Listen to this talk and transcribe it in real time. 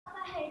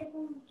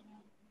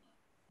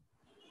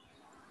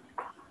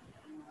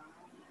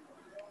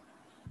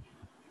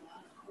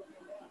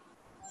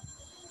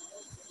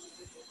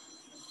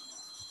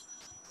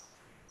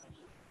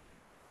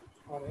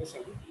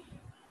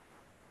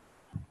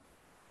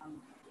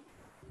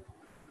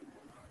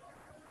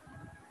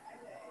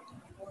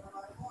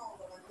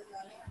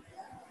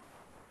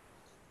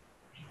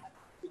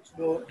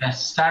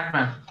Yes, start,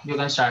 ma'am. You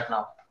can start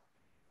now.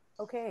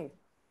 Okay.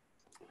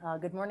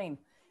 Good morning.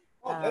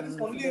 That is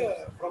only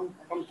from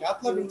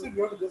cath lab inside.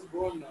 You have to just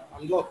go and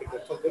unlock it.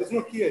 So there is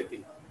no key, I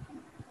think.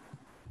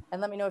 And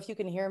let me know if you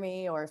can hear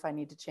me or if I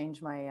need to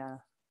change my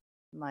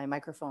my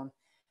microphone.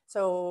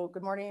 So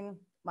good morning,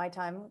 my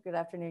time. Good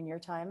afternoon, your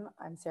time.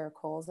 I'm Sarah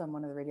Coles. I'm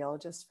one of the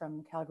radiologists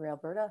from Calgary,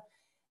 Alberta.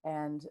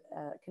 And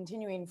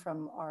continuing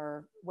from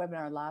our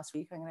webinar last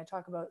week, I'm going to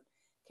talk about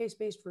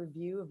case-based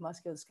review of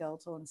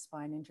musculoskeletal and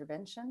spine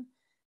intervention.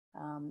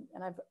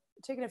 And I've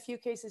taken a few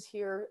cases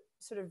here,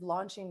 sort of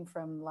launching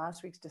from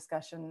last week's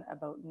discussion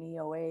about knee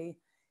OA,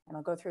 and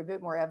I'll go through a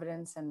bit more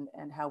evidence and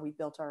how we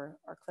built our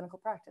clinical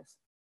practice.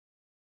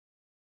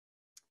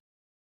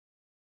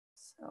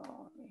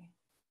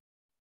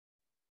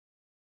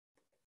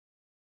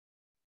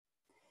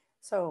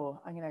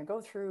 So I'm going to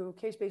go through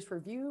case-based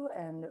review,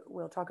 and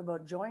we'll talk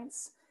about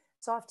joints,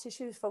 soft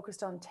tissues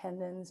focused on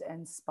tendons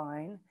and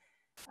spine.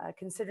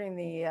 Considering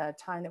the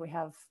time that we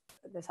have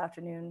this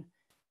afternoon,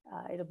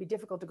 it'll be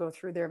difficult to go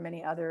through. There are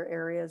many other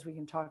areas we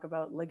can talk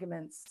about: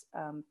 ligaments,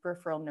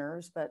 peripheral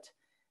nerves. But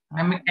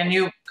can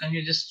you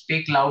just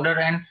speak louder,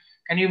 and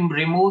can you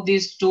remove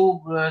these two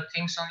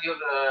things on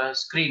your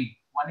screen?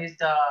 One is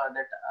the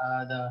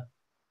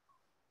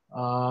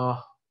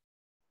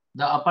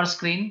upper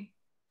screen.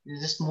 You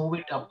just move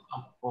it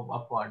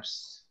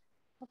upwards.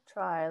 I'll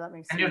try. Let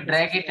me see. Can you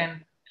drag it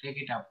and drag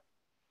it up?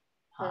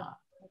 Sure.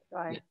 I'll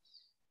try. Yes.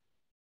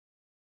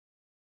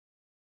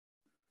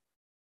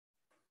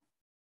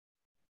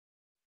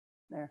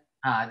 There.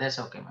 That's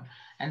okay, ma'am.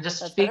 And just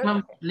That's speak,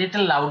 ma'am,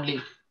 little loudly.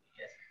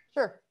 Yes.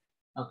 Sure.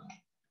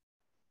 Okay.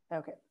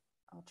 Okay.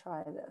 I'll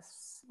try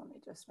this. Let me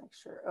just make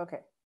sure.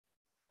 Okay.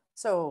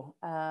 So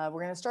we're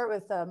going to start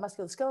with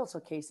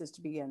musculoskeletal cases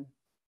to begin.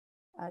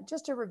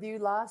 Just to review,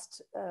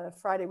 last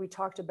Friday we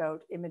talked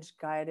about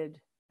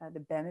image-guided, the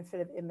benefit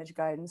of image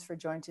guidance for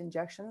joint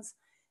injections.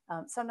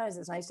 Sometimes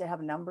it's nice to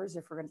have numbers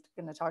if we're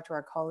going to talk to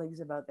our colleagues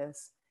about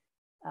this.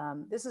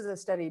 This is a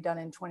study done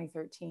in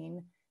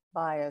 2013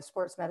 by a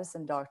sports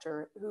medicine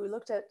doctor who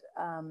looked at,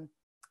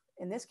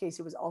 in this case,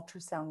 it was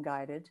ultrasound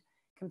guided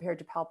compared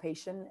to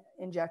palpation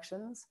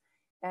injections.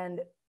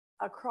 And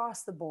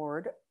across the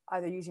board,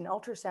 either using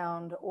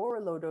ultrasound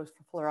or low dose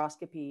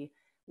fluoroscopy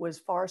was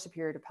far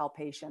superior to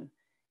palpation.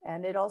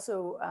 And it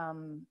also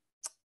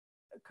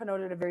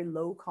connoted a very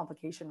low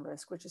complication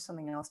risk, which is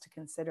something else to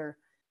consider.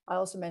 I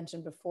also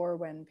mentioned before,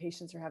 when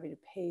patients are having to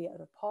pay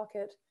out of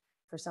pocket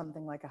for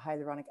something like a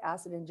hyaluronic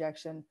acid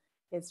injection,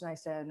 it's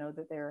nice to know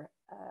that they're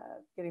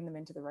getting them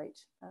into the right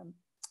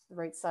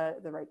side,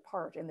 the right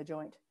part in the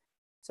joint.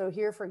 So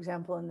here, for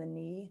example, in the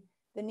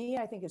knee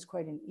I think is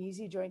quite an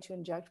easy joint to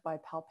inject by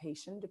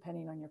palpation,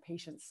 depending on your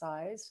patient's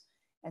size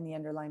and the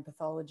underlying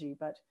pathology.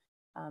 But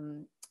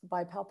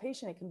by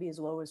palpation, it can be as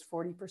low as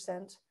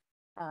 40%,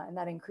 and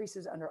that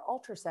increases under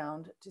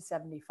ultrasound to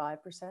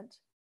 75%.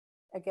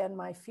 Again,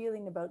 my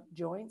feeling about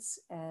joints,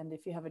 and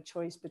if you have a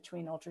choice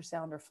between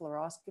ultrasound or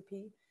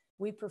fluoroscopy,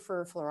 we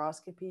prefer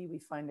fluoroscopy. We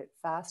find it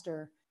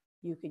faster.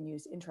 You can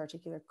use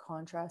intra-articular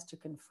contrast to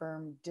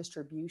confirm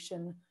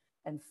distribution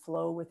and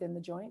flow within the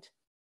joint.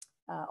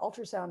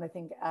 Ultrasound, I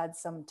think,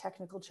 adds some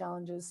technical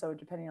challenges, so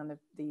depending on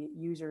the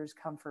user's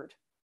comfort.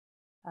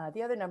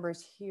 The other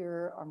numbers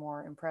here are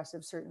more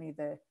impressive. Certainly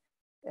the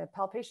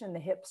palpation in the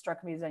hip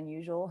struck me as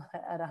unusual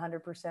at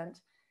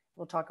 100%.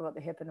 We'll talk about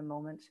the hip in a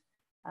moment.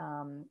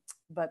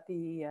 But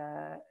the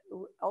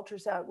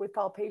ultrasound with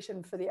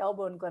palpation for the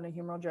elbow and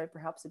glenohumeral joint,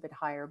 perhaps a bit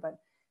higher, but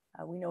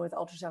we know with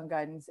ultrasound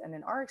guidance and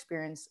in our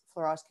experience,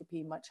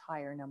 fluoroscopy, much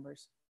higher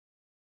numbers.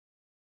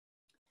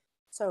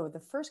 So the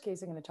first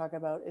case I'm going to talk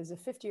about is a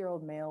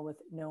 50-year-old male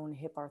with known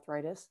hip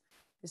arthritis.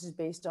 This is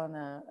based on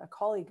a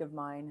colleague of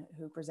mine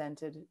who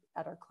presented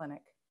at our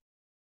clinic.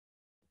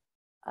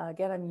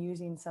 Again, I'm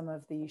using some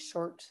of the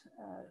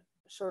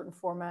shortened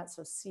format.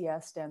 So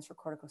CS stands for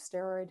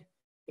corticosteroid,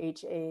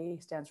 HA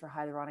stands for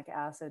hyaluronic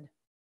acid.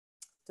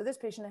 So this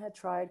patient had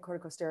tried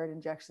corticosteroid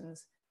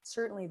injections.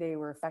 Certainly they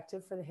were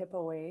effective for the hip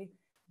OA,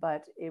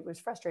 but it was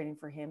frustrating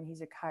for him.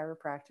 He's a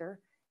chiropractor,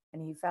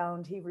 and he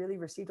found he really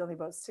received only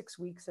about 6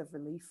 weeks of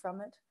relief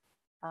from it.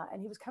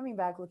 And he was coming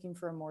back looking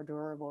for a more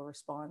durable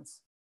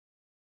response.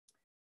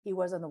 He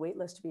was on the wait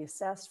list to be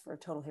assessed for a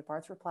total hip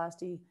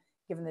arthroplasty,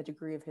 given the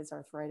degree of his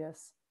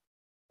arthritis.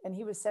 And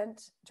he was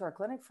sent to our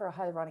clinic for a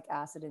hyaluronic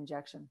acid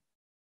injection.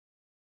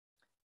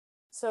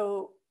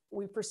 So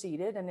we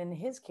proceeded, and in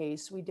his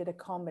case, we did a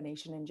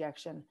combination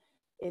injection.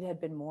 It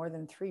had been more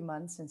than 3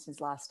 months since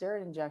his last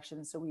steroid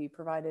injection, so we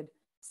provided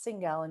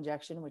Cingal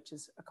injection, which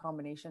is a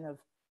combination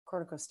of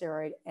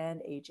corticosteroid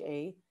and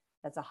HA.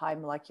 That's a high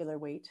molecular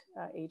weight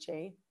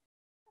HA.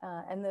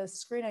 And the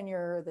screen on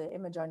the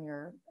image on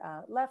your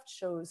left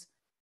shows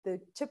the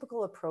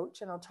typical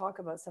approach, and I'll talk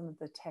about some of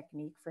the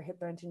technique for hip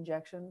joint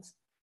injections.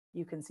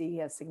 You can see he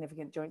has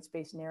significant joint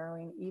space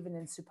narrowing, even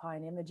in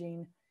supine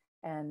imaging.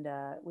 And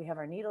we have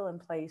our needle in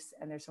place,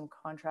 and there's some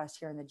contrast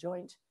here in the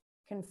joint,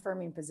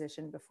 confirming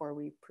position before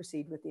we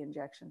proceed with the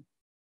injection.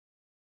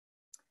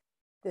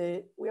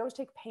 We always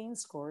take pain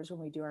scores when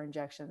we do our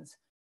injections,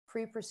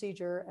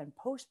 pre-procedure and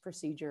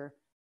post-procedure.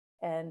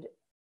 And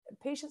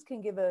patients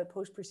can give a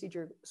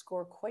post-procedure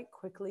score quite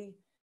quickly.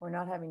 We're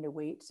not having to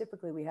wait.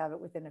 Typically, we have it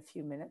within a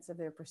few minutes of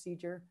their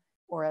procedure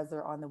or as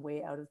they're on the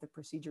way out of the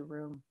procedure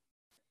room.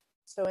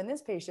 So in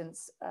this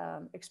patient's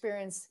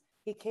experience,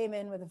 he came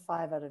in with a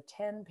 5 out of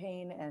 10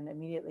 pain and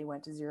immediately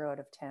went to 0 out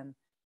of 10.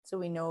 So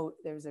we know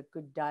there's a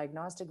good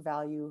diagnostic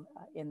value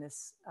in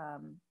this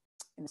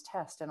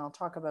test. And I'll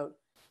talk about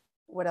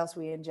what else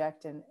we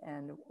inject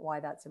and why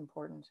that's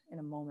important in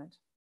a moment.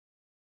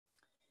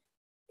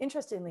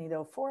 Interestingly,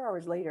 though, 4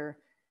 hours later,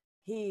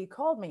 he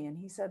called me and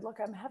he said, look,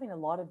 I'm having a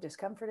lot of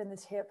discomfort in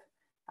this hip.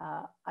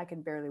 I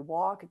can barely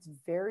walk. It's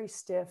very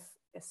stiff,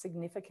 a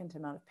significant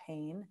amount of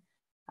pain.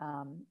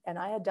 And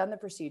I had done the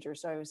procedure,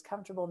 so I was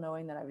comfortable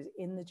knowing that I was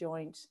in the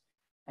joint.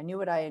 I knew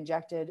what I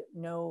injected,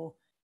 no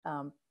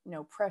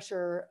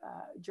pressure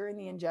during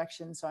the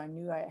injection, so I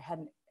knew I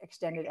hadn't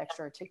extended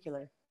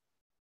extra-articular.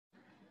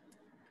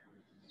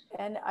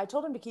 And I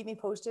told him to keep me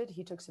posted.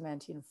 He took some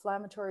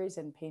anti-inflammatories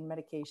and pain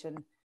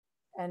medication.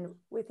 And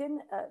within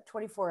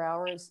 24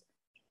 hours,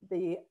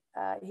 he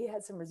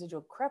had some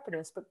residual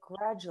crepitus, but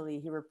gradually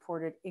he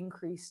reported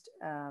increased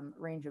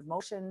range of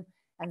motion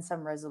and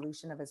some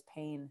resolution of his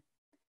pain.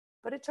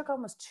 But it took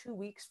almost 2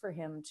 weeks for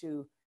him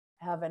to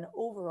have an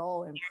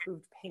overall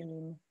improved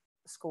pain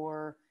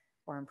score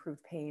or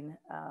improved pain,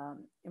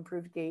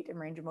 improved gait and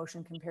range of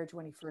motion compared to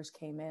when he first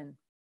came in.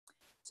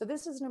 So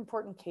this is an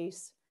important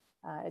case.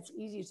 It's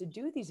easy to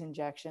do these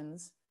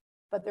injections,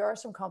 but there are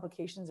some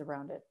complications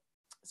around it.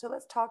 So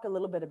let's talk a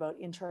little bit about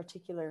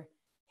intra-articular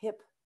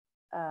hip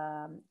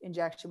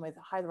injection with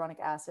hyaluronic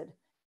acid,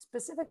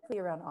 specifically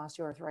around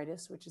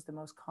osteoarthritis, which is the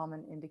most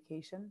common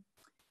indication.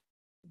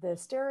 The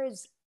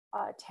steroids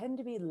tend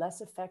to be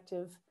less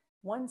effective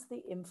once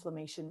the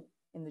inflammation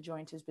in the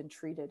joint has been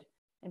treated.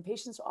 And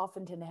patients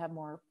often tend to have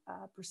more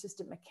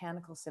persistent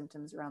mechanical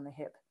symptoms around the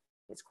hip.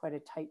 It's quite a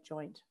tight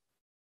joint.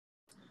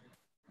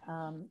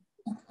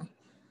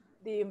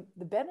 The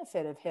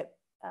benefit of hip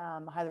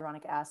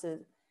hyaluronic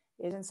acid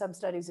is, in some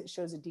studies, it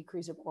shows a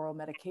decrease of oral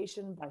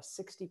medication by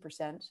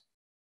 60%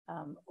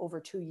 over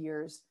 2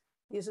 years.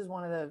 This is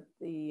one of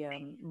the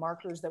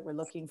markers that we're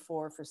looking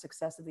for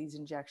success of these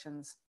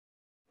injections.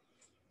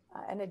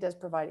 And it does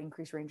provide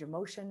increased range of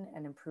motion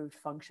and improved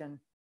function.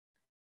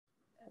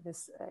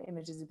 This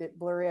image is a bit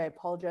blurry, I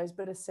apologize,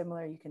 but it's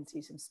similar. You can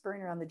see some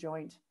spurring around the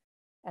joint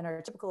and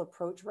our typical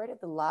approach right at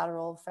the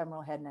lateral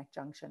femoral head neck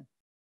junction.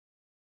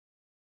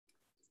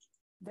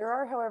 There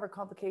are, however,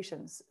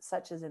 complications,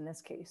 such as in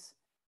this case,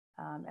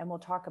 and we'll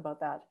talk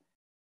about that.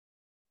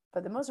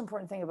 But the most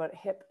important thing about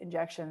hip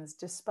injections,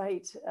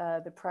 despite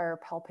the prior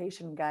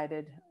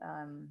palpation-guided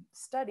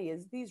study,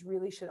 is these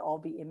really should all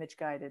be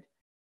image-guided.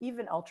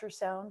 Even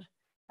ultrasound,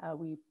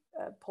 we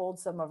polled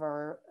some of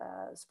our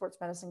sports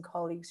medicine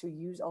colleagues who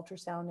use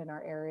ultrasound in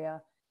our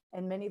area,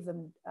 and many of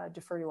them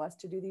defer to us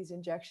to do these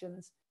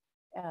injections.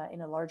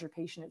 In a larger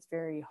patient, it's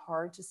very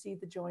hard to see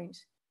the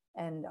joint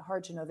and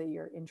hard to know that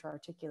you're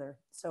intra-articular.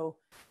 So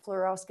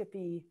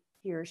fluoroscopy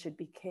here should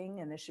be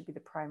king, and this should be the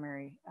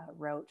primary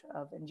route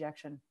of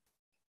injection.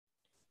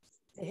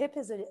 The hip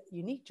is a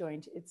unique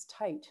joint. It's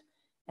tight,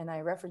 and I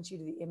reference you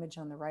to the image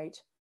on the right.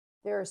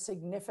 There are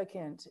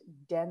significant,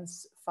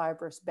 dense,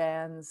 fibrous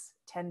bands,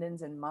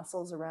 tendons, and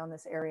muscles around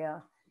this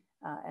area,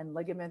 and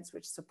ligaments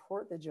which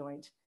support the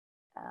joint.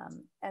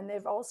 And there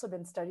have also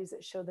been studies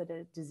that show that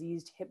a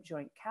diseased hip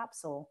joint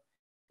capsule,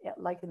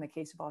 like in the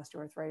case of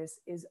osteoarthritis,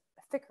 is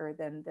thicker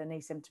than an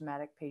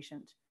asymptomatic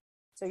patient.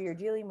 So you're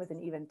dealing with an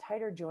even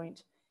tighter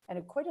joint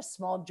and quite a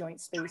small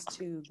joint space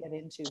to get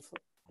into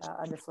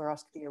under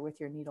fluoroscopy or with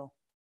your needle.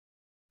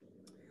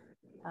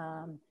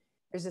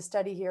 There's a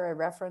study here I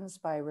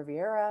referenced by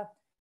Riviera,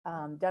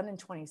 done in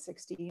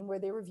 2016, where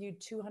they reviewed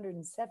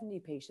 270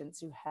 patients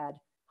who had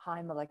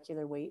high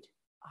molecular weight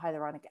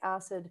hyaluronic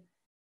acid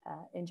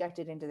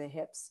injected into the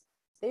hips.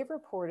 They've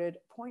reported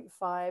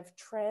 0.5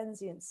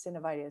 transient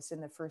synovitis in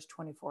the first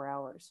 24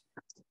 hours.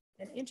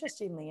 And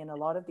interestingly, in a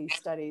lot of these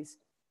studies,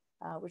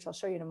 which I'll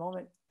show you in a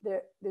moment,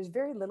 there's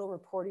very little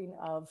reporting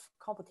of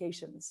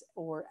complications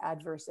or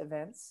adverse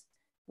events,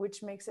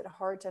 which makes it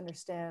hard to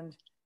understand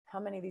how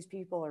many of these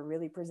people are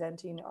really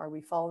presenting, are we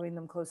following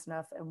them close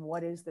enough, and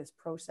what is this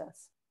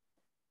process?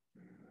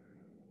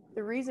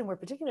 The reason we're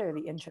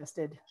particularly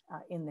interested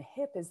in the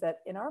hip is that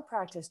in our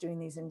practice doing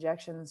these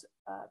injections,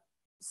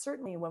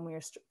 certainly when we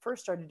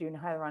first started doing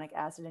hyaluronic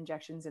acid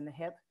injections in the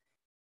hip,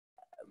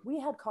 we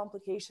had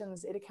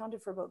complications. It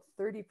accounted for about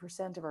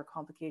 30% of our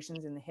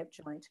complications in the hip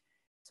joint.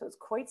 So it's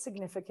quite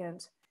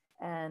significant.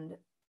 And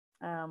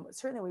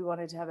certainly we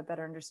wanted to have a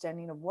better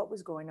understanding of what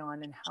was going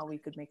on and how we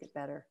could make it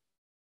better.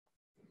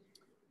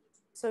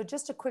 So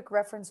just a quick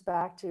reference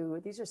back to,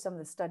 these are some of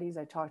the studies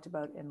I talked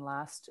about in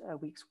last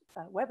week's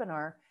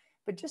webinar,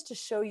 but just to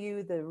show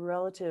you the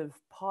relative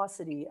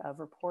paucity of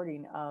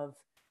reporting of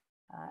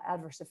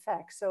adverse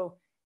effects. So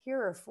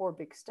here are 4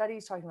 big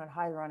studies talking about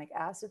hyaluronic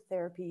acid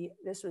therapy.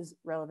 This was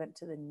relevant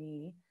to the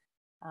knee.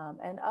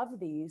 And of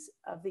these,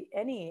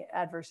 any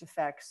adverse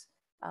effects,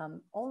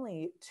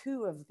 only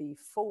 2 of the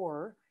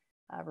 4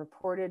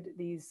 reported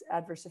these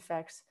adverse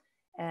effects,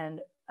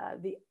 and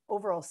the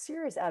overall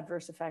serious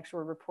adverse effects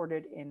were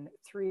reported in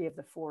 3 of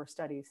the 4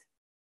 studies.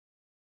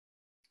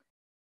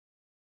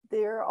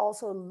 There are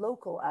also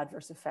local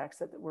adverse effects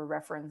that were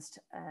referenced,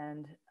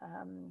 and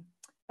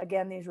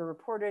again, these were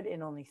reported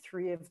in only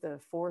 3 of the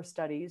 4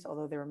 studies,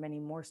 although there were many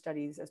more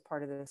studies as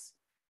part of this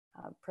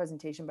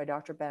presentation by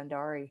Dr.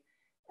 Bandari.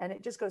 And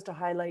it just goes to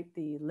highlight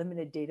the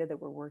limited data that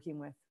we're working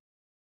with.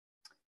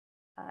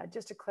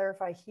 Just to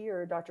clarify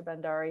here, Dr.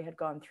 Bandari had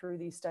gone through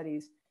these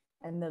studies,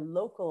 and the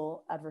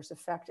local adverse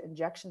effect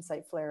injection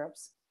site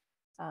flare-ups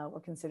were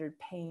considered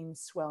pain,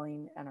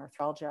 swelling, and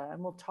arthralgia.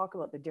 And we'll talk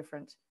about the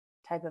different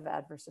type of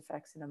adverse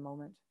effects in a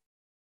moment.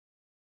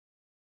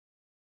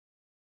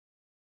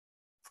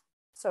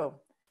 So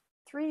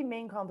 3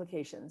 main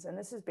complications, and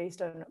this is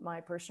based on my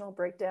personal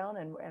breakdown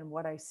and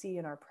what I see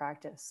in our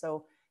practice.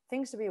 So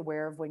things to be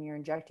aware of when you're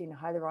injecting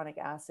hyaluronic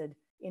acid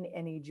in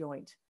any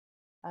joint.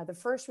 The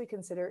first we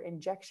consider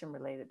injection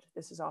related.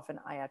 This is often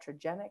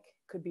iatrogenic,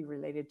 could be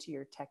related to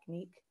your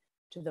technique,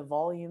 to the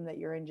volume that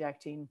you're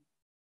injecting,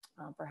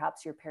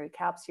 perhaps you're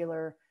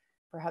pericapsular,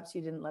 perhaps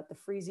you didn't let the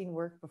freezing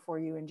work before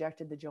you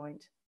injected the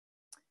joint.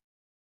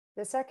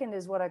 The second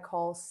is what I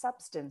call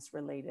substance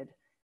related.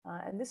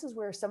 And this is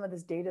where some of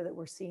this data that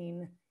we're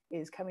seeing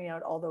is coming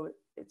out, although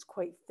it's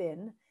quite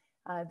thin.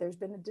 There's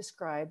been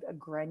described a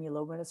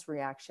granulomatous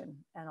reaction,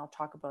 and I'll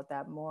talk about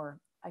that more.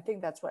 I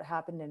think that's what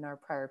happened in our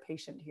prior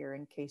patient here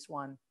in case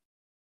 1.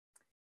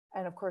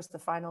 And of course, the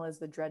final is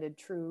the dreaded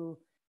true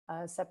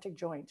septic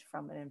joint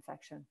from an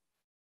infection.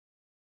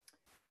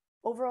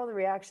 Overall, the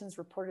reactions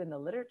reported in the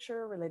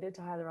literature related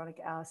to hyaluronic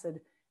acid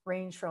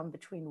range from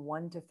between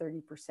 1 to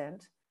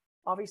 30%.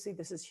 Obviously,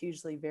 this is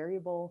hugely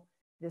variable.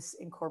 This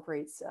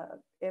incorporates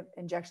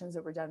injections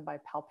that were done by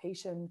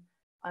palpation,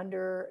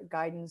 under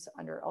guidance,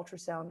 under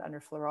ultrasound, under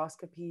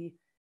fluoroscopy,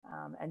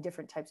 and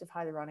different types of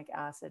hyaluronic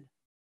acid,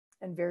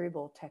 and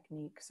variable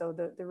technique. So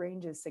the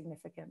range is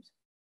significant.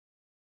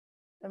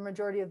 The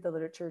majority of the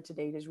literature to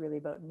date is really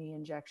about knee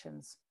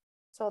injections.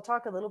 So I'll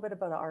talk a little bit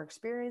about our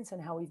experience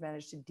and how we've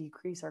managed to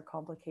decrease our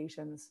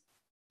complications,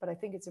 but I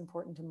think it's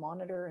important to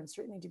monitor and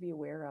certainly to be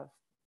aware of.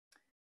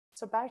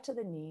 So back to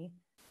the knee.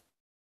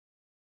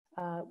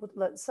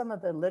 With some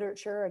of the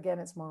literature, again,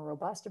 it's more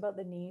robust about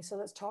the knee. So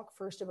let's talk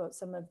first about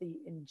some of the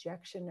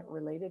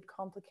injection-related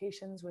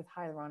complications with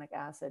hyaluronic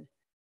acid.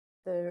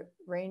 The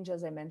range,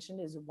 as I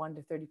mentioned, is 1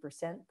 to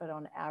 30%, but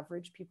on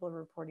average, people are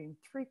reporting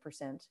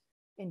 3%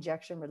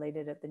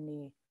 injection-related at the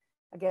knee.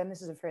 Again,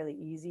 this is a fairly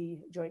easy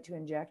joint to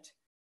inject.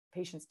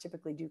 Patients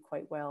typically do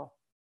quite well.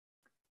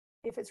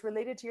 If it's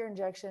related to your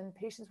injection,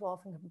 patients will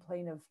often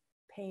complain of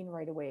pain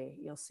right away.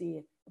 You'll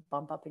see a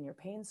bump up in your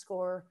pain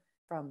score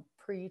from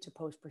pre to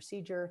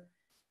post-procedure,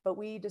 but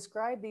we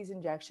describe these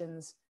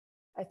injections,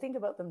 I think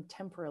about them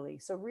temporally.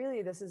 So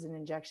really, this is an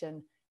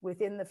injection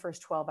within the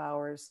first 12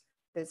 hours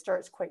that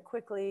starts quite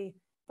quickly,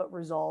 but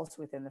resolves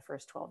within the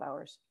first 12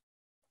 hours.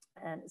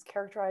 And it's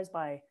characterized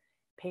by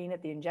pain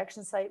at the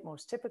injection site,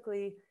 most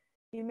typically.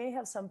 You may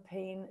have some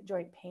pain,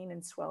 joint pain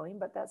and swelling,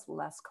 but that's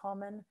less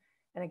common.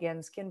 And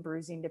again, skin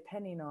bruising,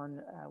 depending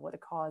on what the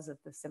cause of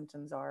the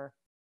symptoms are.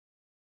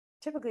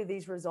 Typically,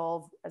 these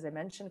resolve, as I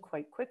mentioned,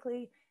 quite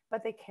quickly,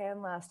 but they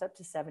can last up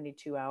to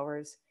 72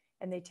 hours,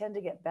 and they tend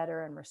to get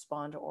better and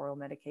respond to oral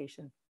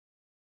medication.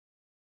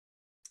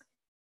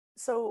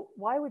 So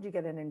why would you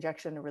get an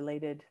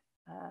injection-related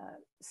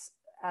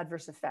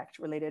adverse effect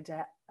related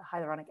to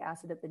hyaluronic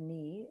acid at the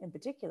knee in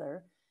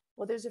particular?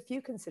 Well, there's a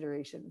few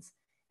considerations.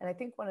 And I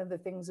think one of the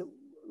things that,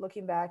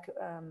 looking back,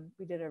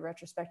 we did a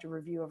retrospective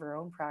review of our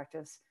own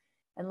practice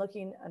and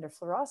looking under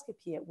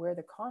fluoroscopy at where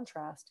the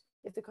contrast,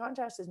 if the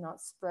contrast is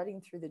not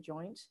spreading through the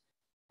joint,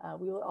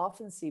 we will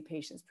often see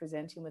patients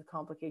presenting with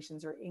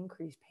complications or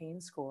increased pain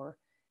score.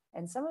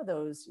 And some of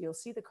those, you'll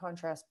see the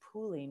contrast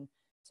pooling.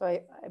 So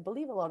I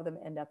believe a lot of them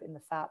end up in the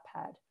fat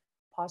pad,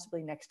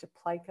 possibly next to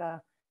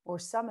plica, or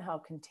somehow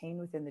contained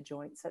within the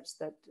joint such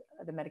that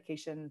the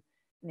medication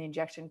and the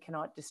injection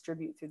cannot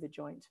distribute through the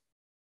joint.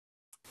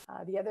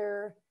 The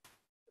other,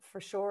 for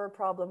sure,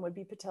 problem would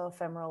be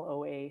patellofemoral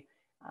OA.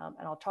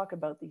 And I'll talk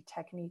about the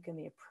technique and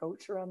the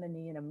approach around the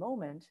knee in a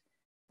moment.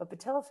 But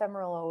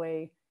patellofemoral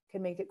OA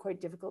can make it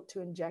quite difficult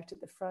to inject at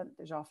the front.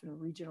 There's often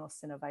regional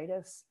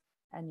synovitis,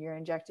 and you're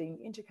injecting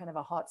into kind of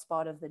a hot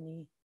spot of the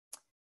knee,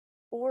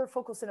 or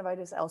focal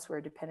synovitis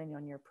elsewhere, depending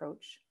on your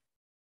approach.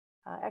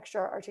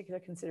 Extra articular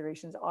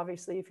considerations,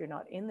 obviously, if you're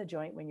not in the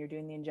joint when you're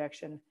doing the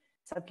injection,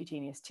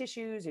 subcutaneous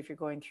tissues, if you're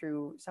going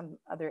through some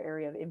other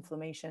area of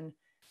inflammation,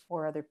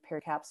 or other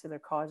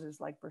pericapsular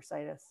causes like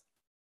bursitis.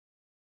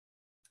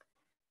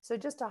 So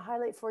just to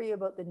highlight for you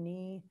about the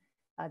knee,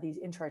 these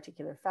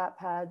intra-articular fat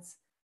pads,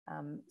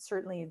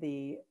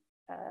 Certainly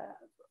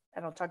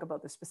and I'll talk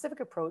about the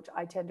specific approach,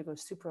 I tend to go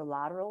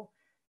supralateral,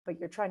 but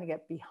you're trying to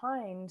get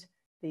behind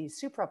the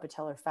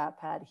suprapatellar fat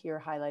pad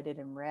here highlighted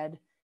in red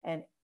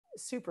and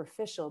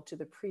superficial to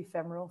the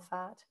prefemoral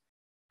fat.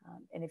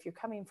 And if you're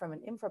coming from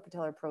an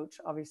infrapatellar approach,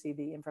 obviously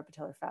the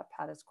infrapatellar fat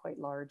pad is quite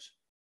large.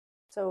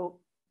 So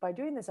by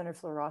doing this under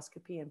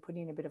fluoroscopy and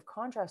putting a bit of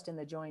contrast in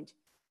the joint,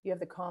 you have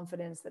the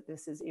confidence that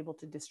this is able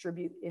to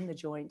distribute in the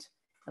joint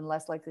and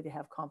less likely to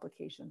have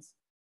complications.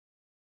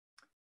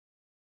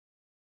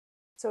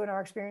 So in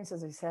our experience,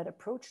 as I said,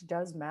 approach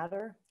does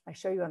matter. I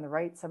show you on the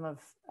right some of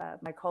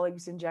my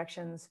colleagues'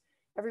 injections.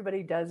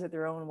 Everybody does it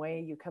their own way.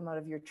 You come out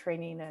of your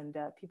training and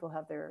people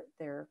have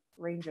their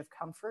range of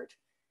comfort.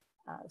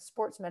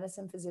 Sports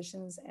medicine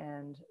physicians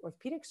and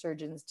orthopedic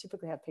surgeons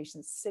typically have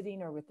patients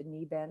sitting or with the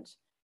knee bent,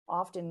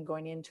 often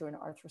going into an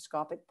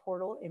arthroscopic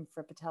portal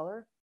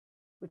infrapatellar,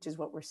 which is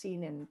what we're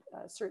seeing in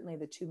certainly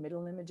the two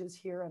middle images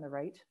here on the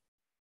right.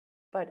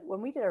 But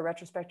when we did our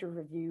retrospective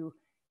review,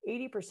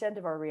 80%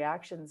 of our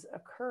reactions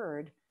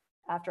occurred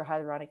after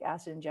hyaluronic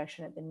acid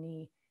injection at the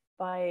knee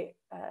by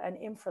an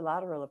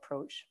infralateral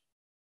approach.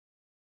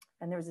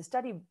 And there was a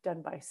study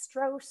done by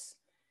Strauss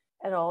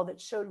et al. That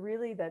showed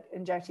really that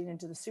injecting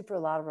into the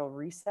supralateral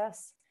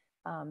recess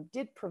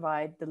did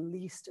provide the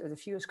least or the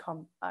fewest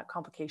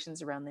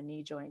complications around the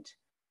knee joint.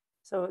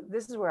 So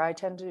this is where I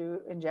tend to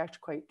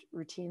inject quite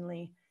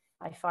routinely.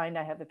 I find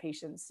I have the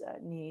patient's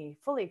knee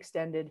fully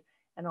extended,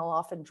 and I'll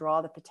often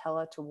draw the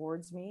patella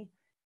towards me,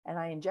 and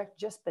I inject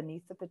just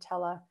beneath the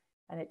patella,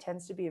 and it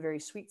tends to be a very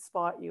sweet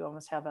spot. You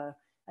almost have a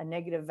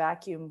negative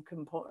vacuum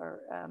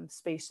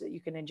space that you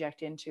can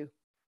inject into.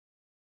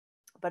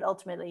 But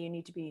ultimately, you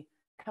need to be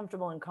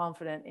comfortable and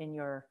confident in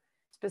your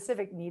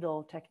specific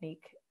needle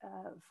technique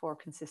for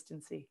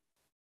consistency.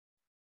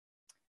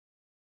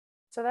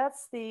 So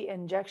that's the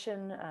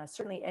injection.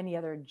 Certainly any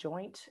other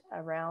joint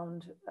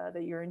around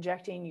that you're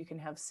injecting, you can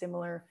have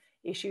similar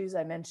issues.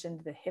 I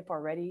mentioned the hip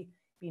already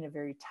being a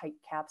very tight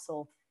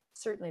capsule.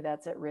 Certainly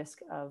that's at risk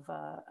of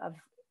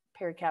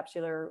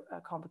pericapsular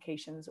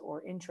complications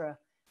or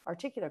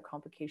intra-articular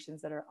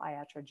complications that are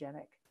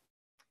iatrogenic.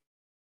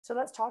 So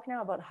let's talk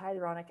now about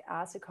hyaluronic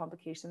acid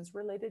complications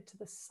related to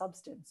the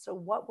substance. So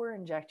what we're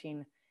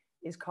injecting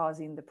is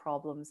causing the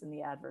problems and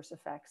the adverse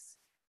effects.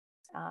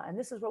 And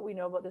this is what we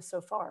know about this so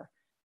far.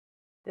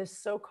 This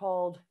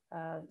so-called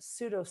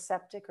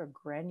pseudoseptic or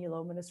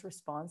granulomatous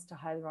response to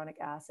hyaluronic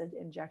acid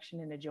injection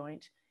in a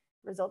joint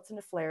results in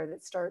a flare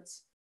that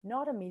starts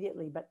not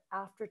immediately, but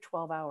after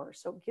 12 hours.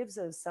 So it gives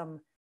us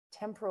some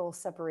temporal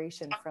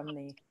separation from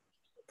the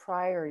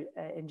prior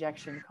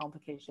injection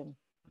complication.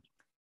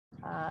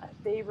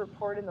 They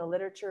report in the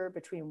literature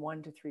between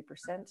 1% to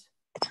 3%.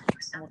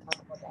 And we'll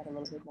talk about that a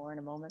little bit more in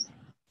a moment.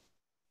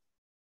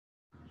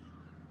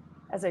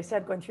 As I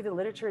said, going through the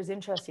literature is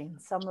interesting.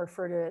 Some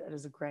refer to it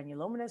as a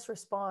granulomatous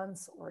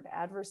response or an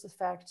adverse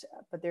effect,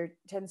 but there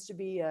tends to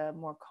be a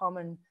more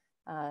common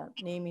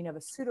naming of a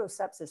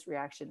pseudosepsis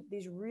reaction.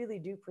 These really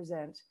do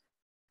present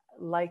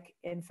like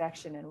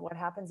infection. And what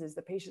happens is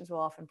the patients will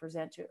often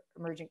present to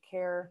emergent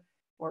care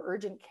or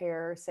urgent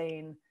care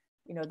saying,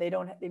 you know, they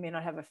may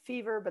not have a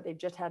fever, but they've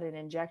just had an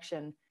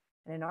injection.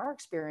 And in our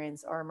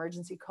experience, our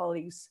emergency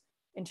colleagues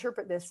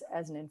interpret this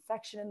as an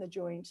infection in the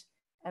joint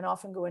and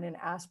often go in and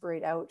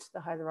aspirate out the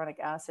hyaluronic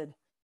acid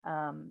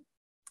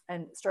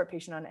and start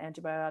patient on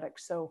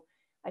antibiotics. So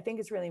I think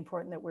it's really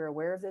important that we're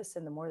aware of this,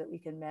 and the more that we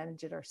can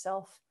manage it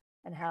ourselves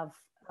and have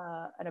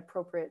an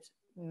appropriate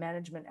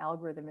management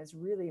algorithm is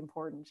really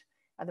important.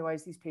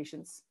 Otherwise, these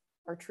patients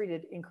are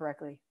treated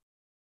incorrectly.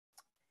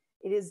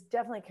 It is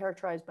definitely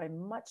characterized by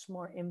much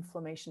more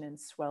inflammation and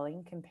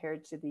swelling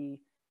compared to the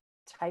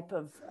type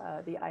of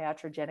the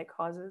iatrogenic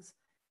causes.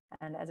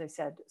 And as I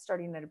said,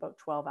 starting at about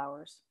 12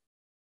 hours.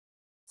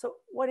 So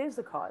what is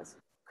the cause?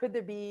 Could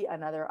there be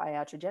another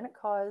iatrogenic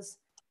cause?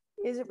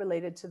 Is it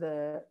related to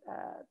the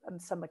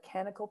some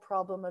mechanical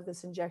problem of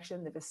this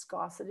injection, the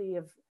viscosity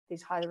of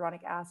this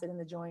hyaluronic acid in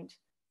the joint?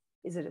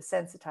 Is it a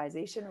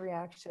sensitization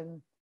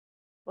reaction?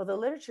 Well, the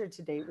literature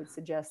to date would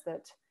suggest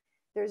that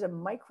there's a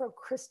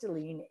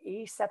microcrystalline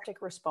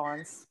aseptic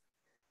response,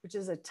 which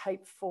is a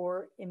type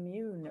 4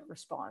 immune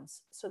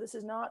response. So this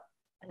is not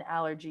an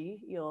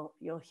allergy.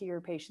 You'll hear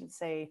patients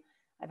say,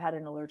 I've had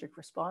an allergic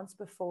response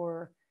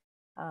before.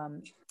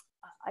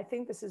 I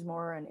think this is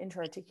more an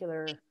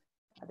intra-articular,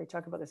 they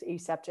talk about this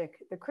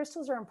aseptic. The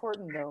crystals are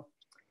important though.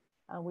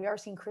 We are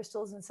seeing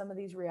crystals in some of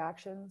these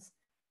reactions.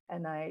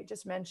 And I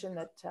just mentioned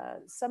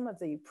that some of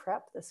the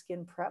prep, the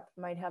skin prep,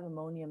 might have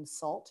ammonium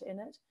salt in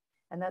it.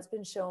 And that's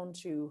been shown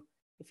to,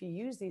 if you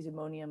use these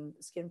ammonium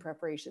skin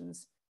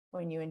preparations,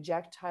 when you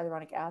inject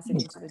hyaluronic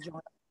acid into the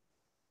joint,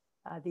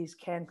 these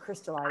can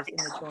crystallize in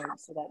the joint.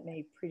 So that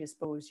may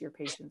predispose your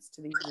patients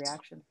to these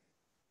reactions.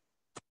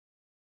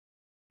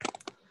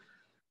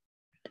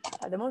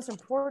 The most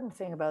important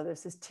thing about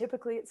this is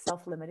typically it's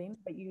self-limiting,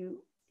 but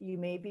you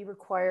may be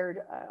required,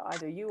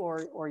 either you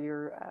or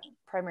your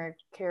primary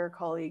care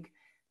colleague,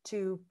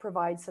 to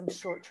provide some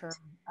short-term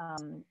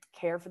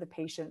care for the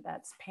patient.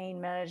 That's pain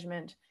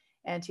management.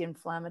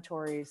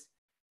 anti-inflammatories,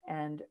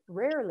 and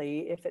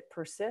rarely, if it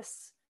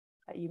persists,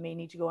 you may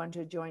need to go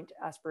into a joint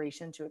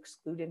aspiration to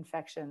exclude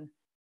infection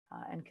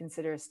and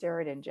consider a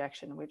steroid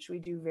injection, which we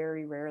do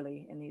very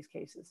rarely in these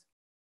cases.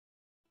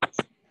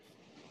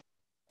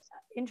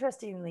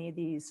 Interestingly,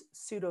 these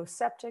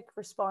pseudoseptic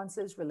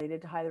responses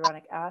related to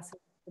hyaluronic acid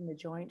in the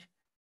joint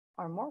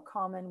are more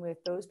common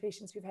with those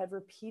patients who've had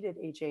repeated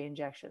HA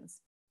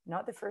injections,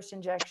 not the first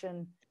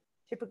injection,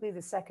 typically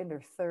the second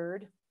or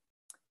third.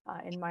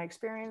 In my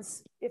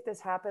experience, if this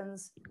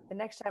happens, the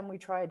next time we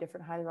try a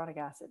different hyaluronic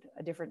acid,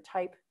 a different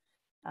type,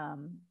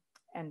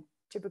 and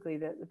typically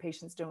the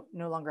patients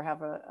no longer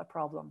have a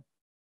problem.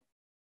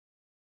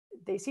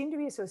 They seem to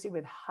be associated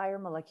with higher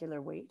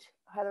molecular weight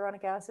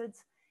hyaluronic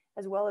acids,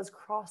 as well as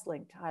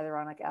cross-linked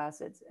hyaluronic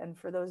acids. And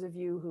for those of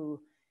you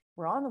who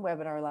were on the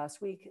webinar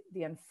last week,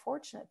 the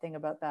unfortunate thing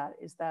about that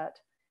is that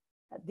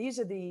these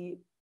are the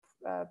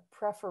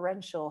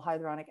preferential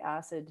hyaluronic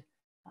acid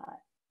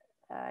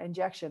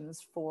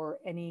injections for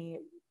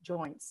any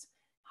joints.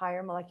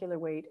 Higher molecular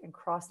weight and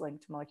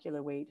cross-linked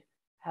molecular weight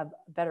have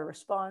better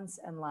response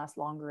and last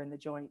longer in the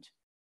joint.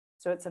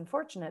 So it's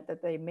unfortunate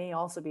that they may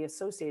also be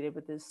associated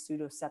with this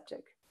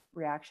pseudoseptic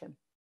reaction.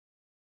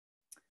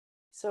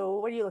 So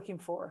what are you looking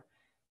for?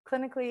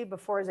 Clinically,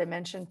 before, as I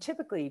mentioned,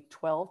 typically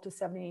 12 to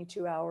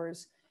 72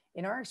 hours.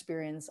 In our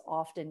experience,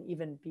 often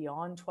even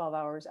beyond 12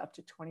 hours, up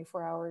to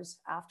 24 hours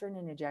after an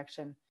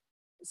injection.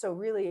 So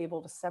really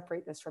able to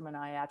separate this from an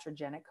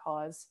iatrogenic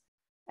cause.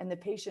 And the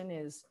patient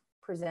is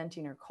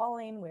presenting or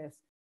calling with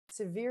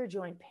severe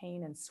joint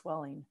pain and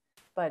swelling,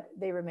 but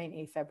they remain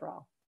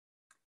afebrile.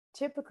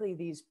 Typically,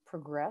 these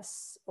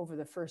progress over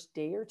the first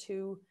day or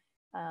two,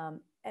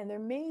 and there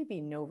may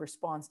be no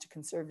response to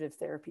conservative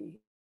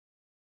therapy.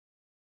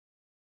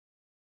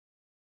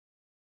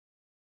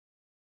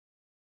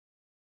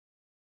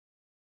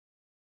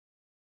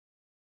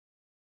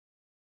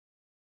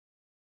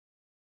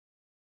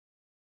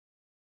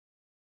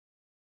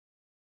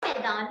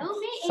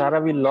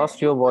 Sarah, we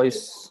lost your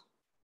voice.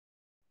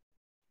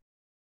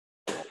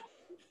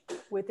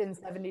 Within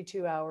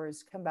 72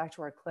 hours, come back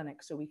to our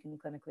clinic so we can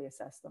clinically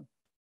assess them.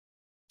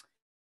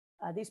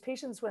 These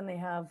patients, when they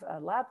have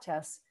lab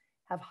tests,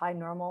 have high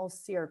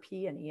normals,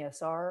 CRP and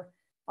ESR,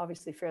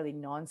 obviously fairly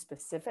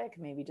non-specific,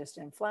 maybe just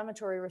an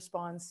inflammatory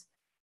response,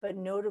 but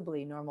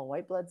notably normal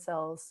white blood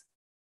cells.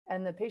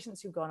 And the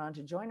patients who've gone on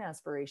to joint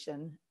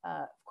aspiration,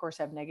 of course,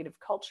 have negative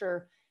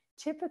culture,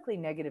 typically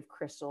negative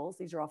crystals.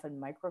 These are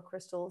often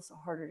microcrystals,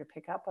 harder to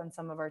pick up on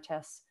some of our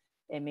tests.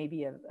 It may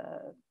be a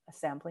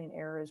sampling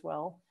error as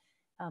well.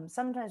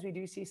 Sometimes we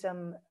do see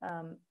some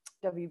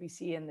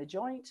WBC in the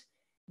joint,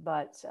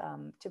 but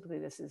typically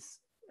this is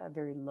a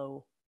very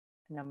low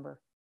number.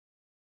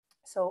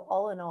 So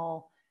all in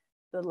all,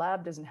 the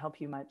lab doesn't help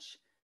you much.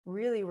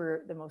 Really,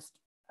 the most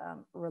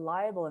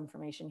reliable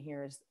information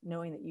here is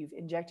knowing that you've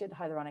injected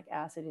hyaluronic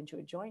acid into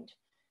a joint.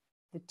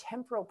 The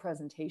temporal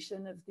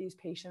presentation of these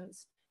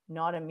patients,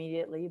 not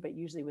immediately, but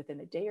usually within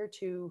a day or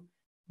two,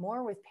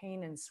 more with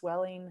pain and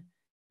swelling,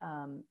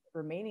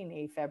 remaining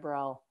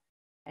afebrile,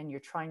 and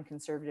you're trying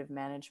conservative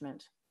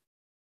management.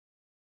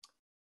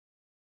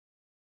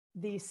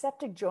 The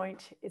septic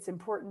joint, it's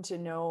important to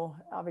know,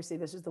 obviously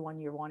this is the one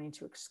you're wanting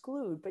to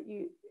exclude, but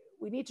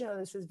we need to know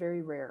this is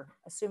very rare,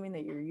 assuming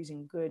that you're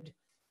using good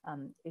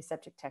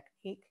aseptic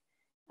technique.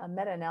 A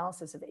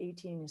meta-analysis of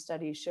 18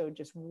 studies showed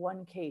just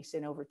one case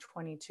in over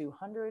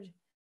 2,200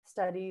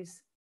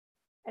 studies.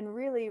 And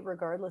really,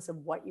 regardless of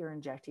what you're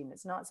injecting,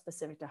 it's not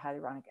specific to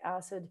hyaluronic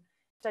acid.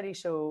 Studies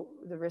show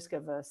the risk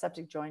of a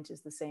septic joint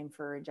is the same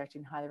for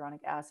injecting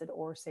hyaluronic acid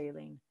or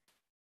saline.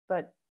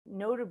 But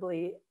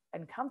notably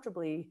and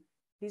comfortably,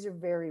 these are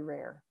very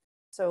rare.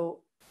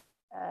 So,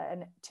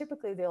 and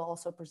typically they'll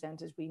also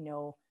present, as we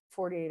know,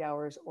 48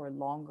 hours or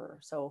longer.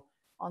 So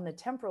on the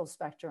temporal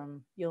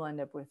spectrum, you'll end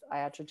up with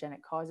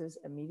iatrogenic causes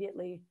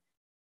immediately.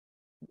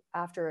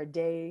 After a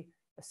day,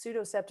 a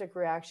pseudoseptic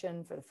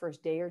reaction for the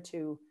first day or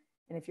two.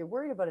 And if you're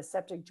worried about a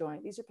septic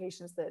joint, these are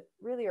patients that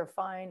really are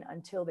fine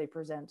until they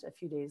present a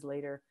few days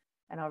later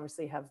and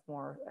obviously have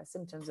more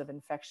symptoms of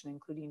infection,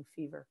 including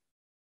fever.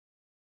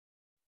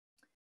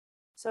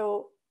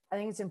 So I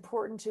think it's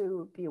important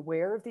to be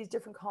aware of these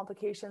different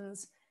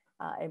complications.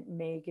 It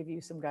may give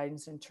you some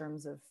guidance in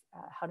terms of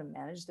how to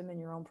manage them in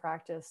your own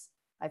practice.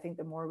 I think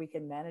the more we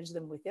can manage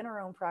them within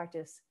our own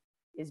practice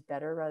is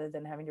better, rather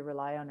than having to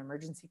rely on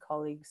emergency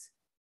colleagues.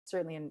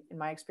 Certainly in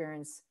my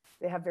experience,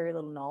 they have very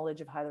little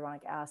knowledge of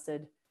hyaluronic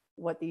acid,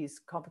 what these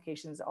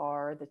complications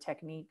are, the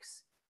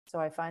techniques. So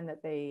I find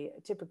that they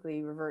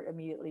typically revert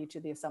immediately to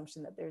the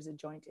assumption that there's a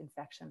joint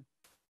infection.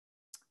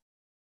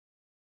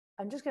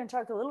 I'm just going to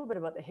talk a little bit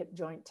about the hip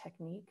joint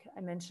technique.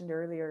 I mentioned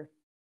earlier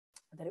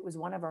that it was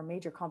one of our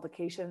major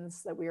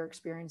complications that we are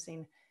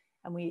experiencing,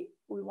 and we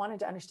wanted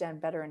to understand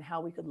better and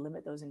how we could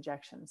limit those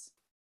injections.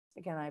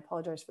 Again, I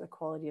apologize for the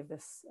quality of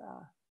this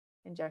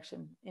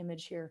injection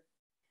image here.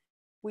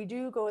 We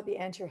do go at the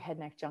anterior head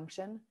neck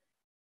junction.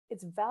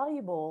 It's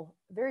valuable,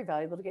 very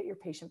valuable, to get your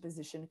patient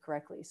positioned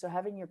correctly. So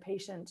having your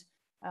patient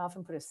I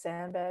often put a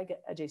sandbag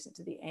adjacent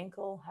to the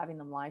ankle, having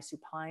them lie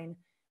supine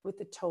with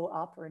the toe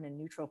up or in a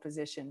neutral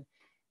position.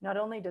 Not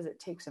only does it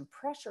take some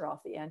pressure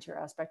off the anterior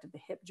aspect of the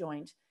hip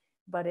joint,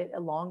 but it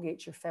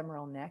elongates your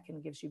femoral neck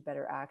and gives you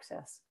better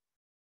access.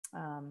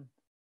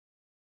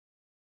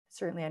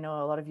 Certainly, I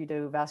know a lot of you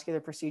do vascular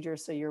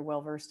procedures, so you're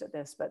well versed at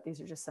this, but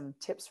these are just some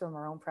tips from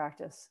our own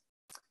practice.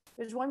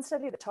 There's one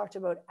study that talked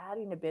about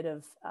adding a bit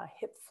of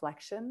hip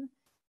flexion.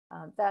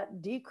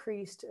 That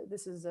decreased,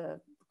 this is a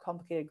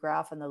complicated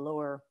graph on the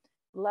lower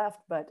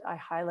left, but I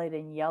highlight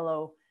in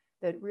yellow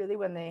that really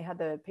when they had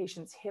the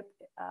patient's hip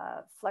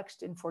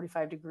flexed in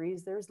 45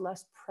 degrees, there's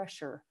less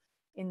pressure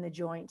in the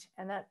joint,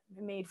 and that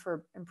made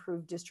for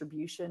improved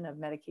distribution of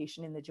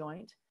medication in the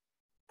joint.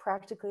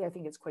 Practically, I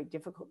think it's quite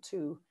difficult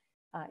to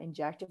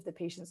inject if the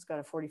patient's got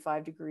a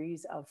 45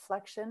 degrees of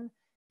flexion,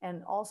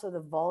 and also the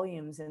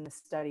volumes in the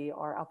study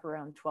are up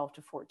around 12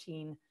 to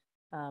 14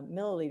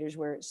 milliliters,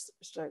 where it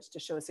starts to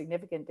show a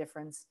significant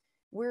difference.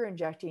 We're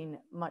injecting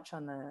much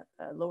on the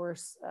lower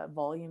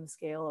volume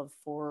scale of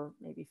 4,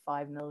 maybe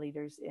 5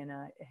 milliliters in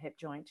a hip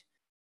joint,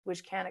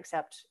 which can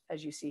accept,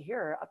 as you see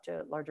here, up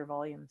to larger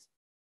volumes.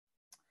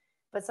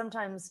 But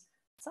sometimes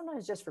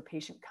just for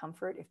patient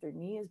comfort, if their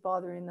knee is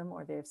bothering them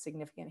or they have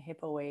significant hip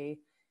OA,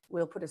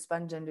 we'll put a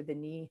sponge under the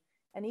knee,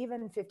 and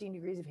even 15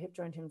 degrees of hip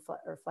joint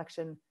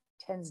flexion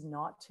tends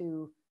not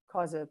to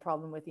cause a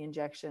problem with the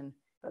injection,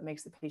 but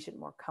makes the patient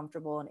more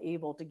comfortable and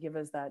able to give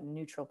us that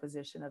neutral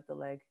position of the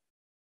leg.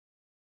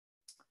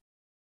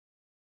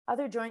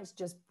 Other joints,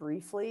 just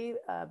briefly,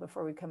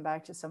 before we come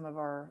back to some of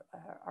our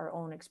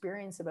own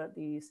experience about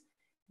these.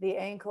 The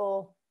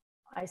ankle,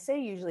 I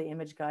say usually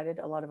image guided.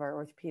 A lot of our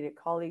orthopedic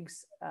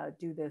colleagues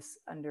do this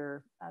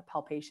under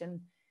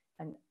palpation.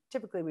 And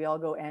typically we all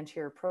go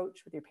anterior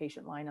approach with your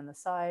patient lying on the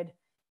side.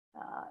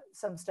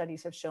 Some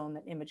studies have shown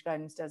that image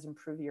guidance does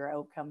improve your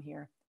outcome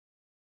here.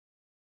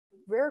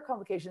 Rare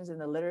complications in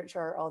the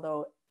literature,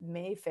 although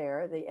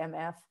Mayfair, the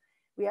MF,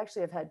 we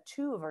actually have had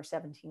 2 of our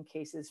 17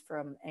 cases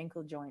from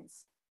ankle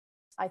joints.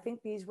 I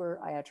think these were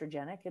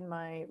iatrogenic in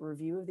my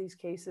review of these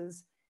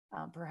cases.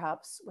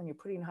 Perhaps when you're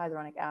putting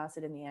hyaluronic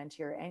acid in the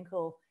anterior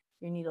ankle,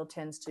 your needle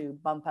tends to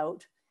bump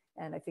out.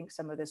 And I think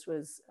some of this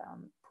was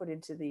put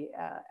into the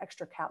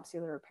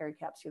extracapsular or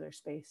pericapsular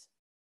space.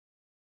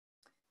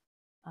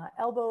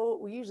 Elbow,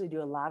 we usually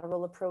do a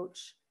lateral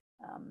approach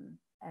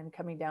and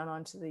coming down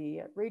onto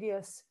the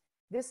radius.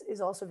 This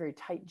is also a very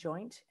tight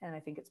joint, and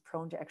I think it's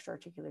prone to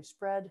extra-articular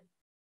spread.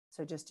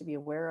 So just to be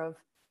aware of.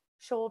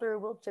 Shoulder,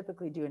 we'll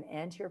typically do an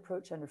anterior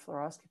approach under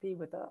fluoroscopy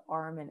with the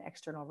arm and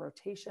external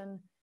rotation.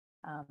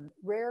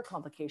 Rare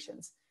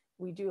complications.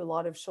 We do a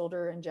lot of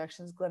shoulder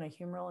injections,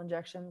 glenohumeral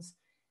injections.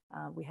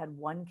 We had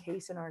one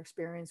case in our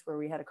experience where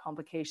we had a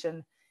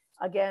complication.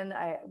 Again,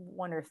 I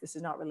wonder if this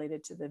is not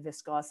related to the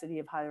viscosity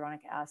of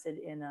hyaluronic acid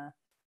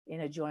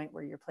in a joint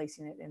where you're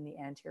placing it in the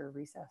anterior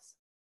recess.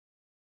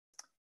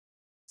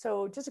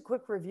 So just a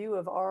quick review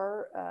of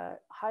our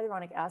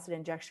hyaluronic acid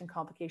injection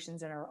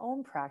complications in our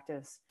own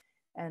practice.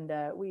 And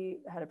we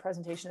had a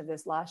presentation of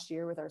this last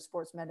year with our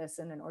sports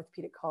medicine and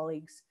orthopedic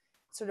colleagues,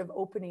 sort of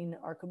opening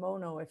our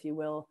kimono, if you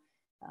will,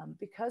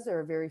 because there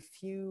are very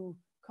few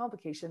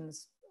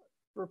complications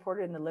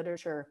reported in the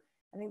literature.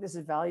 I think this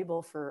is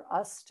valuable for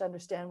us to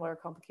understand what our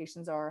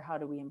complications are, how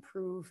do we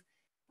improve.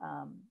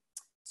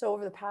 So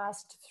over the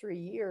past 3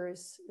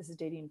 years, this is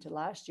dating to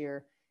last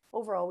year,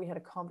 overall we had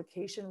a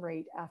complication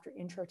rate after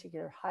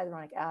intra-articular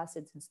hyaluronic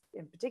acids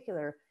in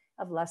particular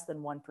of less than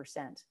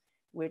 1%.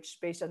 Which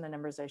based on the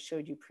numbers I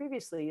showed you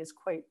previously is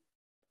quite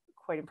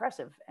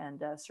impressive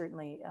and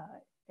certainly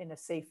in a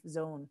safe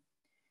zone.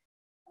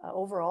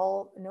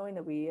 Overall, knowing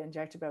that we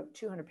inject about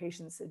 200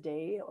 patients a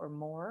day or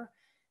more,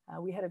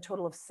 we had a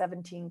total of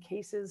 17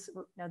 cases.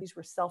 Now these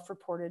were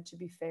self-reported, to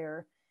be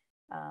fair.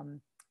 And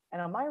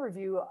on my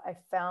review, I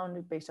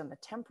found based on the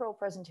temporal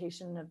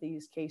presentation of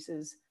these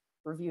cases,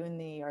 reviewing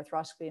the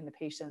arthroscopy and the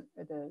patient,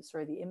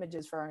 the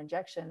images for our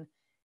injection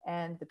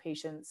and the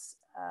patient's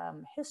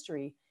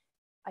history,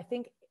 I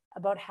think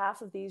about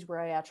half of these were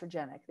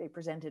iatrogenic. They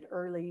presented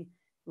early,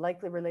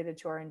 likely related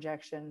to our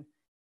injection.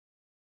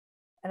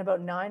 And about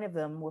 9 of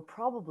them were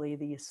probably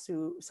the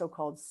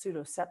so-called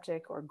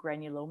pseudoseptic or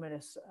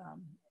granulomatous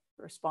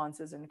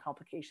responses and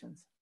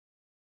complications.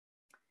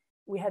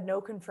 We had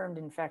no confirmed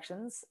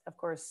infections. Of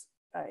course,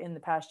 in the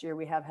past year,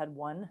 we have had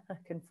one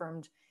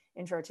confirmed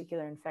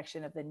intra-articular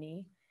infection of the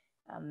knee.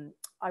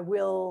 I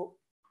will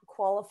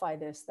qualify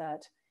this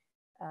that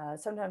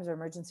sometimes our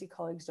emergency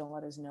colleagues don't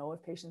let us know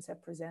if patients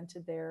have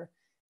presented there.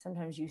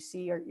 Sometimes you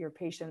see your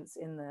patients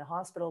in the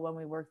hospital when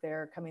we work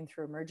there coming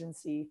through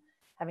emergency,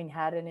 having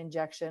had an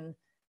injection.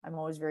 I'm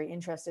always very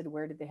interested,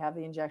 where did they have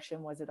the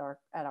injection? Was it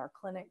at our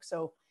clinic?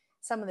 So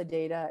some of the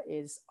data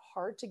is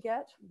hard to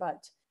get,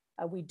 but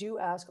we do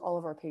ask all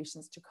of our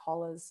patients to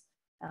call us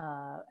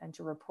and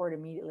to report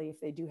immediately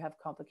if they do have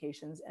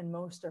complications, and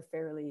most are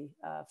fairly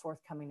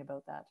forthcoming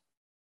about that.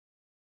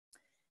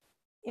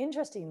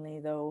 Interestingly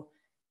though,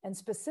 and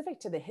specific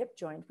to the hip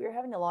joint, we were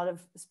having a lot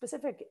of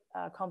specific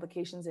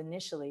complications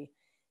initially.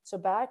 So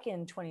back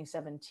in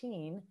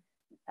 2017,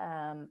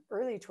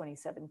 early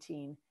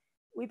 2017,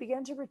 we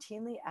began to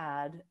routinely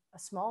add a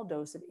small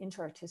dose of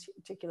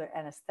intra-articular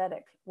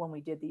anesthetic when we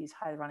did these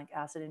hyaluronic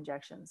acid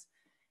injections,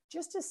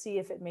 just to see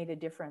if it made a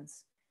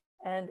difference.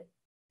 And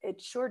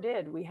it sure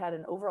did. We had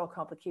an overall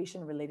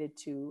complication related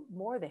to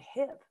more the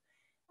hip,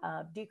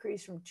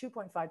 decreased from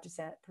 2.5%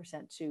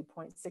 to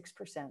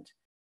 0.6%.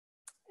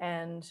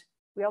 And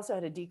we also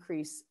had a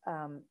decrease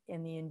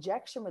in the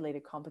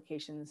injection-related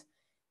complications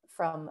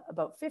from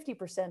about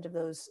 50% of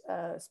those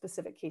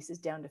specific cases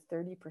down to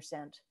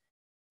 30%.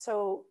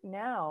 So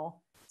now,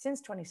 since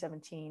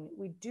 2017,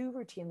 we do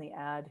routinely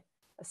add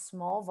a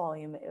small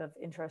volume of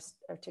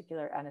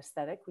intra-articular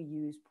anesthetic. We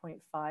use 0.5%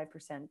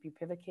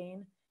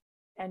 bupivacaine,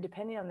 and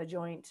depending on the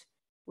joint,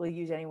 we'll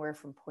use anywhere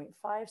from 0.5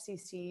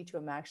 cc to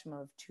a maximum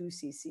of 2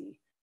 cc.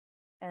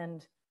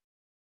 And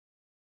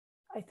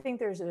I think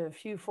there's a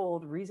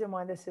few-fold reason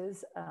why this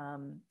is.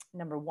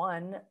 Number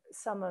one,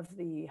 some of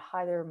the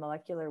higher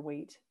molecular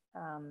weight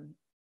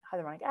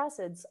hyaluronic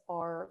acids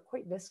are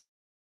quite viscous.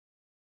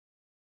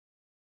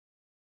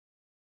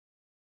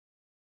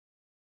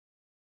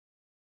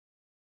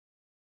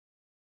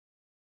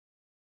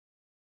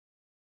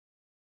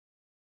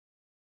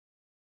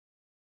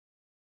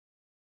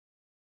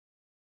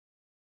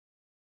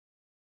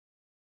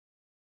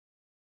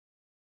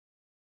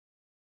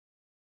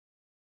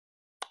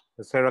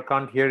 Sarah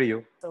can't hear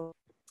you. So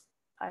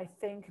I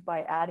think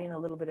by adding a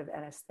little bit of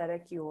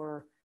anesthetic,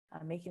 you're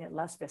making it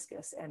less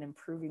viscous and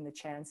improving the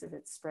chance of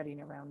it spreading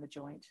around the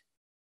joint.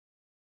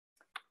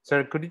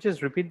 Sarah, could you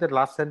just repeat that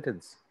last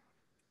sentence?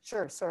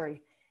 Sure,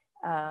 sorry.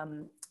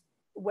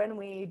 When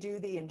we do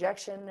the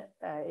injection,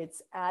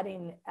 it's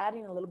adding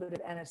a little bit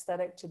of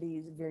anesthetic to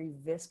these very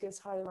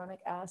viscous hyaluronic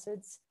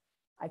acids.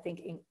 I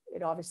think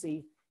it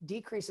obviously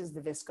decreases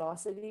the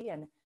viscosity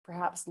and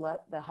perhaps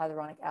let the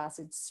hyaluronic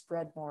acid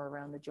spread more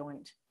around the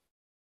joint.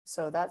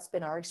 So that's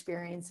been our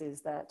experience,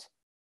 is that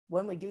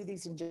when we do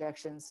these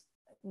injections,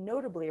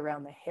 notably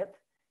around the hip,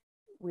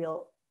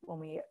 when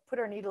we put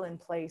our needle in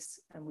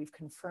place and we've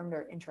confirmed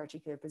our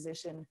intra-articular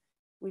position,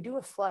 we do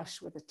a flush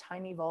with a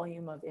tiny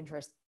volume of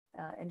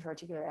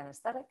intra-articular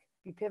anesthetic,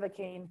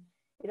 bupivacaine.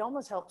 It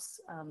almost helps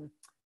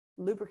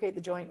lubricate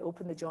the joint,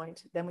 open the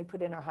joint. Then we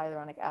put in our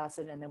hyaluronic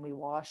acid, and then we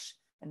wash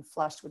and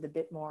flush with a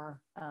bit more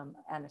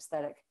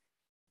anesthetic.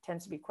 It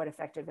tends to be quite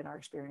effective in our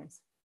experience.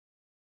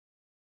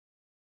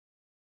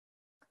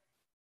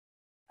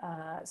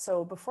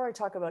 So before I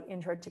talk about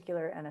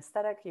intra-articular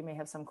anesthetic, you may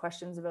have some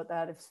questions about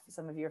that if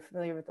some of you are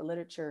familiar with the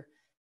literature.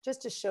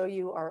 Just to show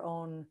you our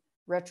own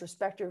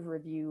retrospective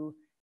review,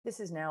 this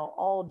is now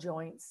all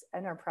joints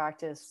in our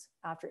practice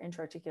after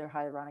intra-articular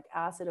hyaluronic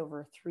acid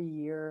over a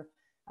 3-year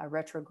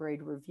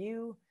retrograde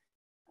review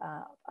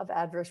of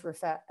adverse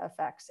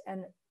effects.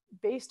 And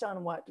based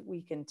on what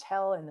we can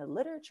tell in the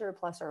literature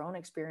plus our own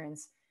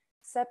experience,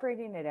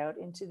 separating it out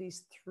into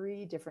these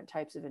 3 different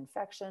types of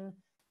infection,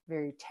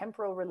 very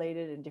temporal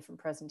related and different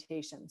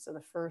presentations. So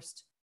the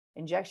first,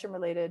 injection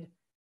related,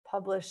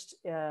 published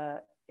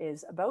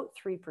is about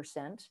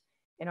 3%.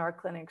 In our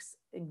clinics,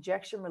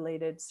 injection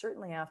related,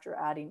 certainly after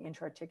adding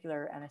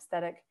intra-articular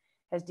anesthetic,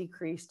 has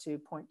decreased to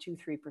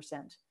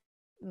 0.23%.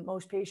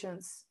 Most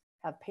patients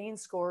have pain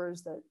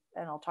scores that,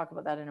 and I'll talk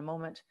about that in a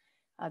moment.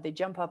 They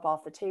jump up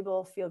off the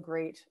table, feel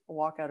great,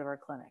 walk out of our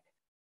clinic.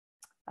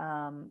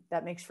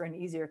 That makes for an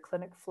easier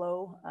clinic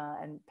flow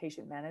and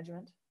patient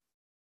management.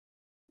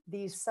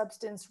 These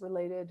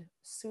substance-related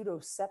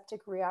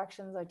pseudoseptic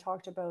reactions I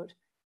talked about,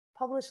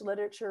 published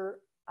literature,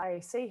 I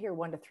say here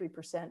 1 to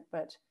 3%,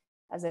 but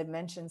as I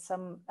mentioned,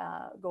 some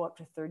go up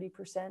to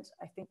 30%.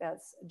 I think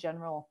that's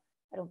general.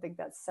 I don't think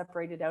that's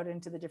separated out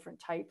into the different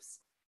types.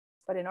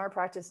 But in our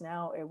practice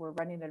now, we're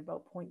running at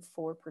about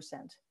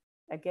 0.4%.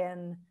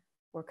 Again,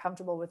 we're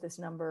comfortable with this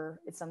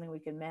number. It's something we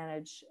can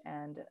manage.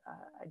 And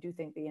I do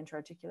think the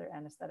intra-articular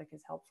anesthetic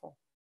is helpful.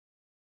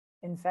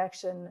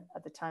 Infection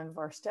at the time of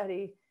our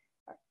study,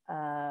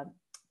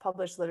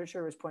 published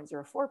literature was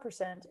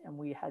 0.04%, and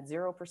we had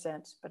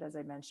 0%. But as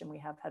I mentioned, we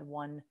have had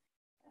 1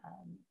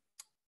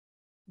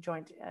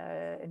 joint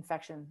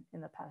infection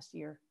in the past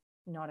year,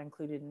 not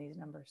included in these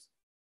numbers.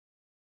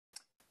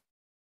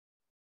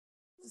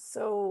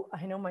 So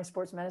I know my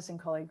sports medicine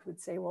colleagues would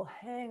say, well,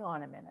 hang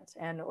on a minute,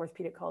 and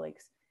orthopedic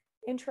colleagues.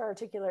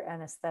 Intra-articular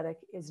anesthetic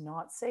is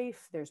not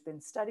safe. There's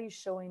been studies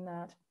showing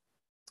that.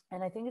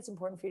 And I think it's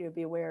important for you to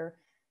be aware,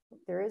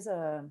 there was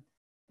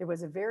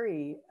a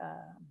very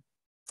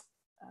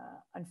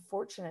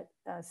unfortunate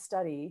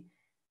study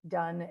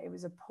done. It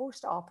was a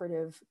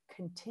post-operative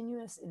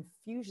continuous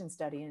infusion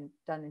study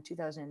done in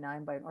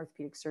 2009 by an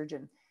orthopedic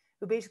surgeon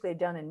who basically had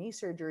done a knee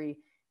surgery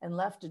and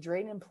left a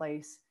drain in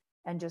place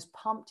and just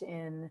pumped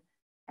in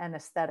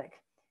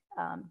anesthetic,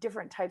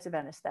 different types of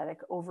anesthetic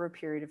over a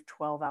period of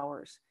 12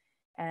 hours.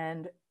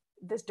 And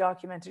this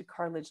documented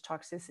cartilage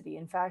toxicity.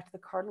 In fact, the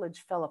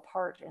cartilage fell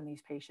apart in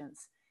these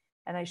patients.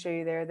 And I show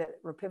you there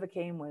that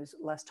ropivacaine was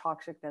less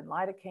toxic than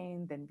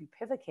lidocaine, than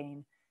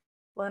bupivacaine.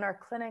 Well, in our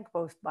clinic,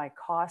 both by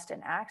cost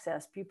and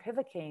access,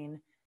 bupivacaine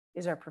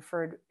is our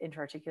preferred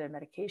intra-articular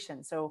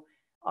medication. So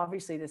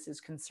Obviously, this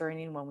is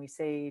concerning when we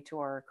say to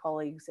our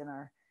colleagues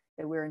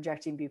that we're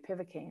injecting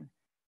bupivacaine.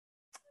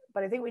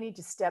 But I think we need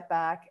to step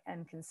back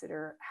and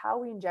consider how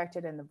we inject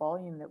it and the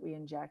volume that we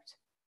inject.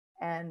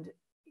 And,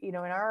 in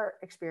our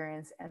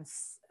experience, and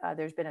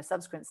there's been a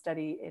subsequent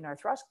study in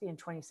arthroscopy in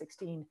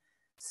 2016,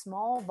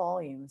 small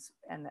volumes,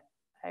 and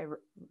I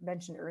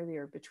mentioned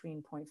earlier,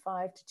 between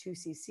 0.5 to 2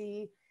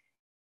 cc,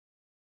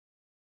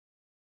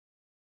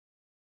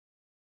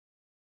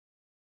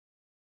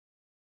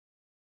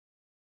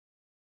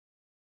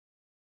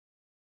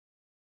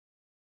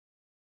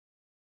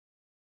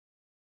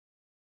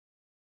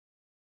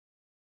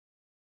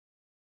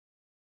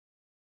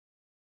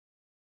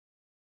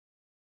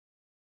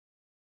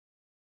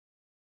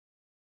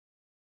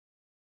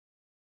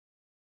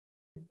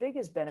 the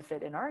biggest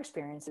benefit in our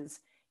experience is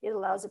it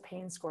allows a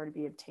pain score to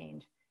be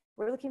obtained.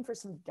 We're looking for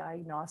some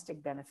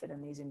diagnostic benefit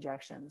in these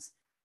injections.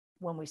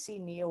 When we see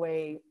knee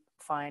OA,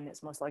 fine,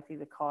 it's most likely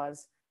the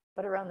cause.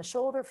 But around the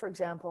shoulder, for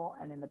example,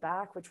 and in the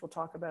back, which we'll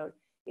talk about,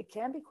 it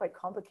can be quite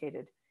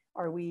complicated.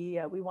 We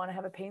want to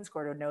have a pain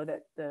score to know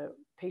that the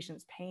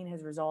patient's pain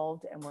has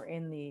resolved and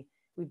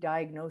we've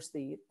diagnosed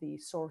the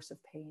source of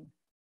pain.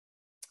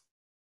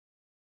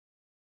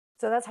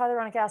 So that's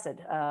hyaluronic acid.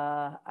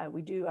 I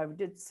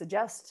did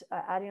suggest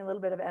adding a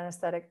little bit of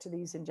anesthetic to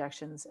these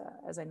injections.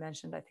 As I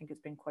mentioned, I think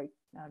it's been quite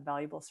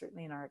valuable,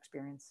 certainly in our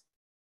experience.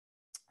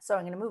 So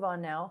I'm going to move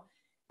on now.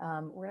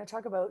 We're going to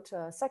talk about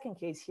a second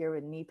case here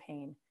with knee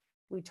pain.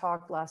 We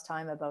talked last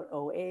time about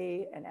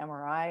OA and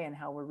MRI and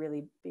how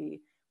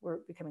we're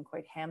becoming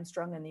quite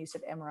hamstrung in the use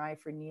of MRI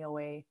for knee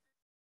OA.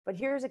 But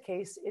here's a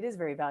case, it is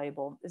very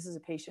valuable. This is a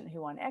patient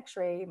who on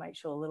X-ray might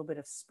show a little bit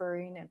of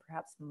spurring and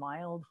perhaps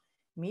mild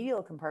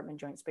medial compartment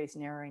joint space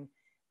narrowing,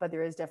 but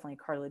there is definitely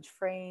cartilage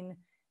fraying,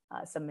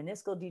 some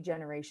meniscal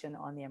degeneration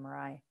on the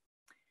MRI.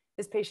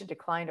 This patient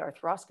declined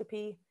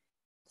arthroscopy.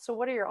 So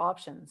what are your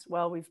options?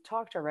 Well, we've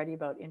talked already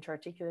about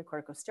intra-articular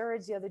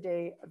corticosteroids the other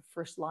day,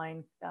 first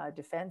line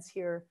defense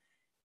here,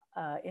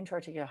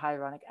 intra-articular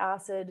hyaluronic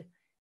acid.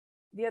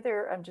 The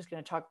other, I'm just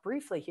going to talk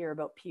briefly here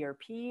about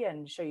PRP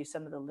and show you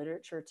some of the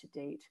literature to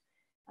date.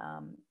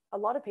 A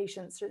lot of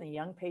patients, certainly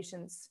young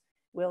patients,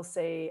 will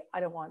say, I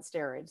don't want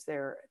steroids.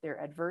 They're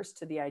adverse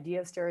to the idea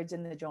of steroids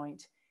in the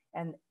joint.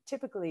 And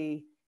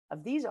typically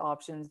of these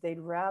options, they'd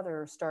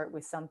rather start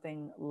with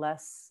something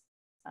less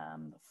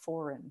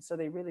foreign. So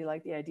they really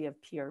like the idea of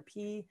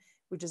PRP,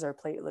 which is our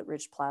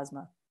platelet-rich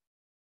plasma.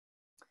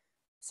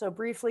 So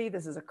briefly,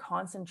 this is a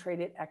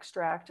concentrated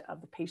extract of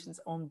the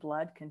patient's own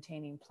blood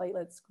containing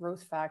platelets,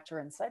 growth factor,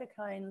 and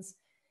cytokines.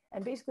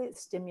 And basically it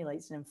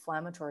stimulates an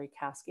inflammatory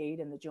cascade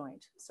in the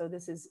joint. So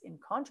this is in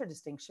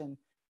contradistinction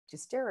to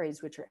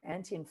steroids, which are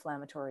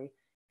anti-inflammatory.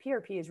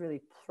 PRP is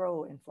really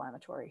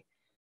pro-inflammatory.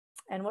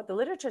 And what the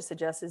literature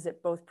suggests is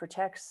it both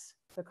protects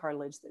the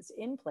cartilage that's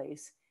in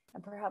place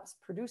and perhaps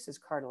produces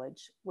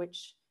cartilage,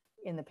 which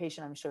in the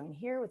patient I'm showing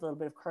here with a little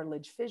bit of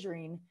cartilage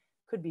fissuring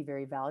could be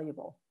very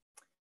valuable.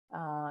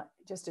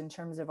 Just in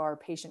terms of our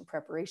patient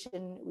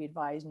preparation, we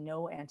advise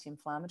no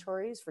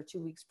anti-inflammatories for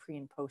 2 weeks pre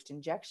and post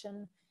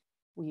injection.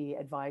 We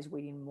advise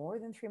waiting more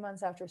than 3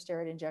 months after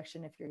steroid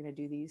injection if you're going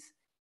to do these.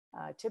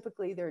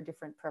 Typically, there are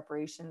different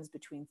preparations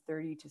between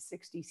 30 to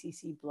 60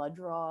 cc blood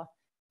draw,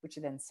 which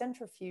are then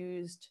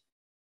centrifuged.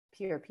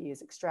 PRP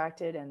is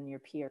extracted and your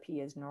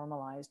PRP is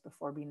normalized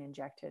before being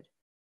injected.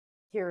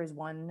 Here is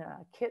one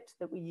kit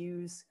that we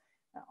use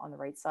on the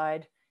right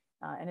side.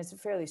 And it's a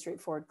fairly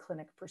straightforward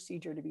clinic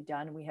procedure to be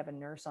done. We have a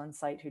nurse on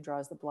site who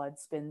draws the blood,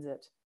 spins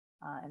it,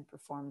 and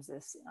performs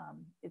this.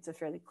 It's a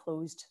fairly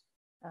closed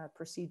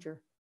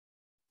procedure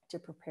to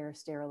prepare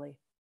sterilely.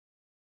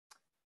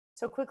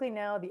 So quickly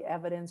now, the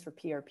evidence for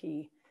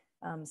PRP.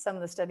 Some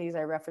of the studies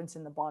I referenced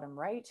in the bottom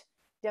right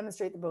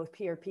demonstrate that both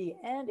PRP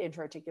and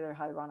intra-articular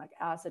hyaluronic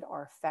acid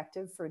are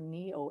effective for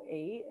knee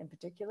OA in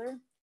particular.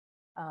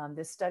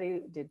 This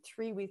study did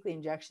 3 weekly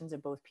injections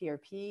of both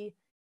PRP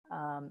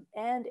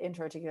and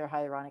intra-articular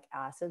hyaluronic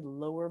acid,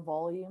 lower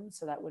volume.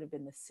 So that would have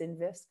been the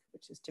Synvisc,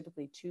 which is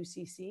typically 2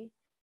 cc,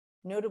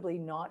 notably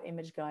not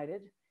image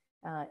guided.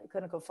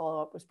 Clinical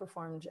follow-up was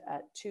performed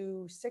at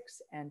 2,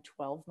 6, and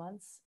 12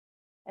 months.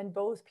 And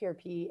both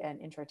PRP and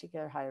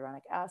intra-articular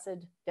hyaluronic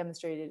acid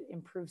demonstrated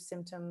improved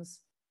symptoms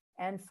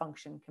and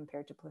function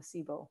compared to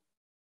placebo.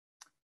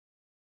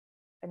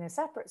 In a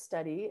separate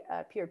study,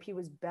 PRP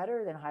was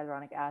better than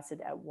hyaluronic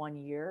acid at 1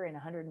 year in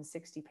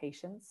 160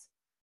 patients.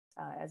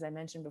 As I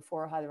mentioned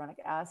before, hyaluronic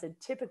acid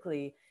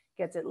typically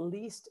gets at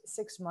least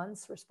 6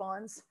 months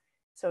response.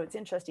 So it's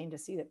interesting to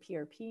see that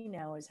PRP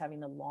now is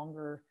having a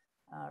longer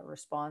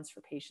response for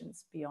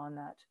patients beyond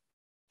that.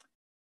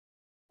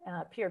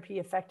 PRP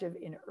effective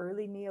in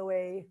early knee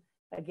OA.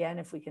 Again,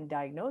 if we can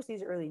diagnose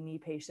these early knee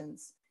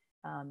patients,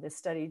 this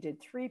study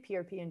did 3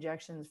 PRP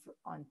injections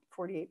on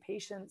 48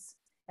 patients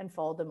and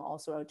followed them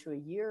also out to a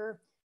year.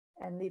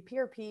 And the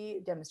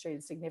PRP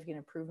demonstrated significant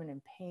improvement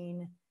in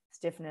pain,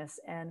 stiffness,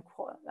 and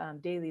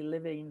daily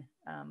living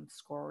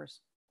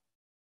scores.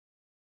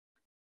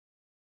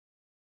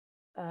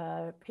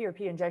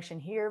 PRP injection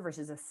here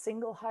versus a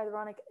single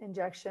hyaluronic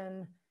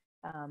injection.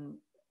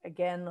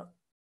 Again,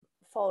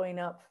 following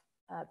up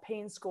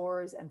pain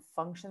scores and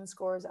function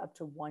scores up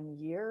to 1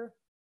 year.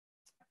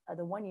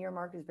 The 1 year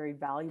mark is very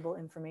valuable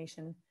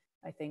information,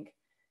 I think.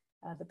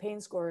 The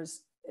pain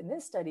scores in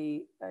this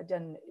study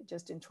done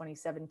just in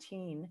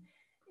 2017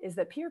 is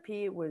that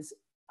PRP was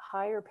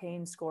higher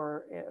pain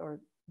score, or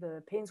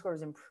the pain score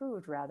was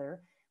improved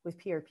rather with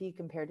PRP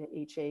compared to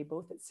HA,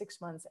 both at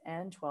 6 months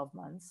and 12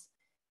 months.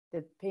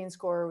 The pain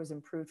score was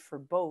improved for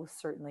both,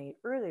 certainly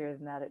earlier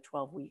than that at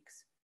 12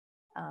 weeks.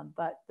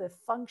 But the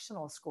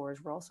functional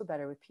scores were also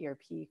better with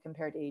PRP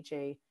compared to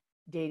HA,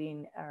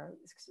 dating or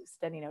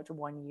extending out to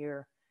 1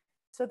 year.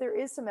 So there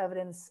is some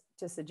evidence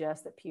to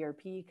suggest that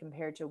PRP,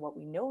 compared to what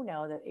we know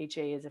now that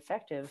HA is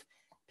effective,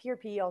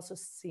 PRP also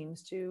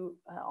seems to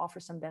offer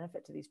some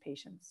benefit to these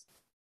patients.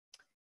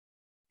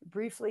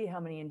 Briefly, how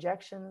many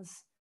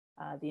injections?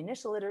 The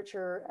initial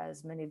literature,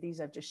 as many of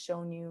these I've just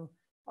shown you,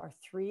 are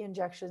 3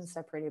 injections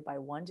separated by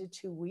 1 to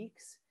 2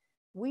 weeks.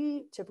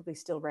 We typically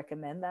still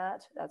recommend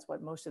that. That's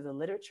what most of the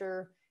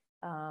literature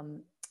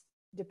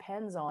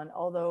depends on,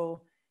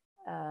 although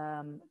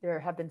there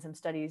have been some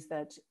studies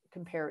that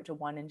compare it to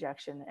 1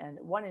 injection, and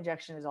 1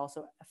 injection is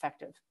also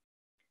effective.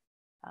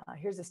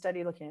 Here's a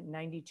study looking at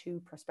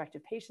 92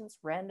 prospective patients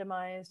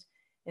randomized.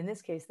 In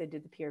this case, they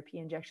did the PRP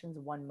injections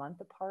 1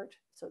 month apart,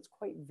 so it's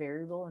quite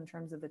variable in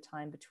terms of the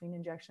time between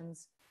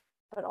injections.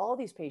 But all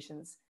these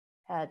patients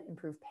had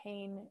improved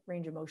pain,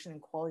 range of motion,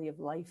 and quality of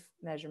life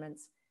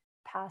measurements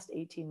past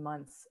 18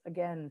 months.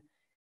 Again,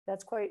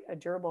 that's quite a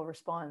durable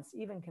response,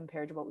 even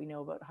compared to what we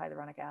know about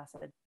hyaluronic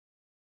acid.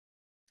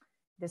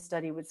 This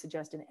study would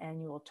suggest an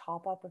annual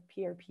top-up of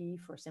PRP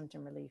for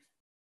symptom relief.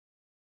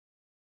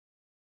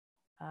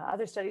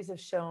 Other studies have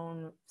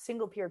shown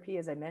single PRP,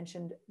 as I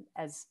mentioned,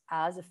 as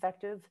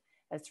effective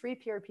as 3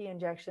 PRP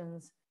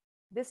injections.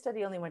 This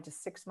study only went to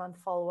 6-month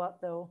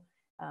follow-up, though.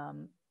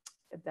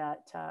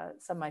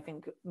 Some, I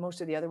think,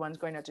 most of the other ones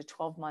going out to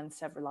 12 months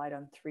have relied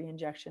on 3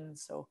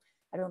 injections. So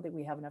I don't think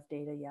we have enough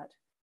data yet.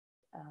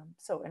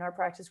 So in our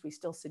practice, we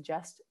still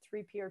suggest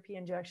 3 PRP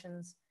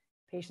injections.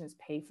 Patients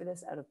pay for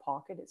this out of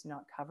pocket. It's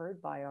not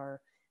covered by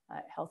our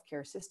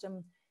healthcare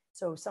system.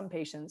 So some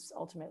patients,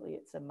 ultimately,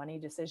 it's a money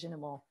decision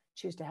and will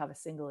choose to have a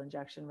single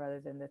injection rather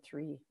than the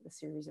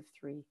series of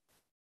 3.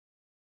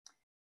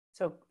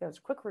 So that was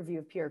a quick review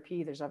of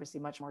PRP. There's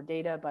obviously much more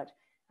data, but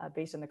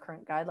based on the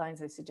current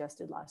guidelines I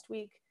suggested last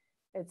week,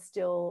 it's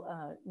still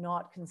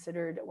not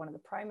considered one of the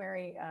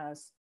primary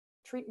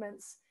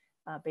treatments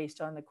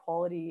based on the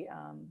quality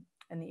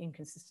and the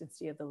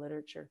inconsistency of the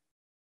literature.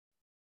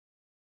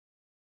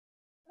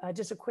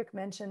 Just a quick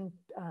mention,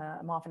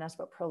 I'm often asked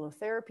about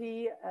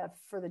prolotherapy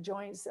for the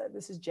joints.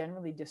 This is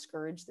generally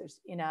discouraged.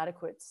 There's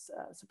inadequate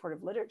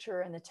supportive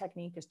literature, and the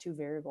technique is too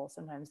variable.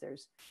 Sometimes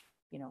there's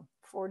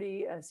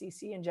 40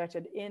 cc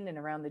injected in and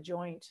around the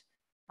joint.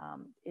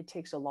 It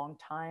takes a long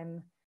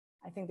time.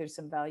 I think there's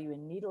some value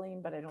in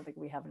needling, but I don't think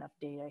we have enough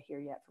data here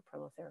yet for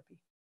prolotherapy.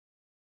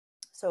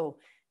 So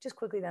just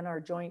quickly then, our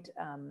joint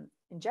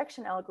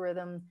injection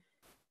algorithm.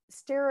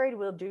 Steroid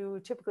will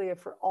do typically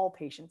for all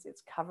patients.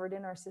 It's covered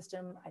in our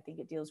system. I think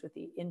it deals with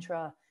the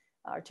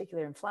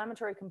intra-articular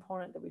inflammatory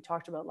component that we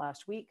talked about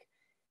last week.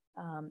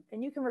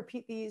 And you can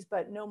repeat these,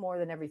 but no more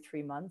than every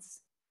 3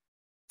 months.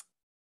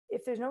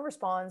 If there's no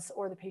response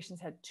or the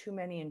patient's had too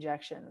many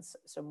injections,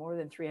 so more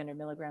than 300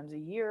 milligrams a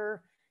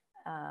year,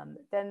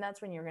 then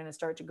that's when you're going to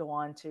start to go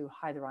on to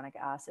hyaluronic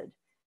acid.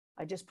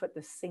 I just put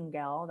the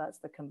Cingal, that's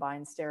the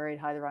combined steroid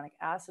hyaluronic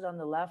acid on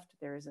the left.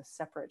 There is a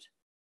separate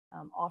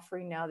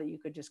offering now that you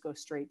could just go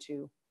straight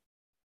to.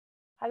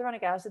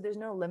 Hyaluronic acid, there's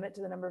no limit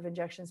to the number of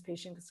injections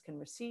patients can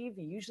receive.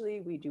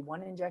 Usually we do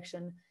 1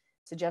 injection,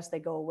 suggest they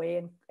go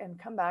away and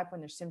come back when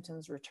their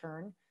symptoms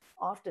return.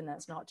 Often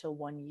that's not till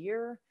 1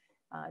 year,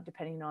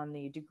 depending on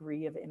the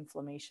degree of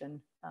inflammation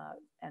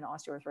and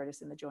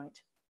osteoarthritis in the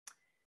joint.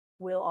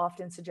 We'll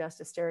often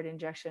suggest a steroid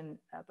injection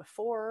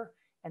before,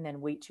 and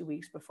then wait 2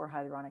 weeks before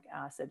hyaluronic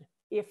acid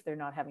if they're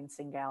not having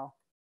Cingal.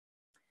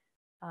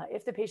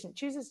 If the patient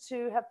chooses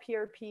to have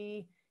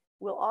PRP,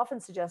 we'll often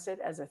suggest it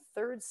as a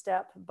 3rd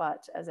step,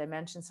 but as I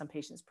mentioned, some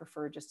patients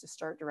prefer just to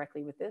start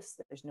directly with this.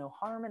 There's no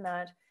harm in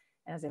that.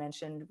 And as I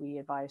mentioned, we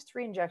advise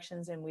 3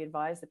 injections, and we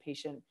advise the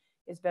patient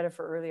is better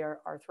for early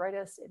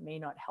arthritis. It may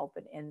not help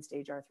in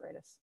end-stage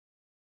arthritis.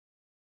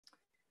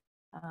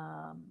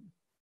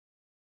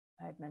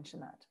 I've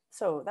mentioned that.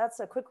 So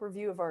that's a quick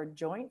review of our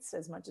joints,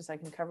 as much as I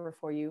can cover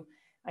for you.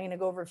 I'm going to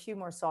go over a few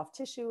more soft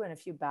tissue and a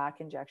few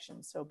back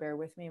injections. So bear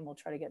with me and we'll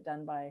try to get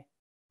done by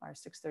our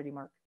 6:30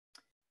 mark.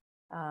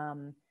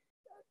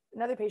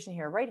 Another patient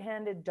here,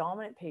 right-handed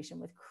dominant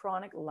patient with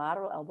chronic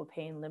lateral elbow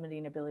pain,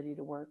 limiting ability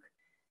to work.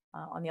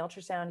 On the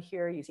ultrasound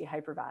here, you see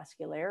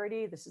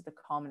hypervascularity. This is the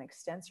common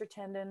extensor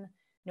tendon,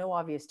 no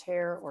obvious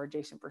tear or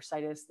adjacent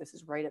bursitis. This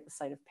is right at the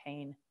site of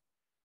pain.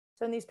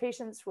 So in these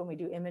patients, when we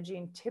do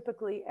imaging,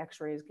 typically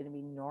X-ray is going to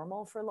be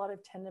normal for a lot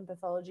of tendon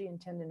pathology and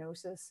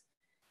tendinosis.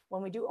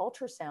 When we do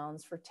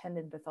ultrasounds for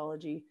tendon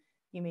pathology,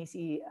 you may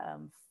see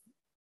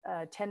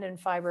tendon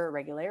fiber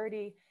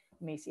irregularity,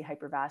 you may see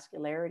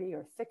hypervascularity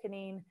or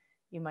thickening,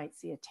 you might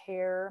see a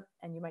tear,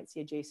 and you might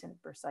see adjacent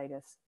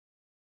bursitis.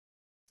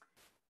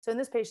 So in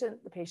this case,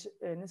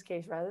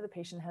 the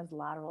patient has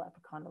lateral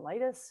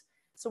epicondylitis.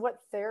 So what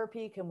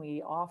therapy can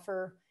we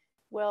offer?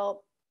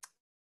 Well,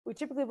 we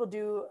typically will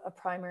do a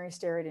primary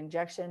steroid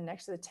injection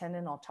next to the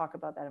tendon. I'll talk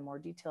about that in more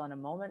detail in a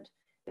moment.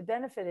 The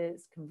benefit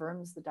is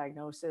confirms the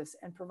diagnosis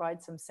and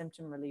provides some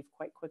symptom relief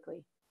quite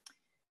quickly.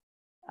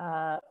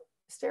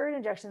 Steroid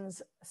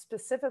injections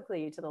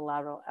specifically to the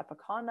lateral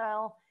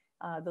epicondyle,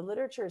 the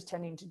literature is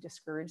tending to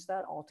discourage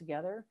that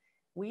altogether.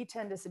 We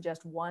tend to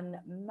suggest one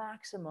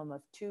maximum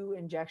of 2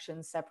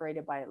 injections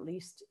separated by at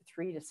least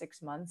 3 to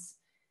 6 months.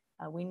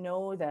 We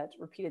know that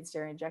repeated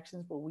steroid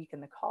injections will weaken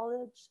the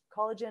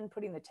collagen,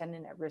 putting the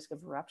tendon at risk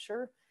of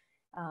rupture.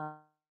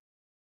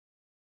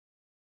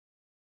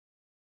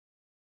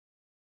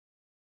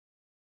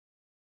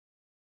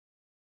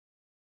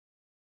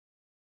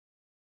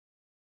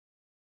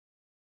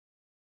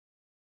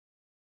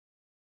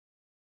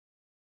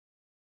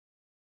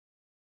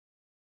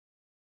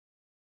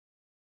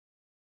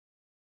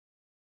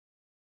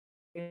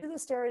 The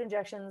steroid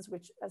injections,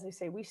 which, as I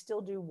say, we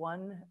still do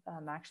 1,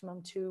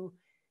 maximum 2.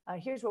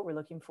 Here's what we're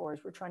looking for: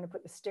 is we're trying to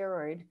put the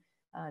steroid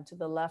to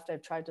the left.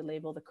 I've tried to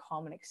label the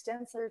common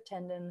extensor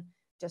tendon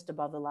just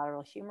above the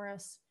lateral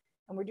humerus,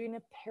 and we're doing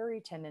a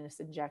peritendinous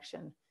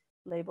injection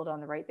labeled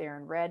on the right there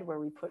in red, where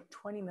we put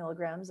 20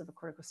 milligrams of a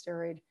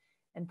corticosteroid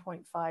and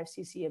 0.5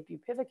 cc of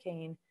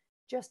bupivacaine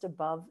just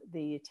above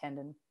the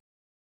tendon.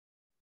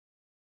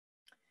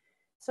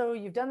 So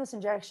you've done this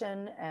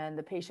injection, and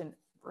the patient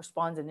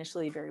responds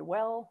initially very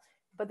well,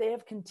 but they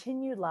have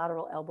continued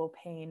lateral elbow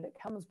pain that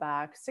comes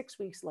back 6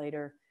 weeks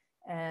later.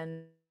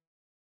 And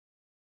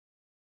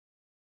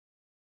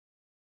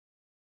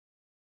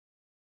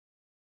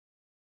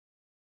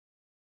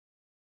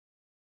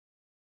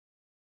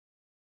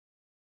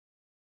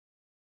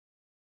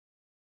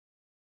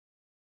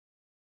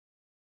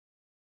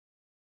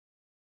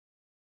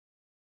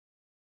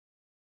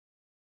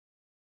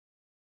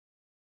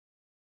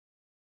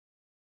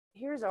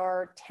here's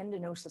our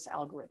tendinosis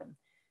algorithm.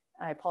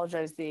 I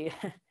apologize, the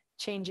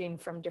changing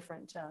from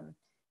different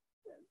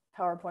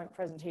PowerPoint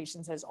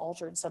presentations has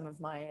altered some of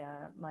my,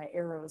 my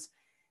arrows.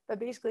 But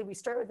basically, we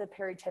start with a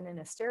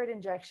peritendinous steroid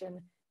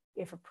injection.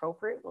 If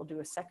appropriate, we'll do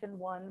a second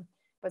one.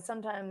 But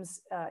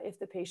sometimes if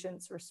the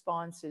patient's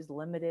response is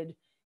limited,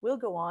 we'll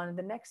go on.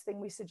 The next thing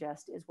we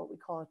suggest is what we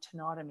call a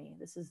tenotomy.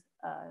 This is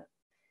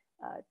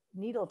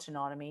needle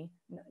tenotomy,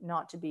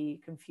 not to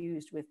be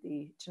confused with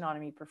the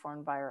tenotomy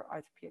performed by our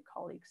orthopedic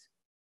colleagues.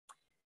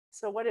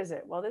 So what is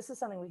it? Well, this is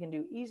something we can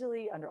do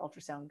easily under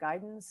ultrasound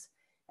guidance.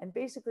 And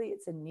basically,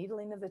 it's a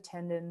needling of the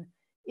tendon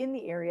in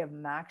the area of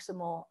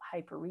maximal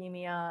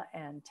hyperemia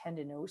and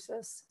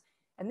tendinosis.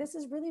 And this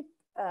is really,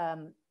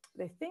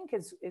 they think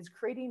is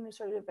creating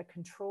sort of a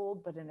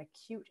controlled but an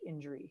acute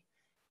injury.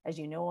 As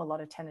you know, a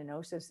lot of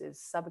tendinosis is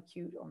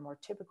subacute or more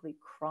typically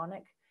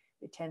chronic.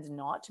 It tends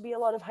not to be a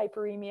lot of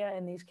hyperemia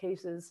in these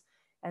cases.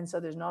 And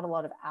so there's not a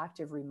lot of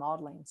active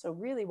remodeling. So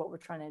really what we're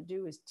trying to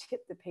do is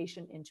tip the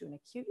patient into an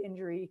acute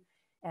injury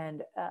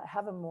and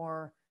have a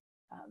more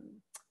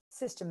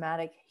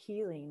systematic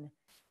healing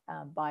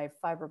by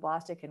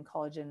fibroblastic and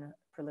collagen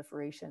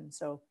proliferation.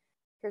 So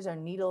here's our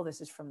needle. This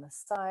is from the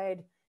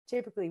side.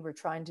 Typically, we're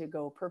trying to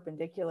go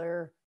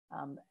perpendicular,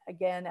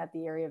 again, at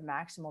the area of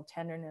maximal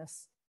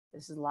tenderness.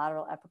 This is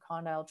lateral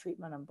epicondyle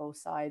treatment on both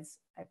sides.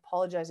 I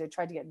apologize. I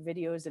tried to get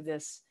videos of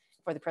this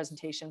for the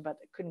presentation, but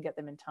I couldn't get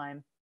them in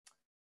time.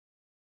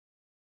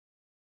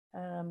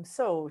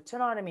 So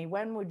tenotomy,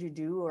 when would you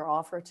do or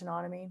offer a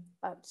tenotomy?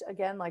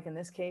 Again, like in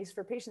this case,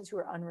 for patients who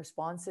are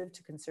unresponsive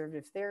to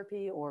conservative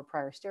therapy or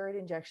prior steroid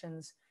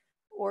injections,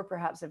 or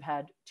perhaps have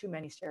had too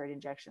many steroid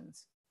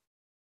injections.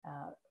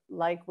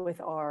 Like with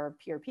our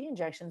PRP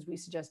injections, we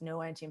suggest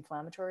no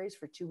anti-inflammatories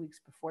for 2 weeks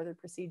before the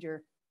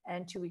procedure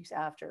and 2 weeks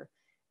after.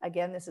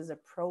 Again, this is a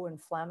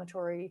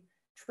pro-inflammatory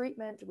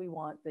treatment. We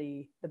want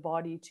the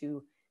body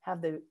to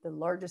have the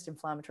largest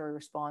inflammatory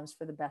response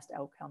for the best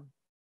outcome.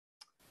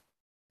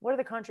 What are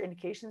the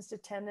contraindications to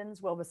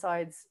tendons? Well,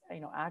 besides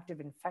active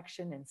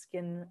infection and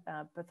skin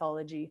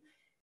pathology,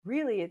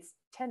 really it's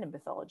tendon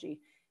pathology.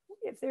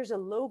 If there's a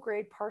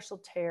low-grade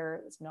partial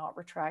tear that's not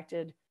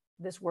retracted,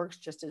 this works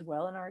just as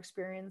well in our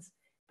experience.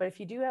 But if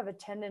you do have a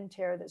tendon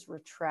tear that's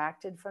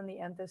retracted from the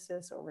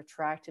enthesis or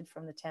retracted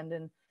from the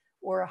tendon,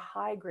 or a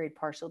high-grade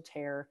partial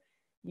tear,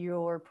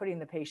 you're putting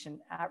the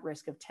patient at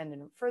risk of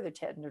further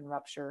tendon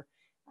rupture.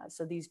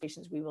 So these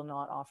patients we will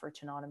not offer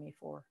tenotomy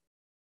for.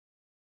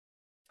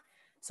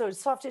 So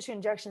soft tissue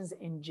injections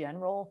in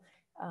general,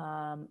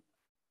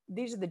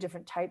 these are the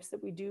different types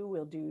that we do.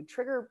 We'll do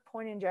trigger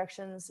point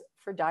injections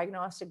for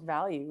diagnostic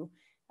value.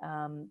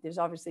 There's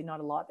obviously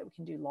not a lot that we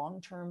can do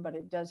long-term, but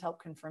it does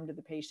help confirm to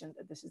the patient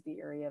that this is the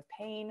area of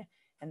pain,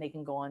 and they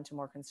can go on to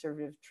more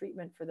conservative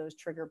treatment for those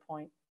trigger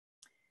point.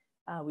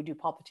 We do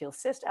popliteal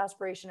cyst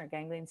aspiration or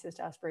ganglion cyst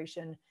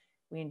aspiration.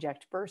 We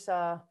inject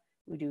bursa.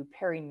 We do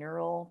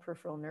perineural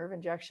peripheral nerve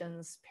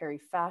injections,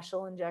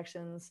 perifascial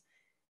injections,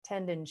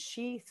 tendon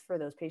sheath for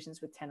those patients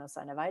with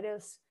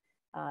tenosynovitis.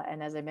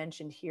 And as I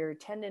mentioned here,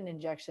 tendon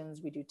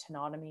injections, we do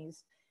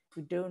tenotomies.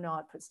 We do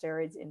not put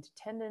steroids into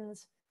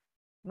tendons.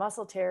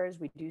 Muscle tears,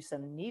 we do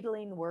some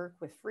needling work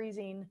with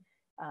freezing.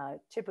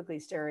 Typically,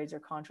 steroids are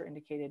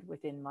contraindicated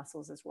within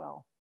muscles as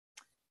well.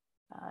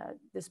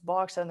 This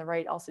box on the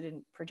right also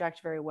didn't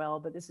project very well,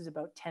 but this is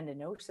about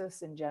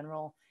tendinosis in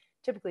general.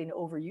 Typically an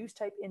overuse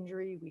type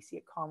injury. We see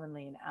it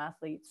commonly in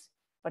athletes,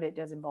 but it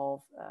does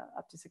involve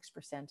up to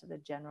 6% of the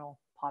general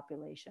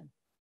population.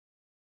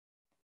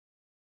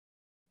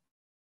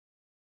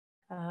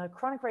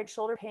 Chronic right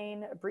shoulder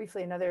pain,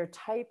 briefly, another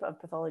type of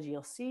pathology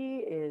you'll see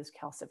is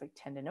calcific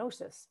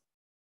tendinosis.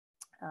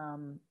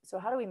 So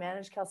how do we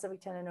manage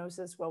calcific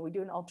tendinosis? Well, we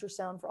do an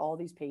ultrasound for all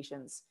these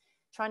patients,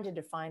 trying to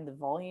define the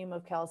volume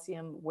of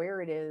calcium,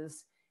 where it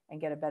is, and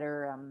get a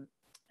better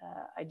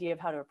idea of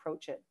how to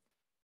approach it.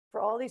 For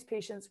all these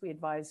patients, we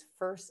advise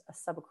first a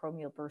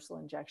subacromial bursal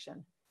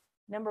injection.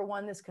 Number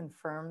one, this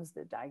confirms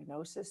the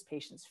diagnosis.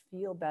 Patients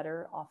feel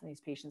better. Often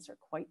these patients are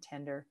quite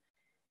tender.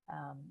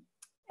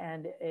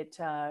 And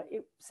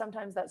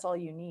sometimes that's all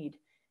you need.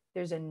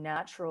 There's a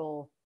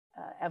natural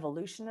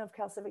evolution of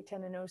calcific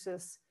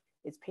tendinosis.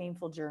 It's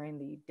painful during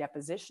the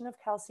deposition of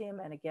calcium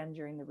and again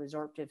during the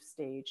resorptive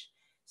stage.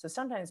 So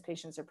sometimes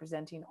patients are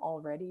presenting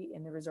already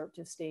in the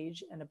resorptive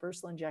stage and a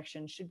bursal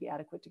injection should be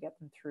adequate to get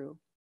them through.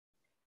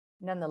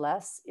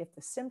 Nonetheless, if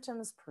the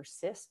symptoms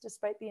persist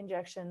despite the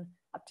injection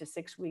up to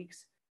 6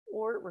 weeks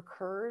or it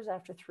recurs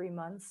after 3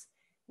 months,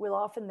 we'll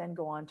often then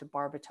go on to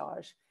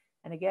barbotage.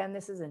 And again,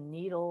 this is a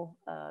needle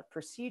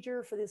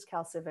procedure for these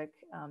calcific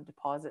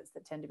deposits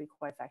that tend to be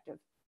quite effective.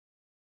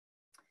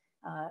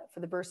 For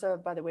the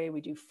bursa, by the way,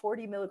 we do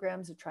 40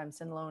 milligrams of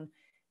triamcinolone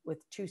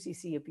with 2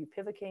 cc of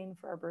bupivacaine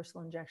for our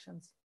bursal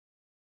injections.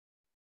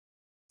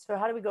 So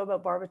how do we go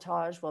about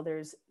barbotage? Well,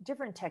 there's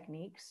different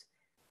techniques.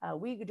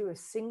 We could do a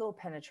single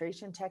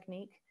penetration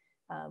technique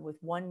with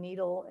one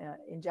needle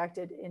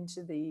injected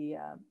into the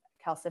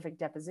calcific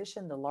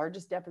deposition, the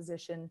largest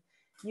deposition.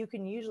 You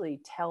can usually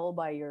tell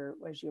by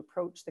as you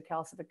approach the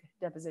calcific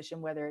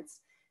deposition, whether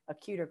it's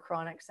acute or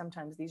chronic.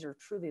 Sometimes these are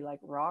truly like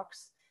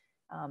rocks.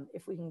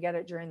 If we can get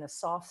it during the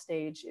soft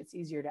stage, it's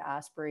easier to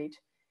aspirate.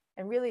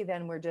 And really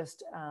then we're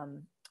just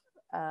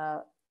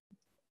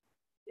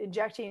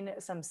injecting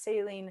some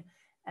saline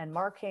and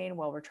marcaine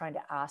while we're trying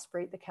to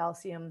aspirate the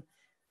calcium.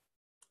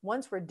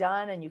 Once we're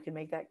done and you can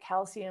make that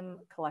calcium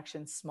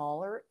collection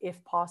smaller,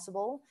 if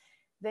possible,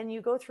 then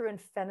you go through and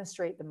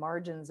fenestrate the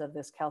margins of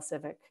this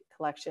calcific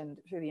collection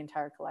through the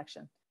entire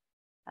collection.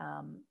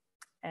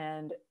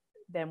 And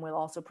then we'll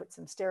also put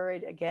some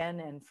steroid again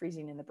and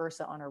freezing in the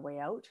bursa on our way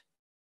out.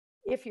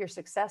 If you're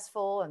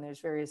successful, and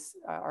there's various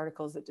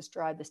articles that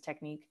describe this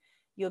technique,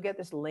 you'll get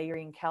this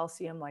layering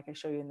calcium like I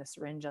show you in the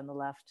syringe on the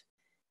left.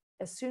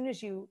 As soon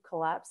as you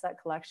collapse that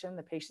collection,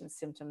 the patient's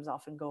symptoms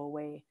often go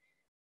away.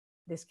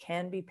 This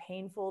can be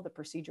painful, the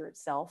procedure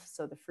itself,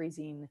 so the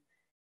freezing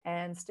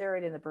and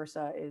steroid in the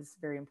bursa is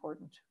very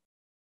important.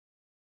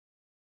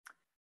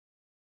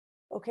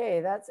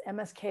 Okay, that's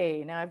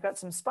MSK. Now I've got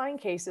some spine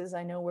cases.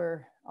 I know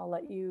I'll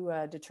let you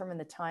determine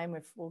the time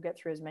if we'll get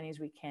through as many as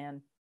we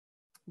can.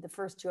 The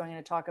first two I'm going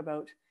to talk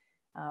about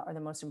are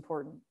the most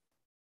important.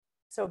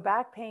 So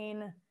back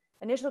pain,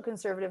 initial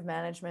conservative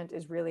management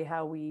is really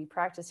how we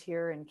practice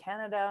here in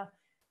Canada.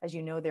 As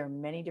you know, there are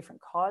many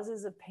different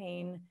causes of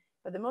pain,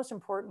 but the most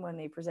important when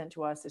they present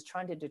to us is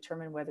trying to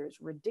determine whether it's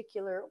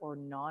radicular or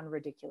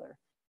non-radicular.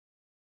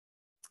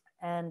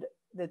 And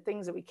the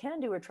things that we can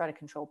do are try to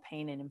control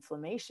pain and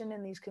inflammation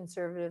in these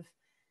conservative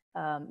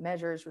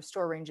measures,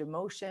 restore range of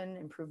motion,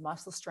 improve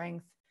muscle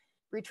strength,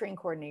 retrain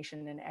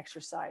coordination and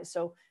exercise.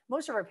 So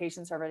most of our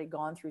patients have already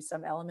gone through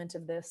some element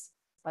of this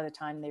by the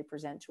time they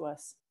present to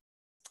us.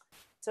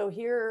 So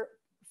here,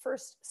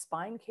 first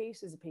spine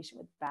case is a patient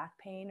with back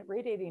pain,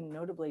 radiating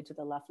notably to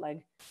the left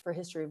leg for a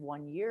history of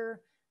 1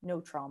 year, no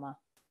trauma.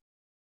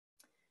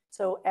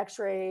 So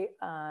x-ray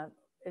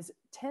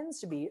tends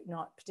to be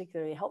not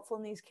particularly helpful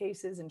in these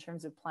cases in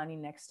terms of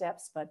planning next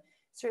steps, but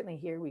certainly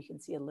here we can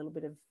see a little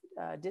bit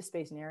of disc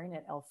space narrowing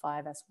at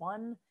L5,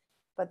 S1,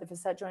 but the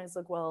facet joints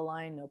look well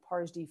aligned, no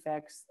pars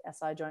defects,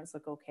 SI joints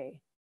look okay.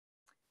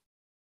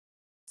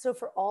 So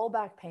for all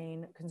back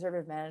pain,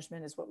 conservative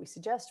management is what we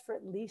suggest for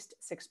at least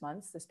 6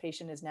 months. This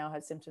patient has now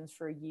had symptoms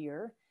for a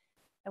year.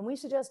 And we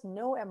suggest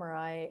no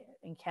MRI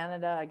in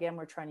Canada. Again,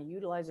 we're trying to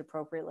utilize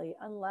appropriately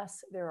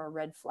unless there are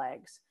red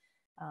flags.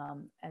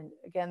 And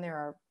again, there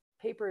are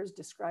papers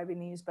describing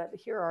these, but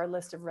here are our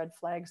list of red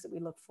flags that we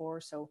look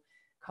for. So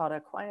cauda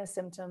equina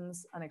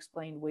symptoms,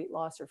 unexplained weight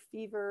loss or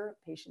fever,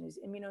 patient is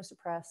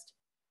immunosuppressed,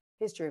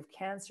 history of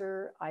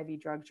cancer, IV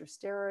drugs or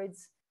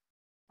steroids,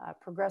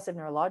 progressive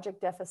neurologic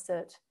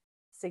deficit,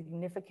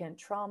 significant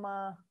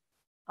trauma,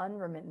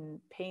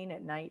 unremittent pain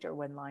at night or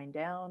when lying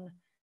down,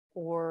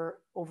 or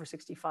over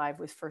 65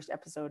 with first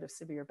episode of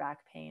severe back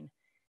pain.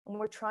 And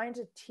we're trying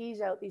to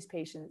tease out these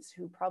patients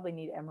who probably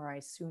need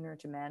MRI sooner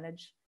to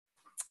manage.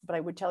 But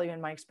I would tell you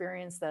in my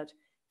experience that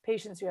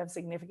patients who have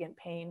significant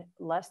pain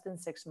less than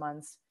 6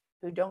 months,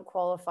 who don't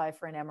qualify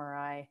for an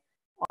MRI,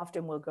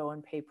 often will go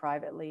and pay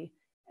privately.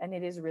 And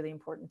it is a really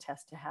important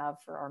test to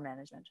have for our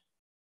management.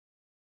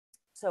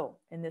 So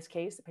in this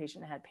case, the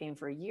patient had pain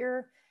for a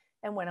year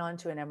and went on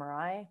to an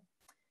MRI.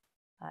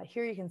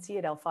 Here you can see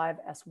at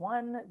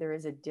L5-S1, there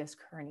is a disc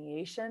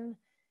herniation.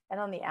 And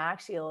on the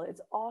axial,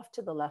 it's off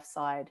to the left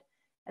side.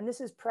 And this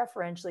is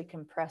preferentially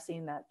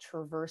compressing that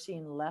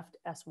traversing left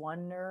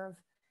S1 nerve.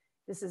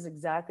 This is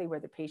exactly where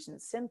the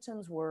patient's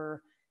symptoms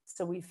were.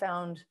 So we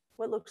found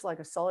what looks like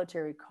a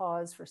solitary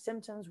cause for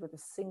symptoms with a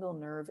single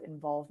nerve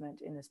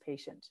involvement in this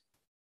patient.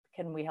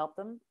 Can we help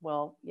them?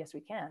 Well, yes,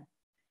 we can.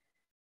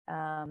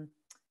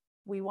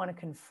 We want to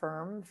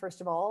confirm,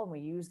 first of all, and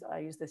I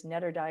use this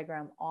Netter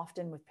diagram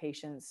often with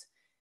patients,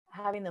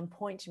 having them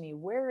point to me,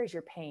 where is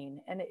your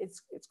pain? And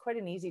it's quite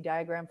an easy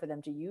diagram for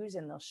them to use,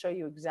 and they'll show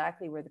you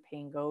exactly where the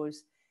pain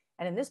goes.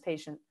 And in this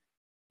patient,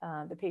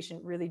 the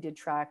patient really did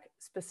track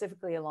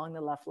specifically along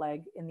the left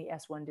leg in the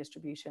S1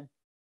 distribution.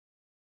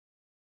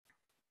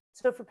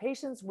 So for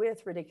patients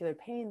with radicular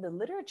pain, the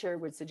literature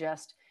would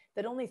suggest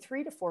that only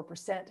 3 to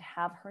 4%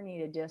 have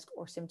herniated disc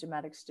or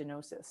symptomatic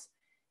stenosis.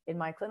 In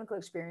my clinical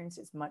experience,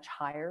 it's much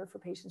higher for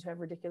patients who have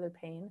radicular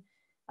pain.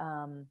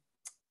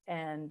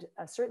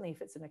 Certainly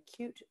if it's an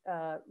acute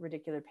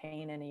radicular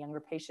pain in a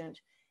younger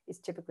patient, it's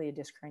typically a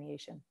disc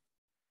herniation.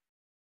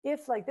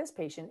 If, like this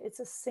patient, it's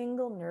a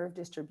single nerve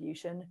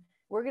distribution,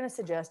 we're going to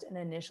suggest an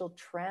initial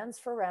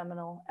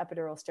transforaminal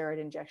epidural steroid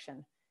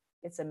injection.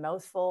 It's a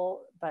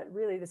mouthful, but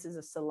really this is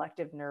a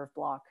selective nerve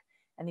block,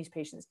 and these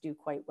patients do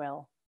quite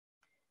well.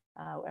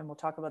 And we'll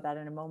talk about that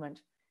in a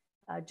moment.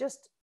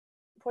 Just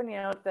pointing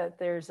out that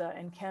there's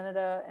in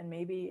Canada and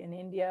maybe in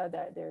India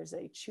that there's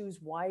a choose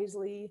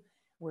wisely.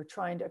 We're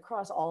trying to,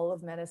 across all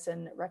of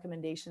medicine,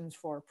 recommendations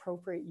for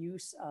appropriate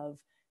use of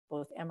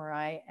both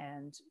MRI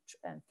and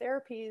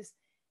therapies.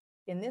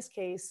 In this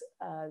case,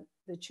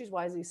 the choose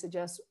wisely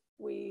suggests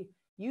we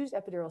use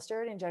epidural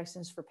steroid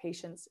injections for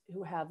patients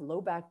who have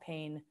low back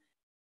pain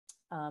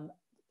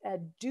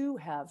and do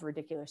have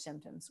radicular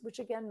symptoms, which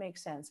again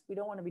makes sense. We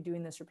don't want to be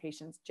doing this for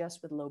patients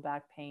just with low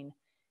back pain.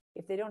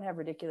 If they don't have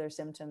radicular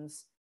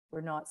symptoms, we're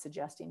not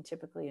suggesting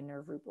typically a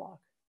nerve root block.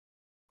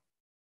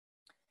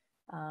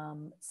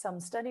 Some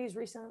studies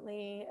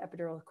recently,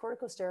 epidural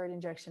corticosteroid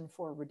injection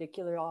for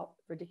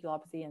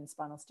radiculopathy and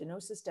spinal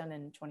stenosis done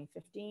in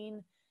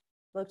 2015,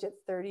 looked at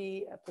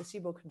 30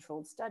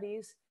 placebo-controlled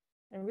studies,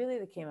 and really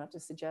they came out to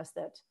suggest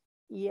that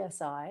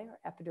ESI, or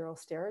epidural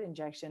steroid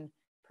injection,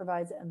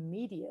 provides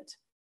immediate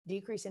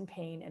decrease in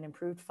pain and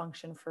improved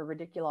function for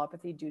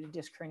radiculopathy due to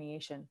disc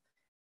herniation.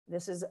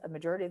 This is a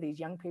majority of these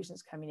young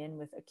patients coming in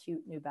with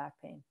acute new back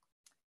pain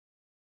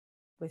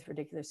with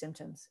radicular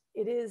symptoms.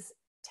 It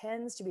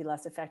tends to be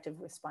less effective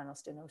with spinal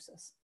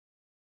stenosis.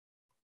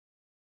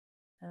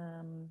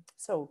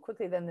 So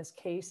quickly then this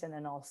case, and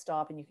then I'll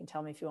stop and you can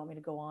tell me if you want me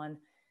to go on.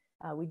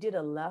 We did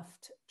a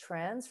left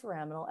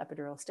transforaminal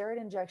epidural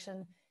steroid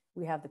injection.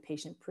 We have the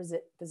patient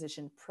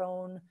positioned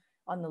prone.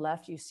 On the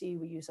left, you see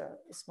we use a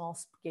small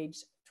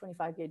gauge,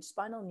 25 gauge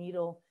spinal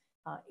needle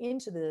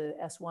into the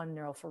S1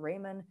 neural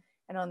foramen.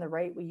 And on the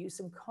right, we use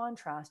some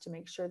contrast to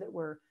make sure that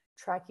we're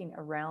tracking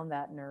around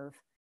that nerve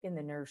in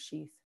the nerve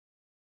sheath.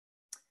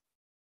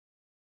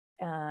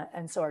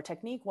 And so our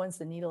technique, once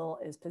the needle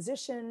is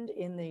positioned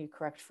in the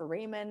correct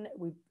foramen,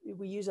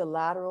 we use a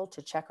lateral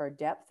to check our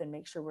depth and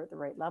make sure we're at the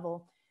right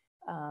level.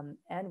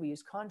 And we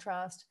use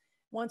contrast.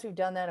 Once we've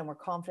done that and we're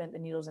confident the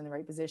needle's in the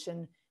right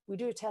position, we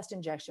do a test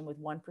injection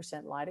with 1%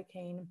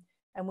 lidocaine,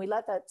 and we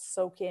let that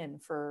soak in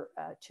for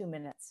 2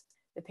 minutes.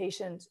 The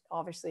patient,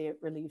 obviously, it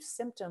relieves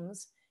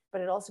symptoms,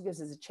 but it also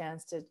gives us a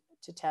chance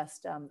to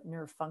test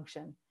nerve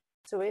function.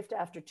 So if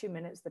after 2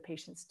 minutes, the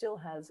patient still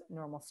has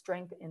normal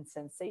strength and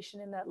sensation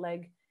in that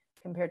leg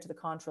compared to the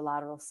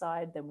contralateral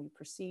side, then we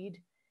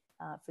proceed.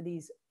 For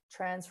these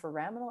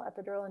transforaminal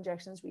epidural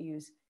injections, we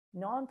use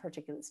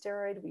non-particulate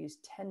steroid. We use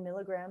 10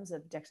 milligrams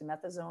of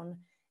dexamethasone,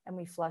 and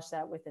we flush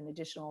that with an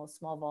additional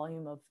small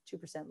volume of 2%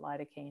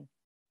 lidocaine.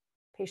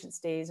 Patient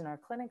stays in our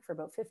clinic for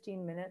about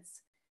 15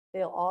 minutes.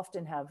 They'll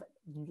often have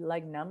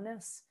leg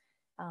numbness,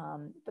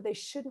 but they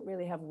shouldn't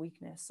really have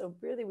weakness. So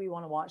really we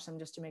want to watch them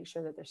just to make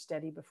sure that they're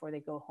steady before they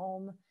go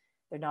home.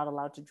 They're not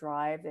allowed to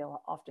drive.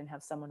 They'll often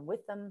have someone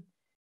with them.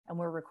 And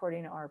we're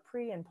recording our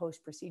pre and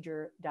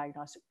post-procedure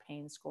diagnostic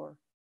pain score.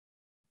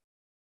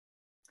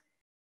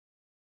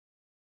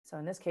 So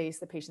in this case,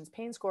 the patient's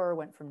pain score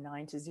went from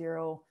 9 to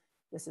 0.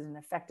 This is an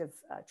effective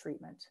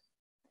treatment.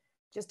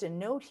 Just a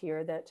note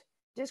here that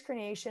disc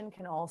herniation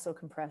can also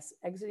compress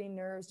exiting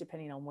nerves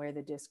depending on where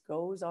the disc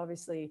goes.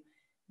 Obviously,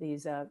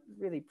 these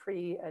really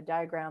pretty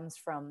diagrams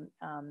from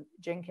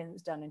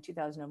Jenkins done in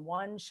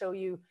 2001 show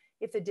you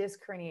if the disc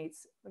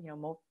herniates,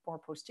 more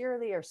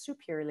posteriorly or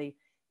superiorly,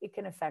 it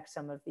can affect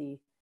some of the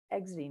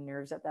exiting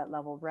nerves at that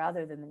level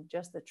rather than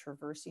just the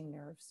traversing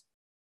nerves.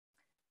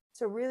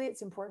 So really,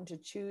 it's important to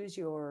choose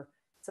your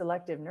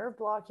selective nerve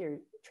block, your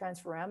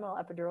transforaminal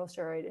epidural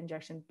steroid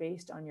injection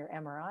based on your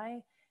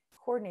MRI,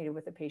 coordinated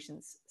with the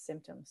patient's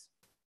symptoms.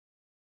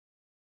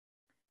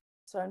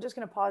 So I'm just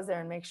going to pause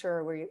there and make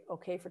sure we're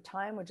okay for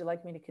time. Would you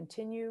like me to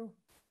continue?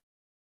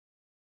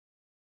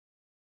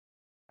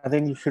 I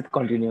think you should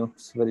continue.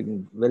 It's very,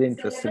 very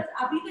interesting.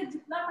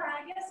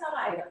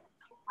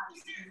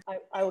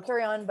 I will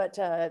carry on, but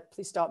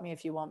please stop me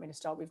if you want me to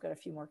stop. We've got a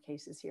few more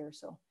cases here.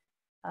 So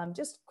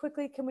just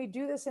quickly, can we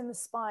do this in the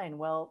spine?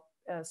 Well,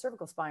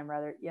 cervical spine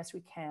rather, yes,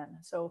 we can.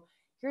 So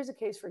here's a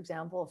case, for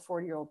example, a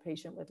 40-year-old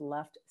patient with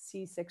left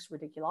C6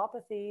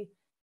 radiculopathy.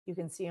 You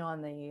can see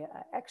on the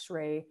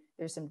x-ray,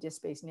 there's some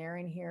disc-based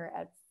narrowing here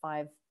at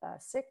 5.6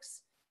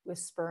 with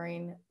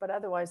spurring, but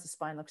otherwise the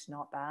spine looks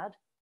not bad.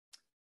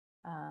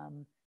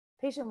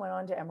 Patient went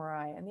on to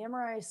MRI, and the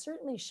MRI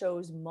certainly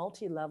shows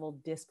multi-level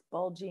disc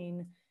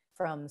bulging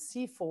from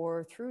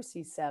C4 through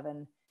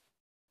C7,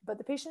 but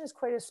the patient has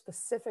quite a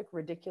specific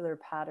radicular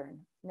pattern.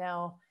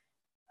 Now,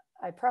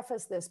 I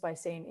preface this by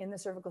saying in the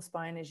cervical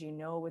spine, as you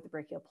know, with the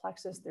brachial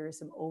plexus, there is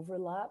some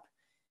overlap.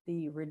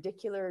 The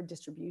radicular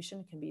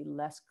distribution can be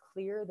less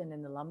clear than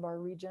in the lumbar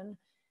region,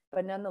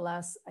 but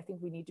nonetheless, I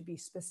think we need to be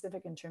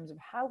specific in terms of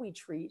how we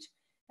treat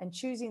and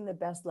choosing the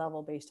best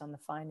level based on the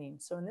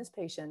findings. So in this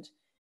patient,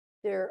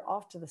 they're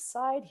off to the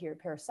side here,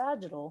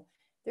 parasagittal.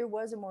 There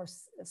was a more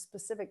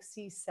specific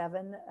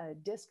C7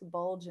 disc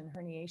bulge and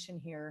herniation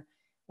here,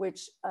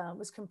 which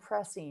was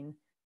compressing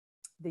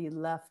the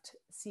left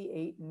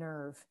C8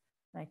 nerve.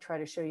 And I try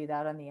to show you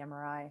that on the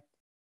MRI.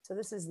 So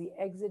this is the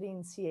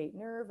exiting C8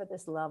 nerve at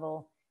this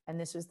level, and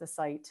this was the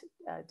site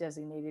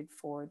designated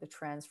for the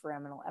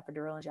transforaminal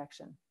epidural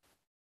injection.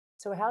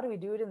 So how do we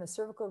do it in the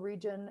cervical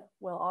region?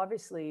 Well,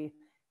 obviously,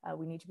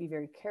 we need to be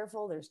very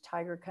careful. There's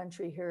tiger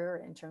country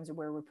here in terms of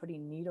where we're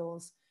putting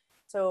needles.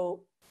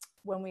 So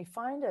when we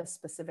find a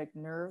specific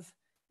nerve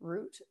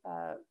root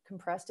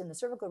compressed in the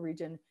cervical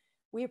region,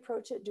 we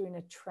approach it doing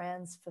a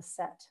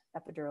transfacet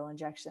epidural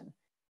injection.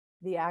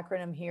 The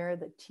acronym here,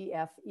 the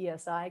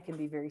TF-ESI, can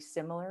be very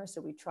similar.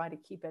 So we try to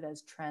keep it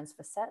as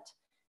transfacet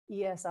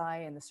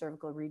ESI in the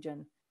cervical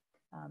region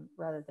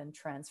rather than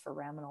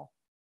transforaminal.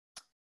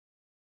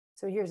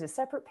 So here's a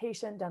separate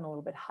patient done a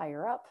little bit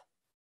higher up.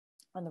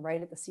 On the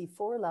right at the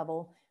C4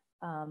 level,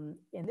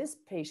 in this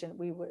patient,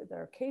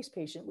 our case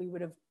patient, we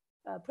would have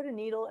put a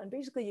needle and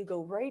basically you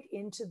go right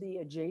into the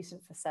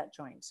adjacent facet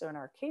joint. So in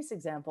our case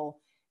example,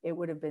 it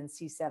would have been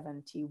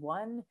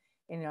C7T1.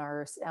 In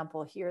our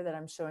sample here that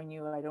I'm showing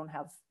you, I don't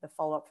have the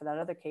follow-up for that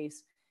other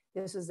case.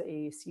 This is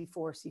a C4,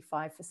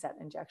 C5 facet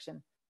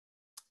injection.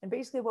 And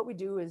basically what we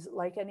do is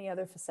like any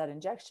other facet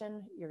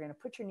injection, you're going to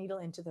put your needle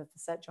into the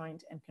facet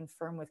joint and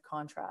confirm with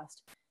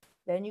contrast.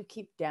 Then you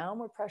keep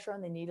downward pressure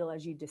on the needle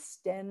as you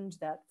distend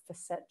that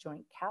facet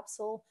joint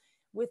capsule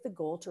with the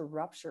goal to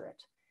rupture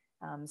it.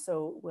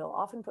 So we'll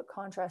often put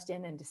contrast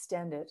in and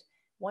distend it.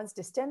 Once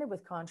distended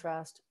with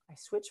contrast, I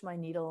switch my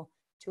needle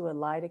to a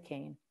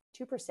lidocaine,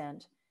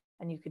 2%,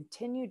 and you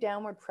continue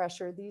downward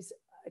pressure. These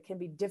can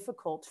be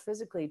difficult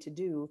physically to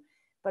do,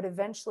 but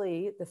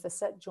eventually the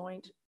facet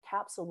joint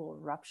capsule will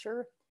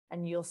rupture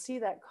and you'll see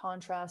that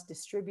contrast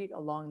distribute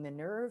along the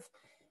nerve.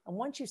 And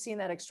once you've seen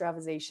that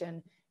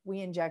extravasation,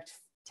 we inject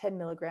 10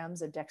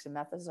 milligrams of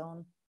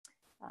dexamethasone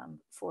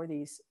for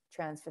these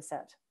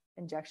transfacet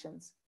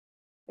injections.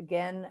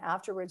 Again,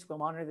 afterwards, we'll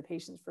monitor the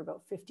patients for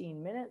about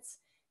 15 minutes,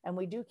 and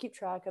we do keep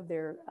track of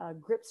their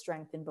grip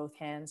strength in both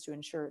hands to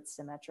ensure it's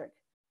symmetric.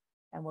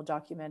 And we'll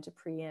document a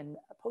pre and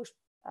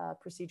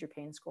post-procedure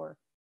pain score.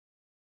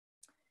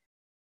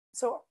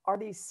 So are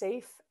these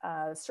safe?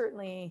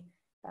 Certainly,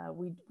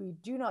 we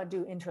do not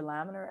do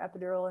interlaminar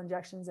epidural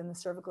injections in the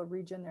cervical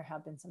region. There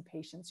have been some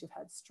patients who've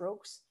had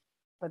strokes,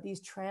 but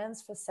these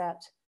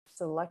transfacet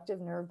selective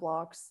nerve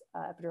blocks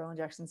epidural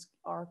injections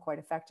are quite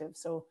effective.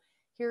 So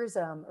here's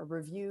a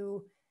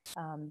review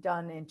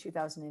done in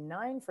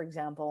 2009, for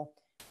example,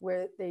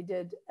 where they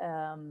did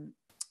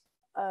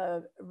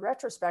a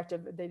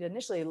retrospective. They'd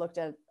initially looked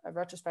at a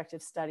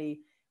retrospective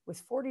study with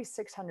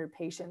 4,600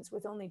 patients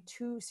with only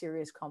 2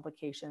 serious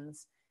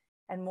complications.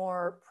 And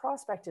more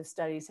prospective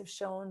studies have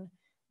shown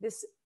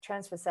this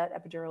transfacet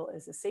epidural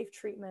is a safe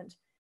treatment,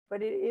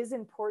 but it is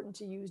important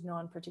to use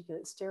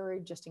non-particulate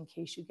steroid just in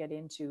case you get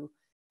into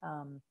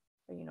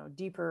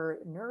deeper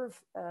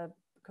nerve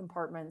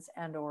compartments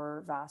and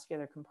or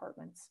vascular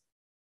compartments.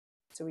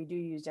 So we do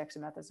use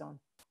dexamethasone.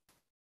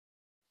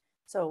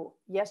 So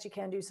yes, you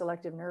can do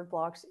selective nerve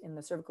blocks in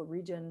the cervical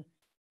region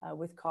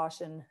with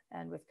caution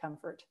and with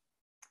comfort.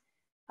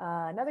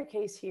 Another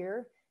case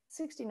here,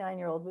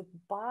 69-year-old with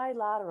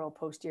bilateral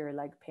posterior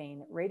leg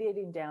pain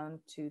radiating down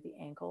to the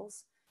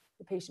ankles.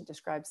 The patient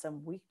describes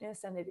some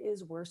weakness and it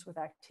is worse with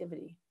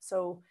activity.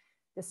 So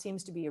this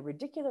seems to be a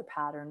radicular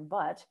pattern,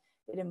 but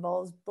it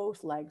involves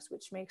both legs,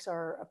 which makes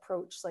our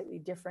approach slightly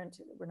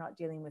different. We're not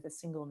dealing with a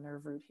single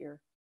nerve root here.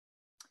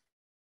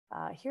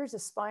 Here's a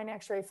spine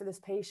x-ray for this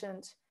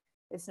patient.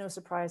 It's no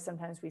surprise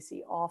sometimes we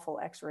see awful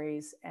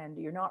x-rays and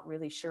you're not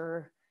really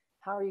sure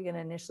how are you going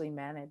to initially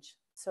manage.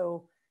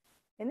 So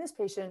in this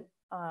patient,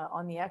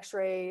 on the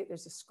x-ray,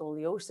 there's a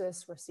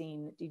scoliosis. We're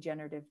seeing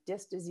degenerative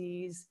disc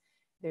disease.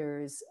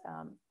 There's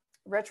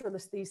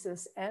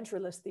retrolisthesis,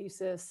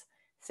 anterolisthesis,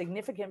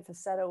 significant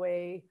facet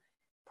OA,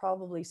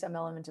 probably some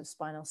element of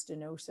spinal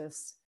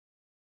stenosis.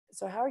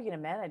 So how are you going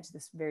to manage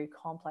this very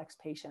complex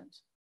patient?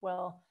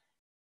 Well,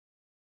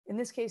 In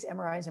this case,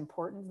 MRI is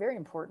important, very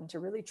important to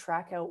really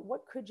track out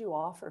what could you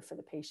offer for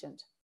the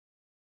patient.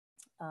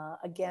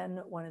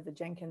 Again, one of the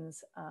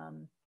Jenkins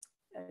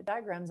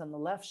diagrams on the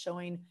left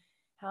showing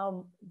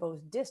how both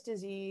disc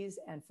disease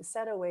and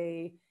facet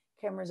OA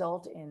can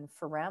result in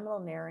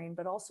foraminal narrowing,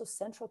 but also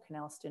central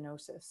canal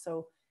stenosis.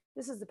 So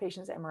this is the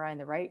patient's MRI on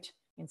the right.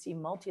 You can see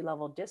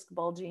multi-level disc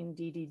bulging,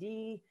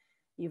 DDD.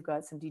 You've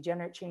got some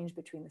degenerate change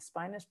between the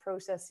spinous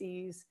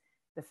processes,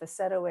 the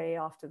facet OA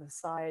off to the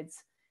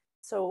sides.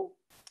 So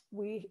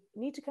we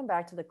need to come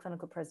back to the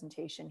clinical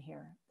presentation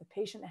here. The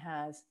patient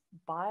has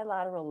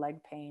bilateral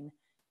leg pain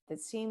that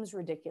seems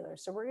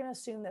ridiculous. So we're going to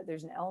assume that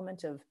there's an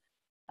element of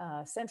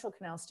central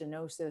canal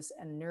stenosis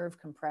and nerve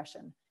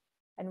compression.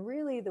 And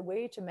really the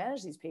way to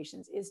manage these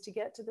patients is to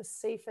get to the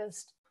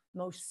safest,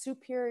 most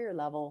superior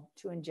level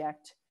to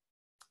inject.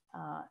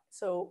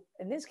 So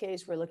in this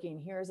case, we're looking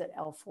here is at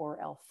L4,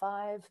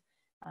 L5,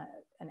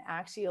 an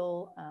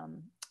axial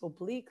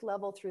oblique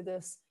level through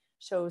this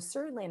shows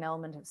certainly an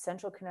element of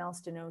central canal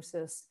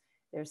stenosis.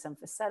 There's some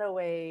facet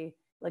OA,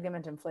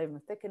 ligamentum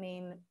flavum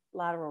thickening,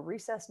 lateral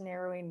recess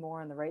narrowing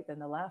more on the right than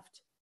the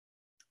left.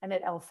 And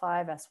at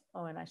L5,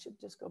 oh, and I should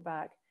just go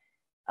back.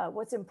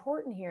 What's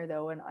important here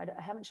though, and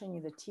I haven't shown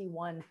you the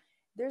T1,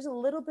 there's a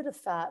little bit of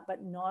fat,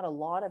 but not a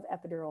lot of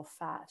epidural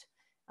fat.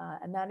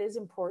 And that is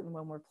important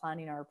when we're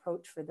planning our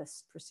approach for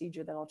this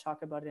procedure that I'll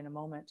talk about in a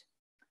moment.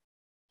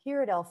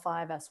 Here at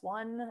L5,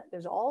 S1,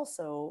 there's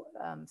also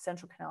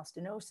central canal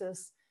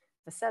stenosis,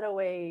 facet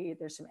OA,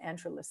 there's some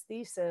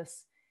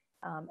antrolisthesis,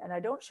 and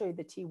I don't show you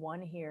the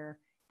T1 here,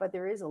 but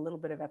there is a little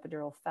bit of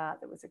epidural fat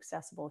that was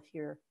accessible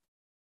here.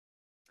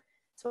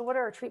 So what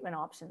are our treatment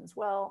options?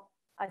 Well,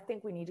 I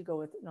think we need to go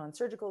with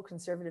non-surgical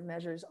conservative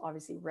measures,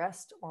 obviously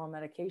rest, oral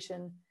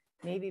medication,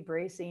 maybe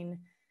bracing.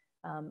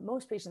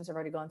 Most patients have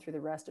already gone through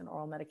the rest and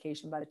oral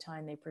medication by the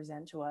time they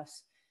present to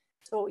us.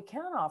 So what we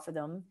can offer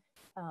them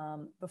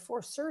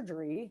before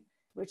surgery,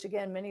 which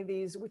again, many of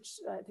these, which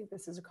I think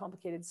this is a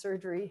complicated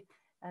surgery,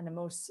 and the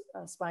most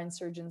spine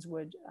surgeons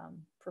would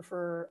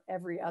prefer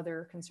every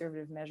other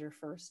conservative measure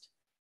first.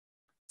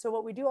 So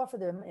what we do offer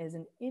them is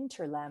an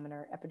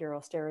interlaminar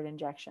epidural steroid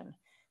injection.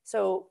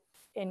 So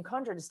in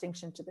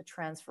contradistinction to the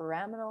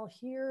transforaminal,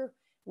 here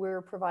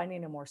we're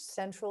providing a more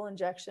central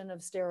injection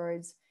of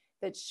steroids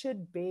that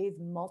should bathe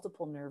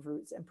multiple nerve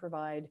roots and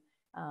provide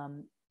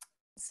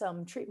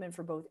some treatment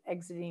for both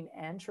exiting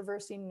and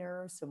traversing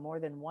nerves, so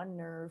more than one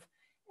nerve,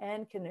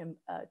 and can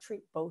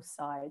treat both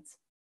sides.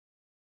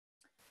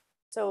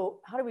 So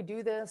how do we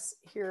do this?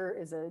 Here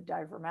is a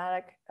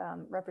diagrammatic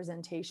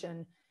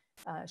representation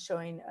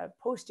showing a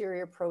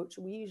posterior approach.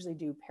 We usually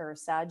do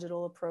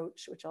parasagittal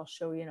approach, which I'll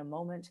show you in a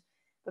moment,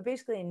 but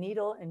basically a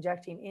needle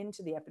injecting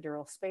into the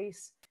epidural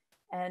space.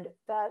 And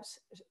that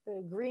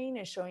the green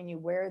is showing you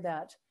where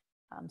that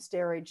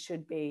steroid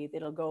should bathe.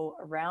 It'll go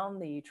around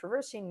the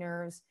traversing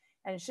nerves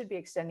and it should be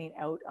extending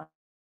out on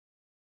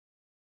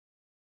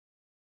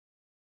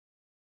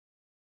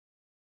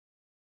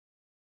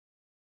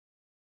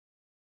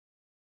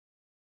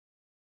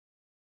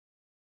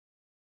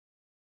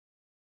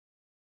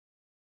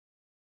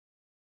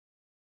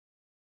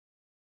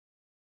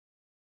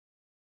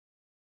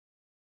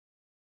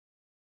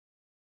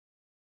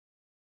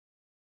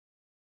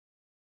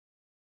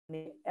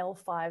the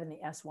L5 and the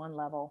S1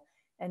 level.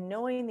 And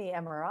knowing the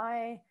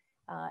MRI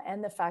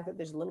and the fact that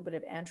there's a little bit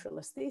of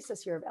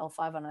antrolisthesis here of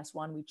L5 on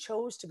S1, we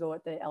chose to go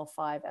at the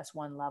L5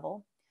 S1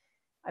 level.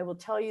 I will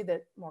tell you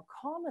that more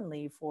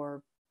commonly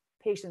for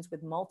patients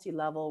with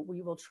multi-level,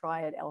 we will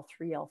try at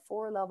L3,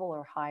 L4 level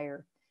or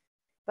higher.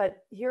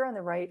 But here on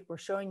the right, we're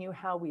showing you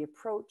how we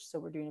approach. So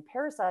we're doing a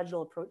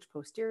parasagittal approach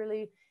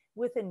posteriorly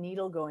with a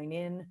needle going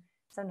in.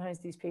 Sometimes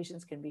these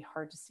patients can be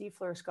hard to see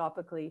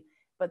fluoroscopically,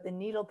 but the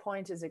needle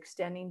point is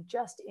extending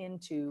just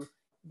into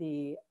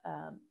the,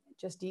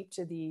 just deep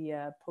to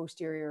the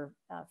posterior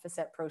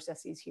facet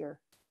processes here.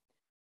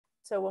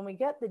 So when we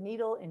get the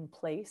needle in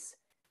place,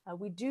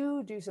 we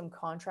do some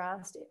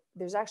contrast.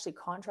 There's actually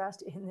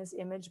contrast in this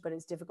image, but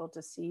it's difficult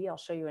to see. I'll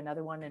show you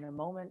another one in a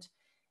moment.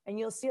 And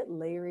you'll see it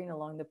layering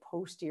along the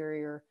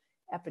posterior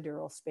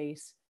epidural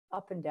space,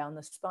 up and down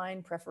the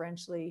spine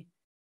preferentially.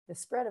 The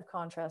spread of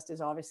contrast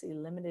is obviously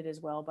limited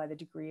as well by the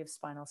degree of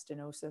spinal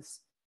stenosis,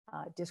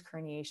 disc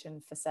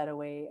herniation, facet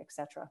OA,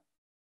 etc.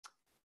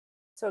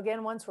 So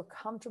again, once we're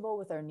comfortable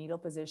with our needle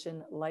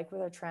position, like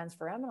with our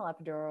transforaminal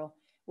epidural,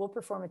 we'll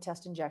perform a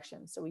test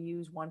injection. So we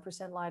use 1%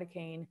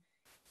 lidocaine,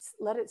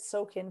 let it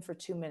soak in for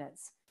 2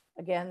 minutes.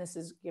 Again, this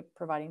is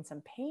providing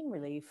some pain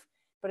relief,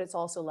 but it's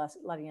also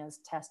letting us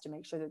test to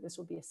make sure that this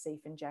will be a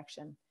safe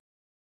injection.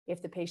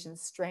 If the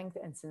patient's strength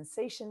and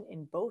sensation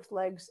in both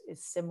legs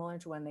is similar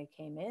to when they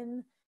came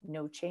in,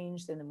 no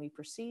change, then we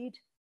proceed.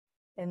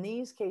 In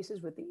these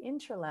cases with the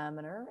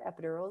interlaminar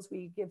epidurals,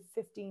 we give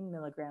 15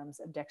 milligrams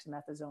of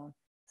dexamethasone,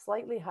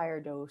 slightly higher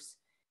dose,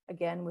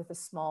 again with a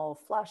small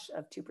flush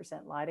of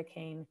 2%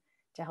 lidocaine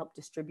to help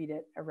distribute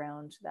it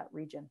around that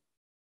region.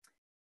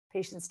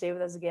 Patients stay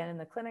with us again in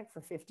the clinic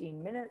for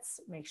 15 minutes,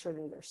 make sure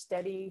that they're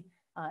steady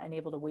and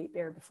able to weight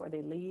bear before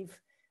they leave.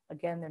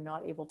 Again, they're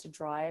not able to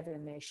drive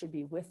and they should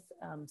be with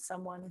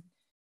someone.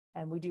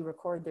 And we do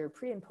record their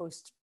pre and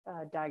post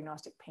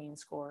diagnostic pain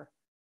score.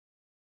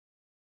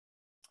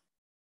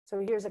 So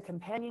here's a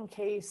companion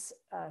case.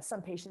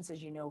 Some patients,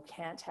 as you know,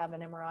 can't have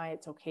an MRI.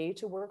 It's okay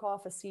to work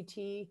off a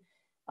CT,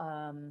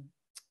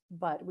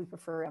 but we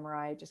prefer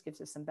MRI. It just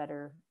gives us some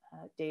better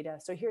data.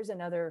 So here's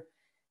another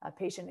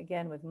patient,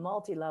 again, with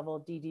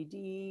multi-level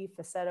DDD,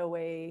 facet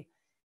OA,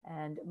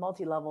 and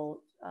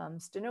multi-level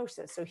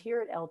stenosis. So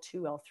here at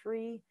L2,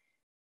 L3,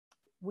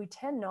 we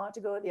tend not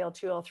to go at the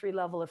L2, L3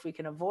 level if we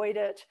can avoid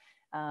it.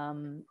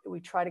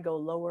 We try to go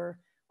lower.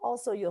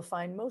 Also, you'll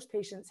find most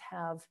patients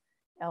have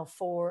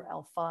L4,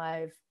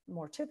 L5,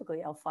 more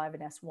typically L5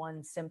 and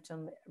S1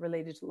 symptom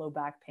related to low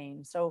back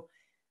pain. So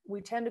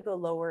we tend to go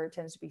lower. It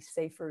tends to be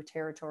safer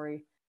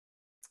territory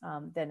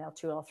than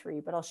L2,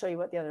 L3, but I'll show you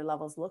what the other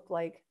levels look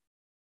like.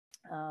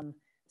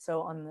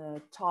 So on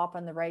the top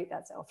on the right,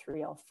 that's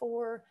L3,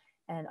 L4,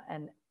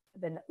 and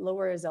then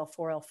lower is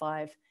L4,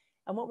 L5.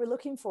 And what we're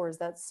looking for is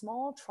that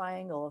small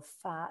triangle of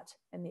fat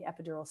in the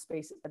epidural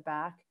space at the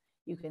back.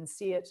 You can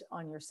see it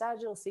on your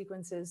sagittal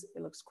sequences.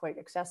 It looks quite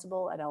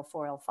accessible at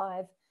L4,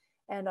 L5,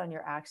 and on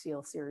your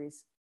axial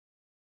series.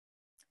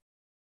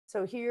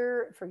 So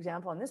here, for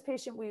example, on this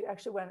patient, we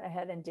actually went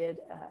ahead and did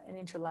an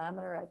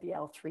interlaminar at the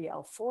L3,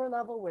 L4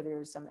 level where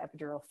there's some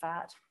epidural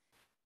fat.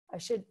 I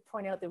should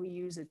point out that we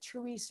use a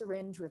 2E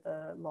syringe with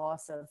a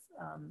loss of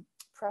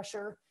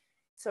pressure.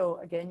 So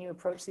again, you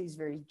approach these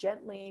very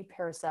gently,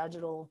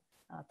 parasagittal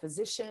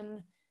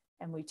position,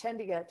 and we tend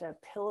to get a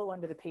pillow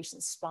under the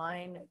patient's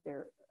spine,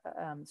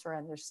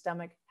 on their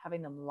stomach,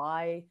 having them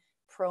lie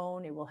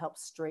prone. It will help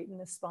straighten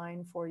the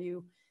spine for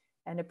you,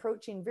 and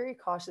approaching very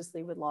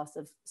cautiously with loss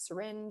of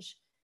syringe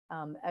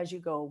as you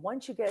go.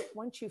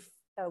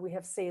 We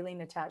have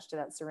saline attached to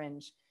that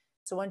syringe.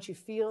 So once you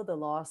feel the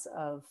loss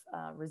of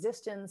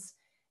resistance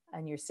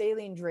and your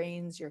saline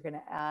drains, you're going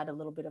to add a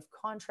little bit of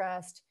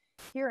contrast.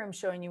 Here I'm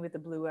showing you with the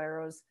blue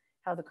arrows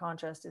how the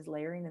contrast is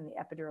layering in the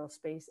epidural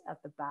space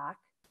at the back.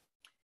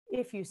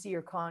 If you see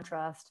your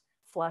contrast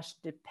flush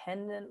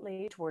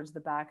dependently towards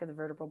the back of the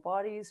vertebral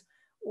bodies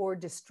or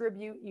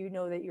distribute, you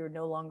know that you're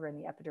no longer in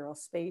the epidural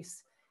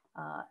space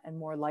and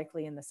more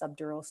likely in the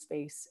subdural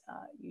space,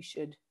 you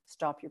should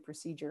stop your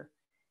procedure.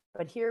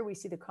 But here we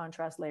see the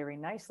contrast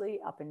layering nicely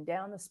up and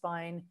down the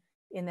spine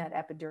in that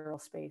epidural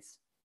space.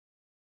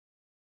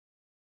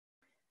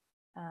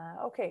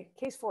 Okay,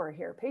 case 4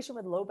 here. Patient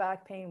with low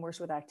back pain, worse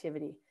with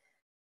activity.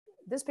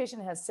 This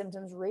patient has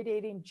symptoms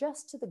radiating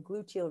just to the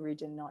gluteal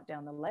region, not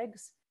down the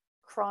legs,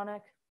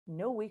 chronic,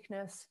 no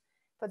weakness,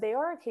 but they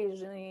are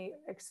occasionally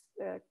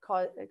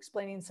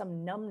explaining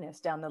some numbness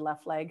down the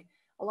left leg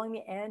along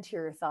the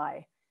anterior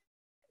thigh.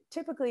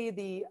 Typically,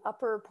 the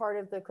upper part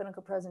of the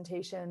clinical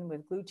presentation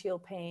with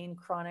gluteal pain,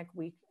 chronic,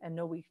 weak, and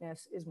no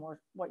weakness is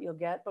more what you'll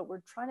get, but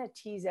we're trying to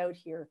tease out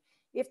here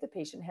if the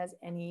patient has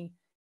any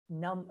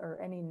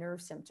any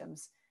nerve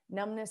symptoms.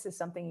 Numbness is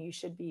something you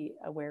should be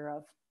aware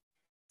of.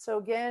 So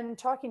again,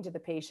 talking to the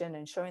patient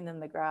and showing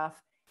them the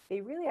graph, they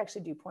really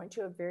actually do point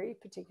to a very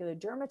particular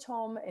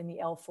dermatome in the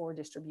L4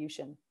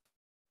 distribution.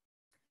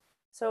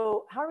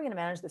 So how are we going to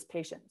manage this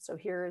patient? So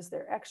here's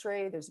their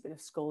x-ray. There's a bit of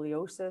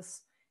scoliosis,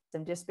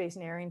 some disc space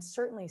narrowing,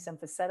 certainly some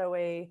facet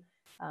OA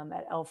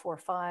at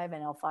L4-5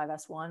 and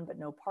L5-S1, but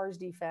no pars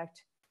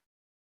defect.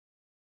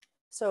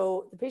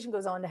 So the patient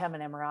goes on to have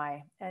an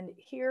MRI. And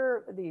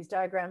here, these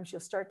diagrams,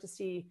 you'll start to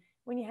see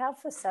when you have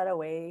facet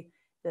OA,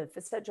 the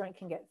facet joint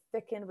can get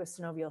thickened with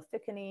synovial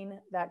thickening.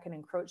 That can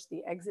encroach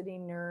the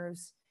exiting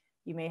nerves.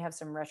 You may have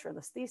some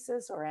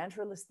retrolisthesis or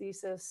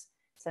anterolisthesis,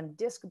 some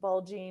disc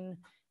bulging.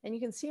 And you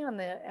can see on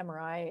the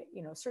MRI,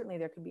 certainly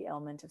there could be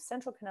element of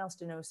central canal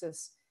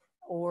stenosis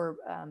or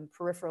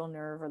peripheral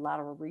nerve or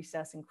lateral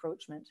recess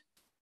encroachment.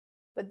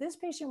 But this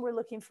patient, we're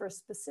looking for a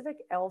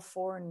specific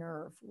L4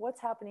 nerve. What's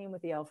happening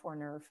with the L4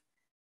 nerve?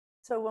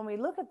 So when we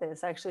look at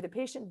this, actually, the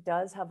patient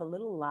does have a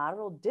little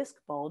lateral disc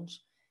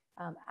bulge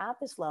at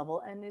this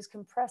level and is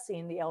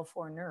compressing the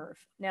L4 nerve.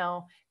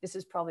 Now, this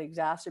is probably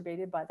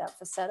exacerbated by that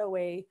facet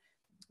OA,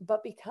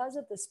 but because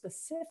of the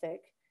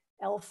specific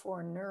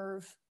L4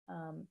 nerve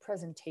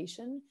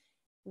presentation,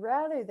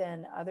 rather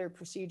than other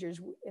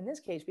procedures, in this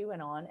case, we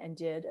went on and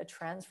did a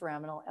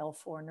transforaminal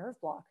L4 nerve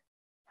block.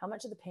 How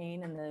much of the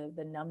pain and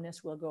the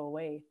numbness will go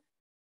away?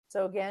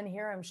 So again,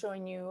 here I'm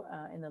showing you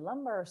in the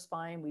lumbar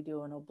spine, we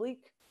do an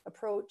oblique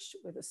approach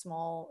with a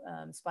small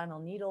spinal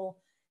needle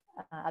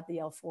at the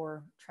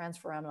L4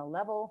 transforaminal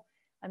level.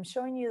 I'm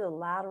showing you the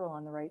lateral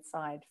on the right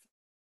side.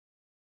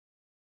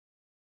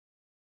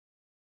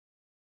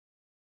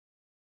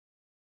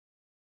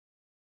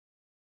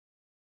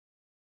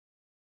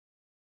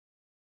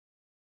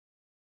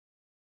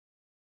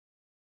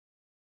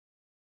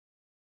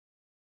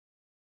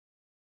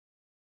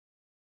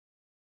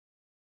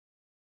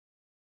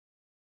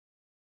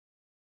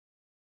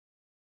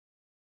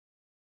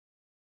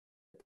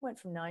 Went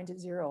from 9 to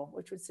 0,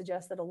 which would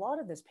suggest that a lot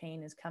of this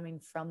pain is coming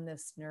from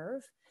this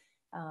nerve.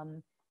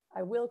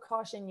 I will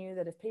caution you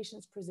that if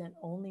patients present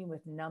only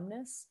with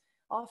numbness,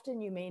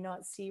 Often you may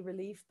not see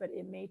relief, but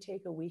it may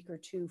take a week or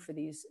two for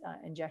these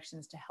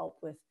injections to help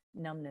with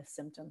numbness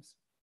symptoms.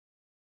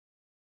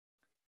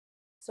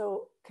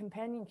 So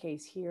companion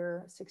case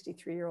here,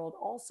 63-year-old,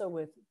 also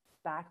with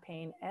back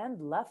pain and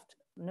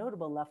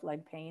notable left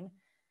leg pain.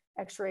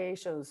 X-ray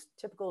shows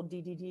typical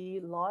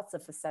DDD, lots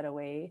of facet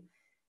OA.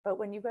 But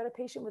when you've got a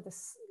patient with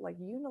this like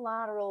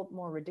unilateral,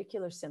 more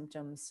radicular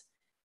symptoms,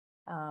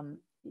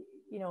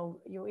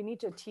 we need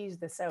to tease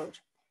this out.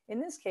 In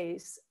this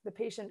case, the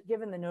patient,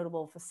 given the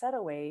notable facet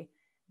OA,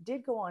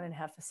 did go on and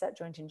have facet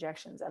joint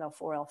injections at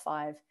L4,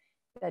 L5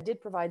 that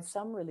did provide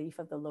some relief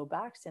of the low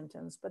back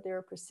symptoms, but there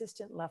were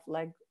persistent left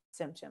leg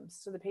symptoms.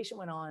 So the patient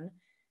went on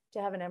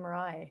to have an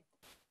MRI.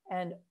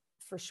 And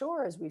for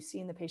sure, as we've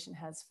seen, the patient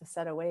has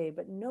facet OA,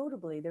 but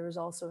notably, there was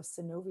also a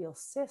synovial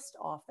cyst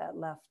off that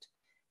left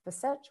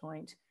facet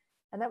joint,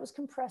 and that was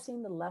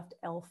compressing the left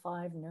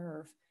L5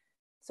 nerve.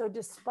 So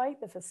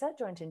despite the facet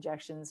joint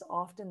injections,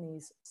 often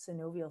these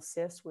synovial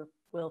cysts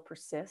will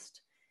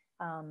persist.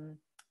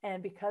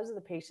 And because of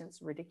the patient's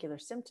radicular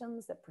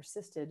symptoms that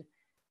persisted,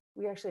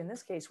 we actually, in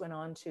this case, went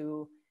on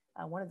to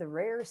one of the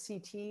rare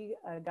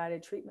CT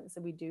guided treatments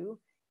that we do,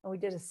 and we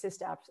did a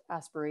cyst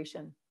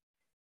aspiration.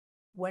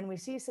 When we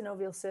see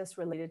synovial cysts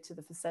related to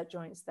the facet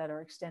joints that are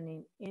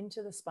extending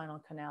into the spinal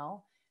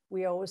canal,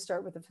 we always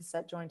start with a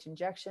facet joint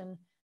injection.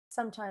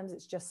 Sometimes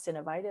it's just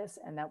synovitis,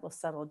 and that will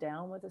settle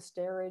down with a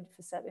steroid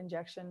facet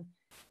injection.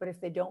 But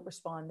if they don't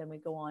respond, then we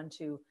go on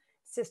to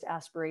cyst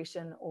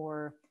aspiration,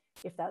 or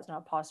if that's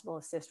not possible,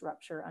 a cyst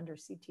rupture under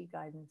CT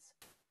guidance.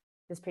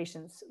 This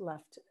patient's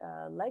left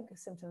leg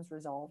symptoms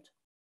resolved.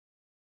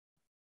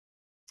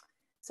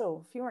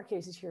 So a few more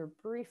cases here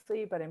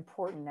briefly, but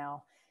important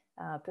now.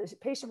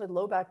 Patient with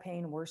low back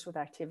pain, worse with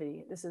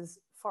activity. This is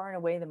far and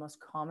away the most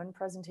common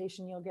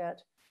presentation you'll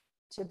get.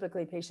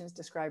 Typically, patients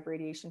describe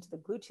radiation to the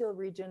gluteal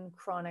region,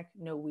 chronic,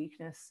 no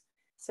weakness,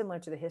 similar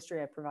to the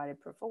history I provided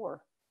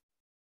before.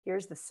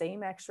 Here's the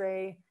same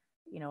X-ray.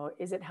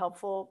 Is it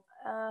helpful?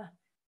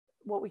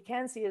 What we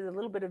can see is a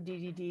little bit of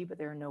DDD, but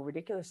there are no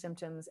radicular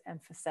symptoms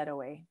and facet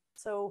OA.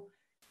 So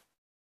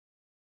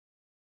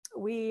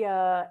we,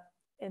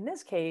 in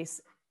this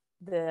case,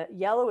 the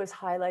yellow is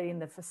highlighting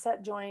the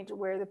facet joint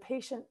where the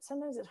patient,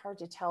 sometimes it's hard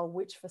to tell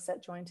which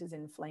facet joint is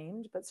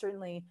inflamed, but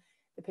certainly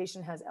the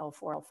patient has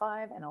L4,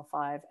 L5, and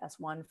L5,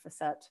 S1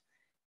 facet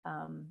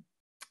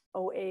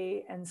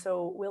OA. And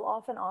so we'll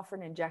often offer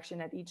an injection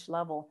at each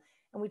level.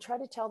 And we try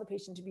to tell the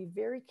patient to be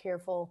very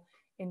careful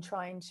in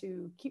trying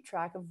to keep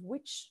track of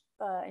which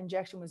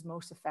injection was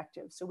most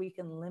effective, so we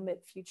can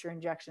limit future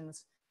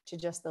injections to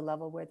just the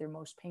level where they're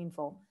most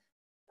painful.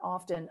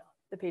 Often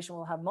the patient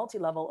will have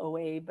multi-level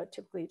OA, but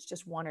typically it's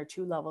just one or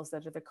two levels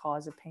that are the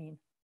cause of pain.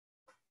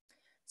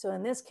 So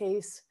in this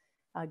case,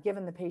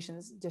 given the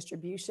patient's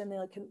distribution,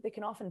 they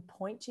can often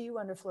point to you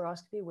under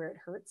fluoroscopy where it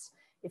hurts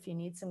if you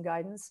need some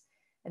guidance.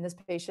 And this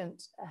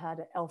patient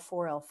had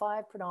L4,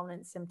 L5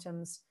 predominant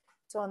symptoms.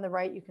 So on the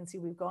right, you can see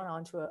we've gone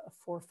on to a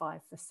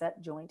 4-5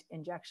 facet joint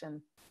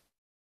injection.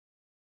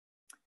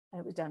 And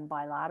it was done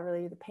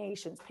bilaterally. The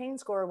patient's pain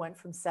score went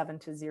from 7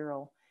 to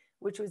 0,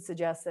 which would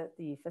suggest that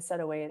the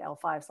facet OA at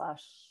L5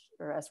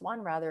 or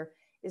S1 rather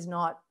is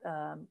not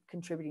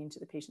contributing to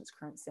the patient's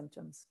current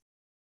symptoms.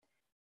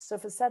 So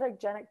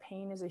facetogenic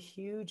pain is a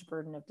huge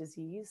burden of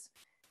disease.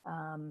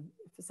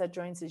 Facet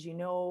joints, as you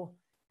know,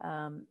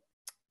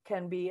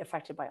 can be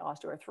affected by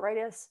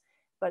osteoarthritis,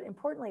 but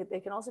importantly, they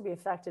can also be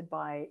affected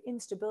by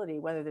instability,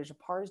 whether there's a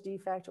pars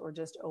defect or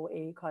just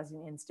OA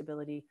causing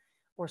instability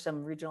or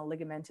some regional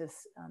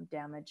ligamentous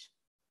damage.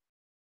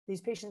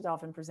 These patients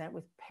often present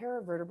with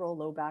paravertebral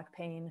low back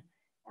pain,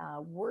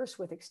 worse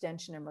with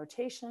extension and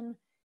rotation.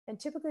 And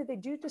typically they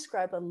do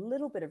describe a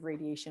little bit of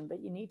radiation,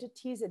 but you need to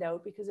tease it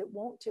out because it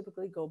won't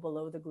typically go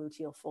below the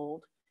gluteal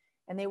fold.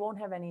 And they won't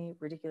have any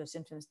radicular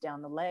symptoms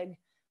down the leg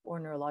or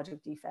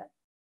neurologic defect.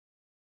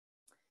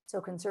 So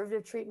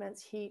conservative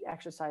treatments, heat,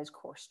 exercise,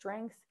 core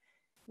strength.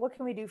 What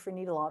can we do for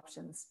needle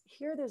options?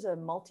 Here there's a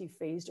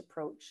multi-phased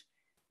approach.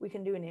 We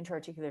can do an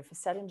intra-articular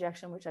facet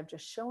injection, which I've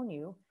just shown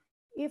you.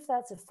 If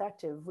that's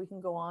effective, we can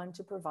go on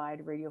to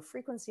provide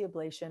radiofrequency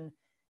ablation,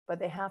 but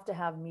they have to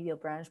have medial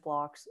branch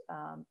blocks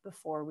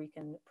before we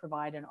can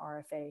provide an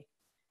RFA.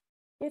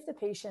 If the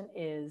patient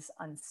is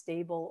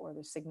unstable or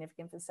there's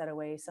significant facet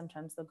OA,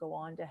 sometimes they'll go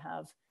on to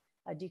have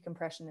a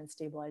decompression and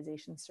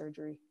stabilization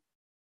surgery.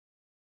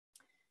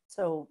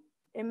 So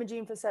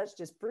imaging facets,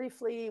 just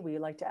briefly, we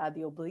like to add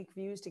the oblique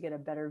views to get a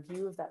better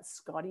view of that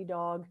Scotty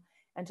dog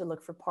and to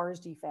look for pars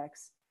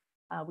defects.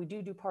 We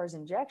do pars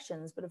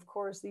injections, but of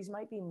course, these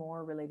might be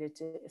more related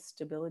to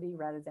stability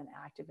rather than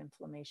active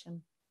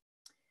inflammation.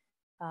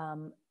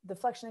 The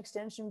flexion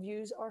extension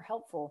views are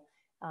helpful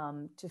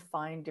to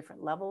find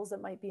different levels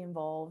that might be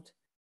involved.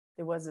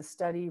 There was a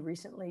study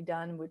recently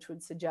done which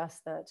would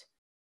suggest that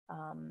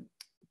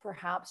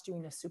perhaps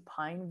doing a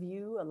supine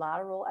view, a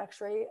lateral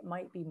x-ray,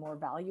 might be more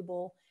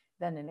valuable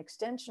than an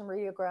extension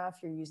radiograph.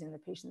 You're using the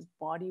patient's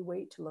body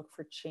weight to look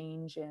for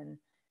change in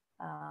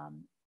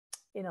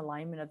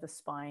alignment of the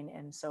spine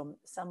and so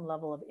some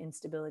level of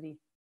instability.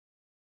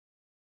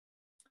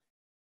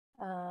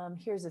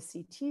 Here's a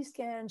CT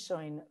scan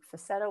showing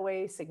facet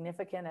OA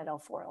significant at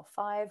L4,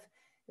 L5.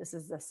 This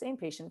is the same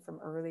patient from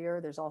earlier.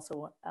 There's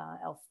also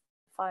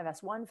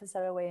L5S1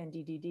 facet OA and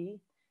DDD.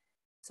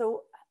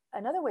 So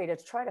another way to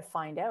try to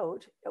find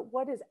out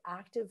what is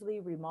actively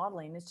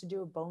remodeling is to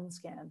do a bone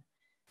scan.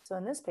 So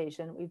in this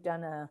patient, we've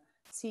done a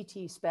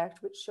CT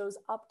SPECT, which shows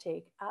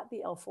uptake at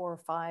the L4 or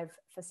 5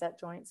 facet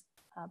joints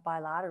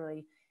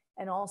bilaterally,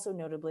 and also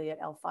notably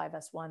at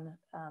L5S1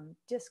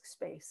 disc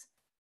space.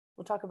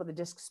 We'll talk about the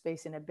disc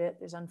space in a bit.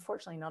 There's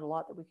unfortunately not a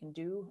lot that we can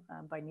do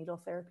by needle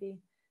therapy,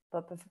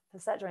 but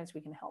facet joints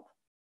we can help.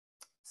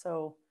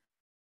 So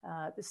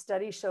the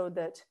study showed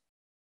that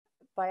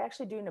by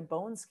actually doing a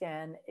bone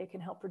scan, it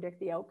can help predict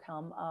the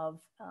outcome of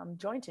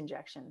joint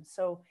injection.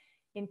 So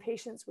in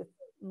patients with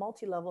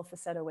multi-level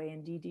facet OA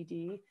and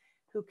DDD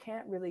who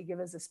can't really give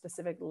us a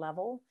specific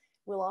level,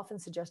 we'll often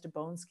suggest a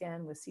bone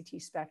scan with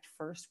CT SPECT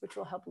first, which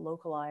will help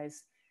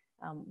localize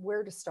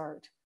where to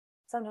start.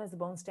 Sometimes the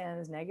bone scan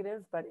is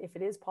negative, but if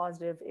it is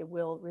positive, it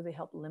will really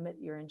help limit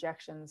your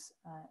injections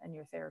and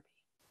your therapy.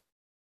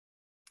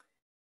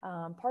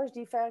 Pars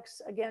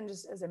defects, again,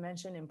 just as I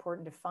mentioned,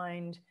 important to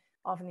find.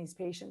 Often these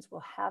patients will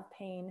have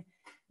pain,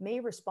 may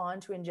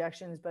respond to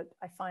injections, but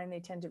I find they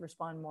tend to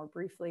respond more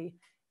briefly.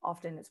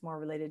 Often it's more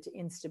related to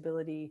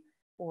instability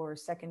or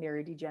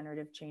secondary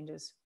degenerative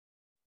changes.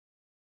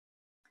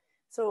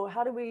 So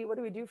what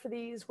do we do for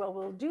these? Well,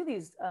 we'll do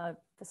these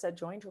facet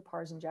joint or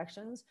pars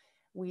injections.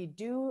 We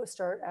do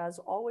start, as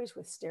always,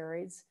 with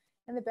steroids.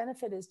 And the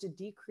benefit is to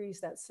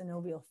decrease that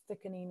synovial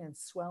thickening and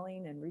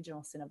swelling and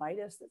regional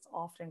synovitis that's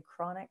often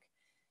chronic.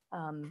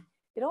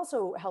 It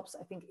also helps,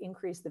 I think,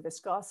 increase the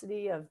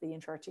viscosity of the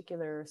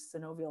intra-articular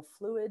synovial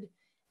fluid.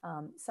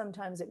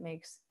 Sometimes it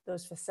makes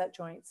those facet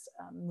joints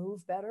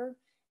move better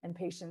and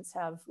patients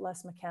have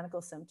less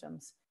mechanical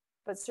symptoms,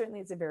 but certainly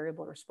it's a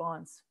variable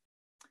response.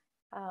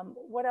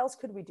 What else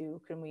could we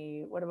do?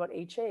 What about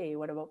HA?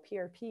 What about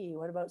PRP?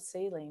 What about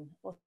saline?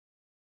 Well,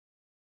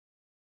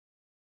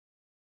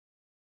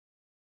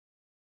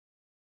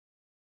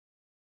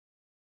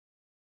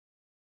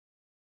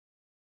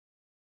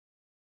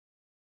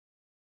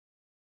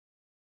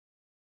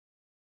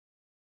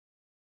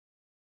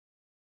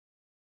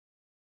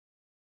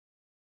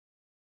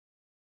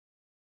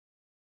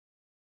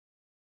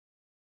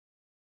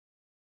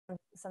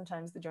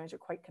 sometimes the joints are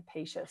quite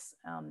capacious,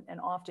 and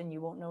often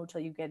you won't know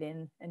till you get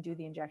in and do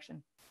the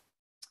injection.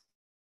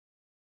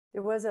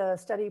 There was a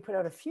study put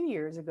out a few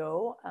years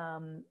ago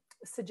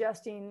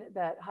suggesting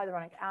that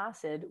hyaluronic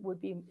acid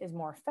is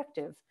more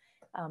effective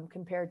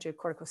compared to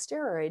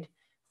corticosteroid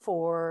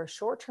for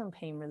short-term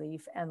pain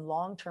relief and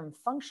long-term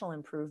functional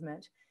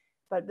improvement,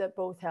 but that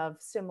both have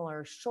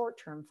similar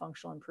short-term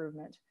functional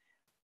improvement.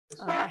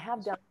 I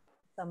have done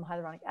some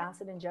hyaluronic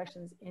acid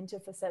injections into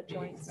facet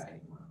joints.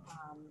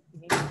 You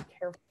need to be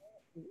careful.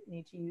 You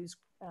need to use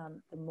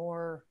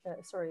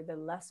the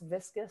less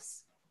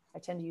viscous. I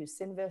tend to use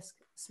Synvisc,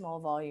 small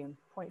volume,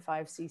 0.5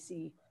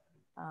 cc.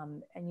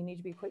 And you need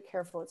to be quite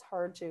careful. It's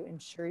hard to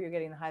ensure you're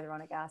getting the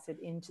hyaluronic acid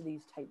into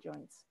these tight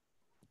joints.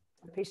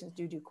 The patients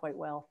do quite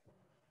well.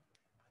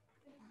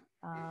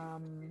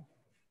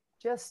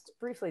 Just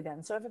briefly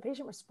then, so if a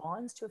patient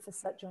responds to a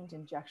facet joint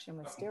injection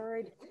with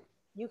steroid,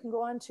 you can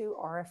go on to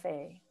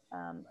RFA.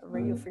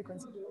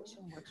 Radiofrequency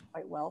ablation works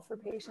quite well for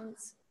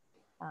patients.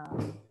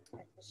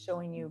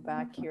 Showing you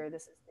back here,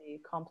 this is the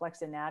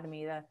complex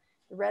anatomy. The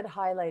red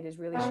highlight is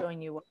really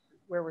showing you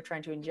where we're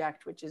trying to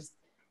inject, which is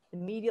the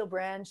medial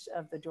branch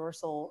of the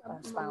dorsal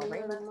spinal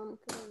ramus,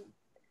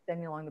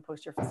 extending along the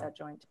posterior facet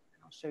joint.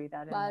 I'll show you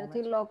that in a moment.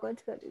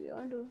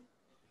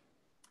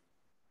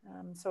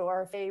 So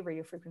RFA,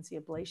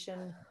 radiofrequency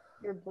ablation,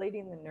 you're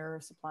ablating the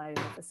nerve supply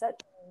to the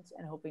facet joint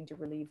and hoping to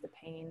relieve the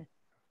pain.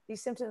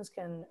 These symptoms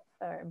can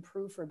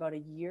improve for about a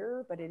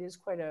year, but it is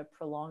quite a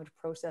prolonged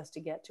process to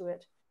get to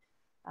it.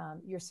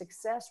 Your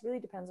success really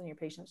depends on your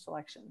patient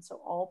selection.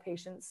 So all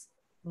patients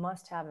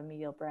must have a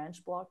medial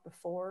branch block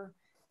before,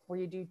 where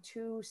you do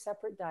 2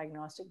 separate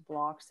diagnostic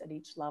blocks at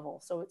each level.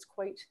 So it's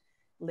quite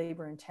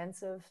labor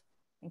intensive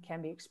and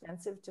can be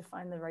expensive to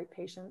find the right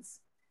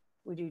patients.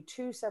 We do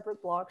 2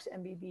 separate blocks,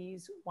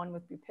 MBBs, one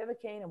with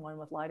bupivacaine and one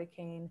with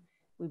lidocaine.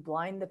 We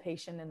blind the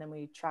patient and then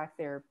we track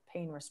their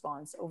pain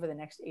response over the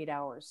next 8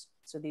 hours.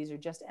 So these are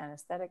just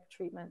anesthetic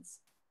treatments.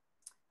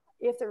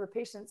 If the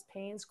patient's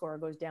pain score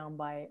goes down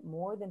by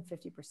more than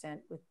 50%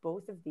 with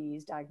both of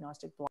these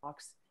diagnostic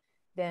blocks,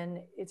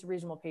 then it's a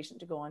reasonable patient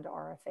to go on to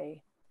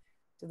RFA.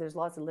 So there's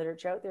lots of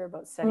literature out there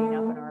about setting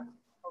up an RFA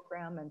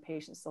program and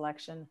patient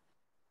selection.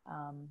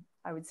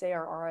 I would say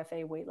our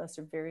RFA wait lists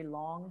are very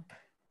long,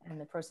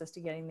 and the process to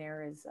getting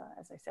there is,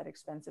 as I said,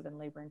 expensive and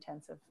labor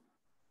intensive.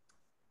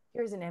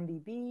 Here's an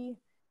MBB.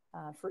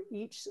 For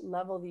each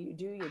level that you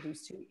do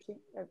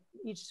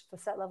each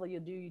facet level you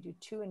do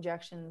 2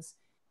 injections.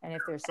 And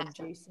if there's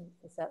adjacent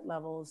facet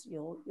levels,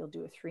 you'll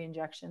do a 3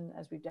 injection,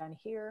 as we've done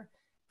here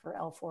for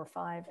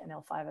L4-5 and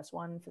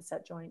L5S1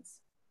 facet joints.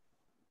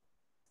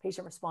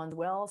 Patient responds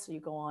well, so you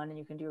go on and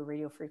you can do a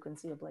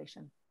radiofrequency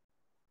ablation.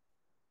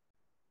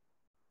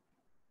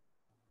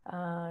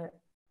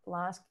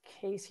 last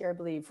case here, I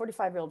believe,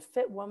 45-year-old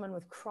fit woman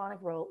with chronic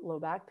low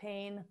back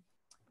pain,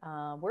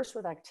 worse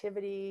with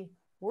activity,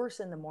 worse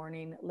in the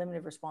morning,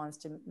 limited response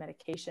to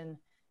medication.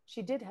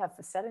 She did have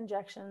facet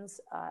injections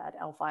at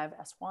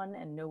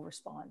L5-S1 and no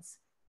response.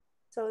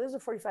 So there's a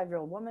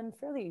 45-year-old woman,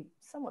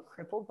 somewhat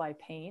crippled by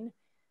pain.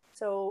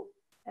 So,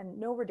 and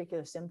no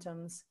ridiculous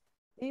symptoms.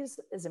 These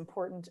is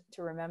important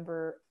to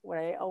remember what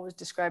I always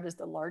describe as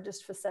the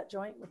largest facet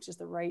joint, which is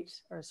the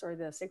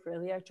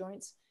sacroiliac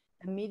joints,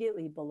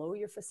 immediately below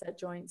your facet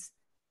joints.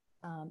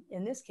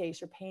 In this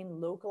case, your pain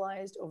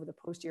localized over the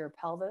posterior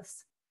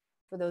pelvis.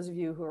 For those of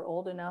you who are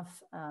old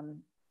enough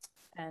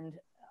and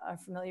are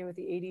familiar with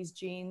the 80s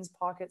jeans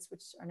pockets,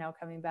 which are now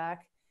coming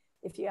back,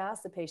 if you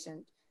ask the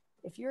patient,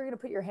 if you're going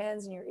to put your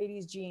hands in your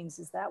 80s jeans,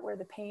 is that where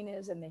the pain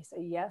is? And they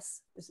say,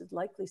 yes, this is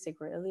likely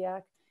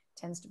sacroiliac,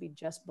 tends to be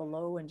just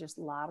below and just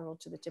lateral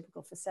to the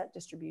typical facet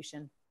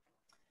distribution.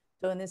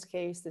 So in this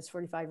case, this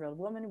 45-year-old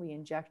woman, we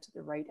inject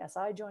the right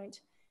SI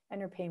joint and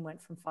her pain went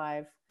from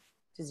 5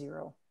 to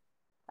 0.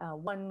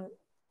 One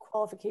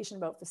qualification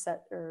about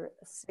facet or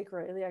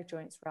sacroiliac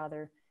joints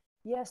rather,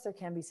 yes, there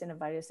can be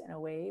synovitis in a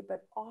way,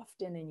 but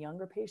often in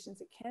younger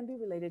patients, it can be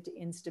related to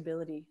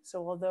instability.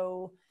 So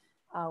although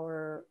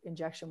our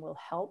injection will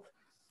help,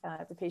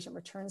 if the patient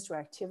returns to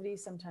activity,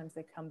 sometimes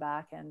they come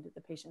back and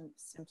the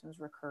patient's symptoms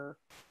recur.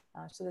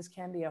 So this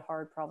can be a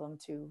hard problem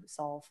to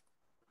solve.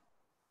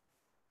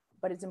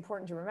 But it's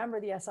important to remember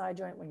the SI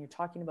joint when you're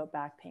talking about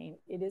back pain.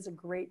 It is a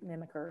great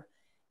mimicker.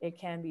 It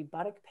can be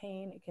buttock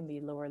pain. It can be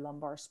lower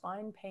lumbar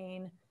spine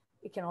pain.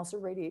 It can also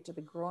radiate to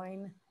the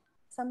groin.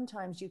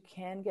 Sometimes you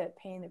can get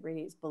pain that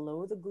radiates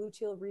below the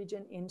gluteal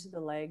region into the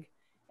leg,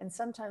 and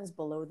sometimes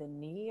below the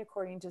knee,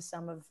 according to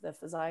some of the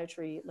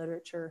physiatry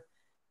literature.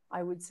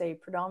 I would say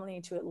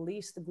predominantly to at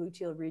least the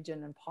gluteal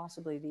region and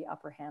possibly the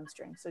upper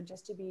hamstring. So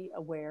just to be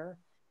aware,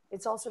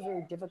 it's also a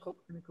very difficult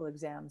clinical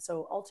exam.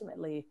 So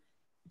ultimately,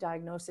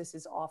 diagnosis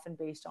is often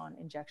based on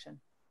injection.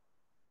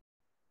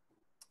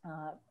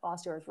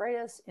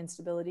 Osteoarthritis,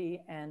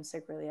 instability, and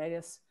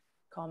sacroiliitis,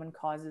 common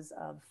causes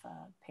of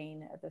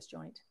pain at this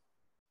joint.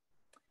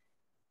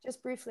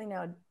 Just briefly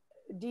now,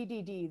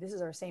 DDD, this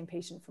is our same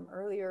patient from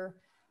earlier.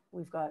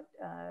 We've got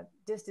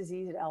disc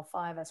disease at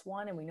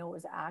L5-S1, and we know it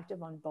was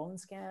active on bone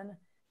scan.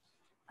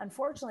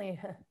 Unfortunately,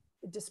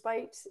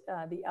 despite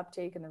the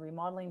uptake and the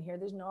remodeling here,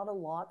 there's not a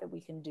lot that we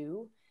can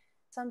do.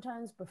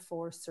 Sometimes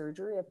before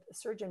surgery, a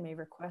surgeon may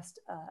request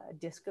a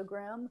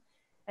discogram.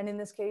 And in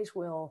this case,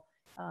 we'll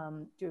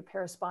do a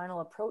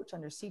paraspinal approach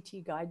under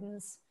CT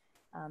guidance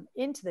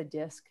into the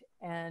disc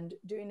and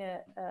doing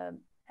an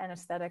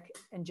anesthetic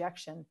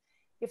injection.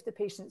 If the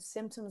patient's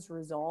symptoms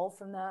resolve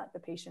from that,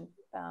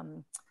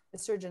 the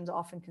surgeons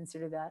often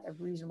consider that a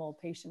reasonable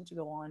patient to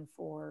go on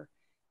for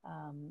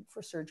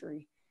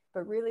surgery.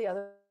 But really,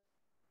 other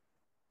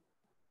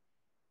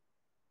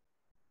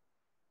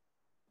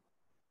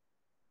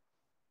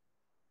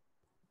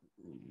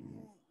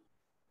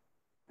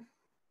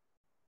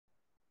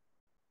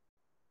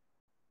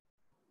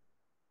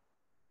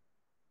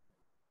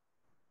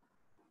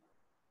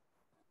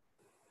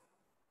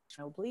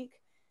oblique,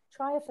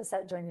 try a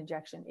facet joint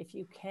injection. If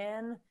you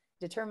can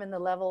determine the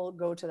level,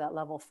 go to that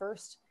level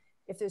first.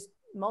 If there's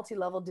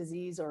multi-level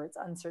disease or it's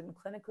uncertain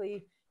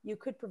clinically, you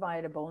could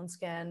provide a bone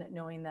scan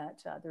knowing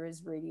that there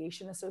is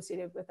radiation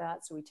associated with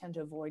that, so we tend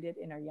to avoid it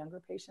in our younger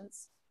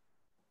patients.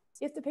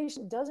 If the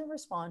patient doesn't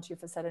respond to your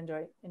facet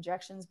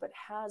injections but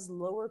has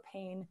lower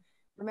pain,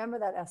 remember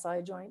that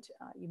SI joint,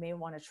 you may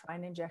want to try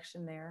an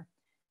injection there.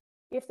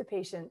 If the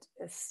patient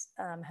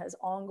has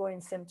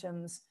ongoing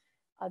symptoms,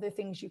 other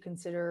things you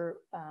consider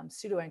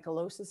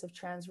pseudoankylosis of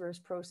transverse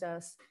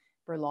process,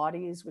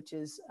 Berlotti's, which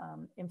is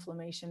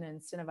inflammation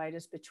and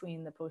synovitis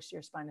between the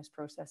posterior spinous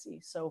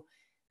processes. So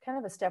kind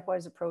of a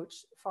stepwise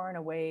approach. Far and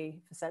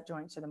away, facet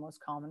joints are the most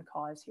common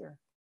cause here.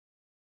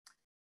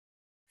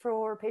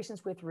 For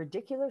patients with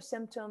radicular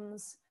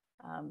symptoms,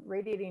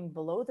 radiating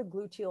below the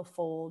gluteal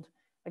fold,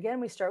 again,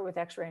 we start with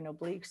X-ray and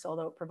obliques,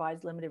 although it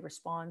provides limited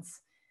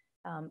response.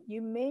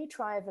 You may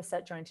try a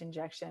facet joint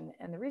injection.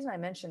 And the reason I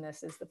mention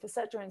this is the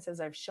facet joints, as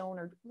I've shown,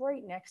 are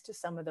right next to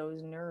some of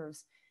those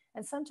nerves.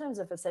 And sometimes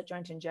a facet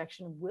joint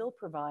injection will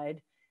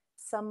provide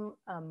some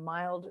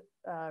mild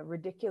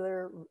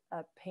radicular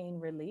pain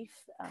relief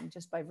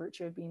just by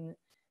virtue of being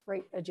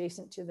right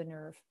adjacent to the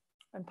nerve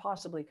and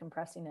possibly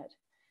compressing it.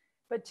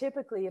 But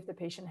typically, if the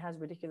patient has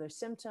radicular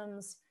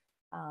symptoms,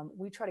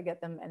 we try to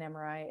get them an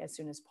MRI as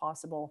soon as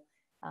possible.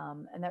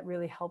 And that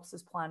really helps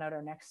us plan out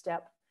our next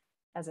step.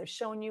 As I've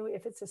shown you,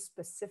 if it's a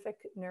specific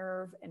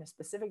nerve and a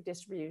specific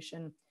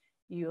distribution,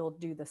 you'll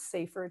do the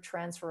safer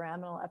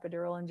transforaminal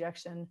epidural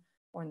injection,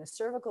 or in the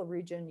cervical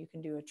region, you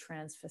can do a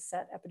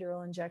transfacet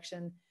epidural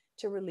injection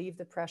to relieve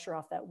the pressure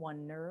off that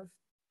one nerve.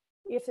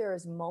 If there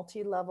is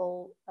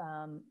multi-level,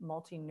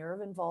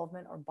 multi-nerve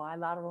involvement or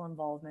bilateral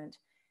involvement,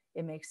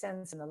 it makes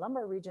sense in the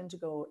lumbar region to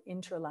go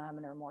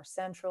interlaminar, more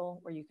central,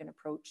 where you can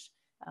approach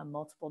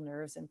multiple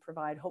nerves and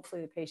provide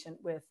hopefully the patient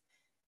with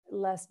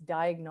less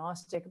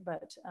diagnostic,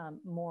 but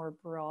more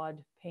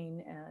broad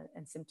pain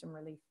and symptom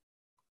relief.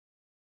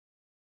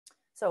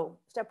 So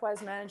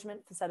stepwise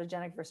management,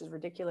 facetogenic versus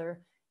radicular,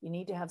 you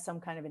need to have some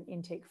kind of an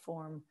intake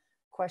form,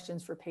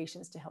 questions for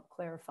patients to help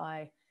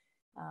clarify.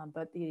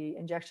 But the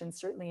injection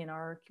certainly in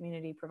our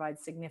community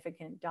provides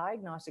significant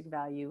diagnostic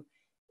value.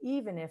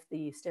 Even if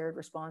the steroid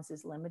response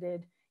is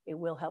limited, it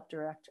will help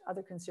direct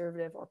other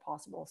conservative or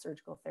possible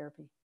surgical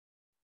therapy.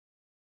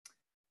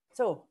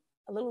 So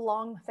a little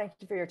long, thank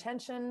you for your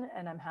attention,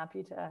 and I'm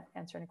happy to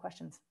answer any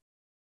questions.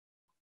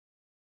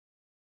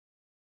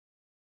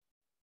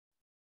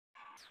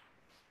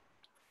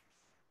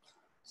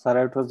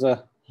 Sarah, it was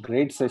a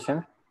great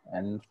session,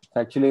 and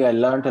actually I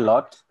learned a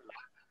lot.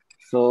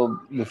 So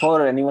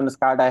before anyone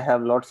start, I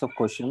have lots of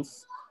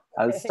questions.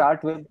 I'll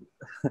start with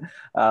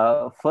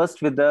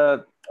first with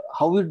the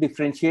how we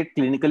differentiate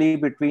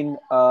clinically between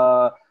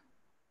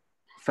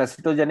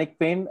facetogenic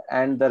pain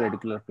and the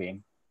radicular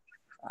pain.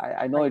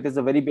 I know it is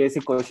a very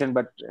basic question,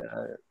 but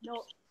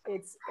no,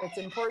 it's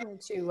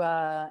important to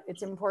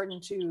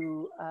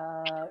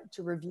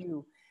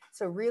review.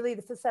 So really,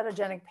 the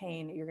facetogenic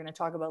pain, you're going to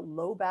talk about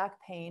low back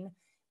pain,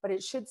 but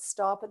it should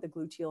stop at the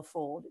gluteal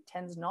fold. It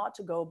tends not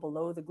to go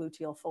below the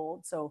gluteal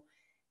fold. So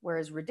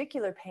whereas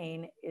radicular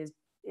pain is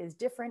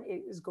different,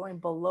 it is going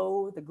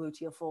below the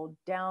gluteal fold,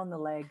 down the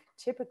leg,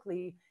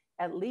 typically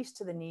at least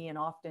to the knee and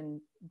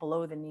often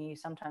below the knee,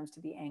 sometimes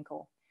to the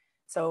ankle.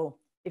 So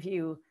if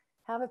you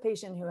have a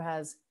patient who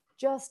has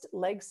just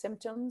leg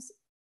symptoms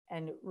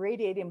and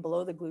radiating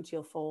below the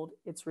gluteal fold,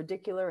 it's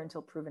radicular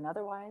until proven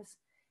otherwise.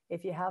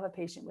 If you have a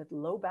patient with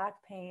low back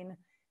pain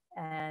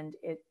and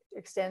it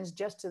extends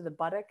just to the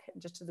buttock,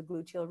 just to the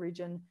gluteal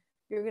region,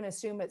 you're going to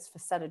assume it's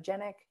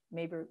facetogenic,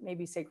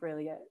 maybe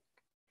sacroiliac.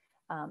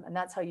 And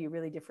that's how you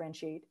really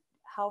differentiate.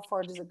 How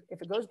far does it,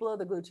 if it goes below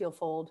the gluteal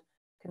fold,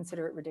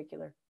 consider it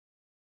radicular.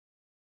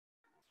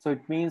 So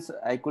it means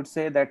I could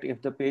say that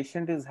if the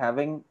patient is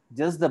having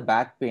just the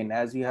back pain,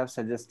 as you have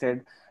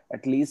suggested,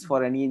 at least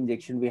for any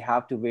injection, we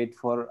have to wait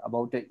for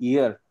about a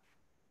year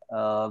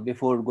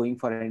before going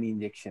for any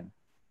injection.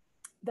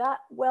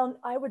 Well,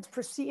 I would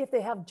proceed if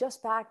they have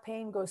just back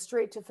pain, go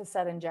straight to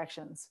facet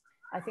injections.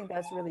 I think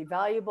that's really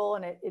valuable,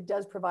 and it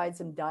does provide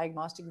some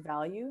diagnostic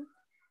value.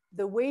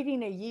 The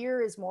waiting a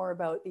year is more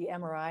about the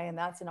MRI, and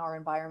that's in our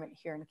environment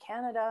here in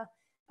Canada.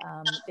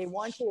 They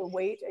want you to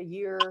wait a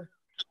year,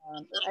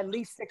 at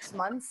least 6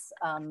 months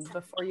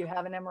before you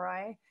have an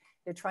MRI.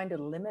 They're trying to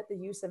limit the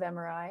use of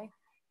MRI,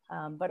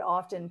 but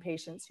often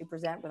patients who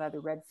present with either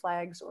red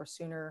flags or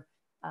sooner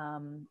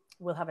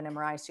will have an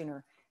MRI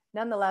sooner.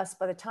 Nonetheless,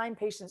 by the time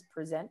patients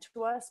present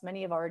to us,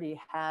 many have already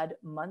had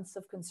months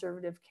of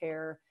conservative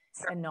care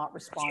and not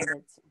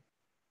responded.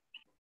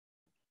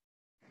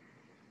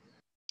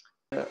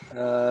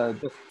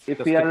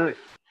 Just we are,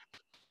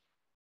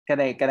 can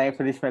I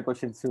finish my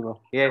question,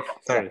 Sivo? Yes,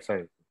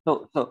 sorry.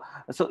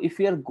 So if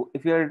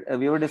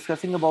we were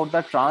discussing about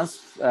the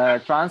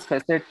trans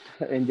facet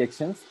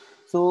injections.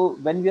 So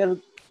when we are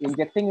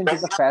injecting into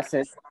the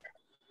facet,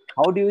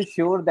 how do you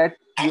sure that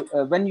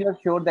when you are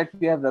sure that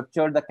we have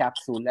ruptured the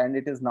capsule and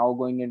it is now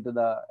going into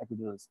the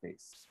epidural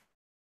space?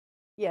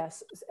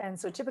 Yes, and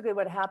so typically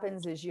what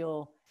happens is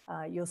you'll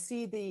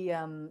see the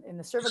in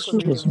the cervical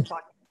region we're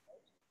talking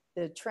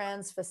the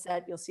trans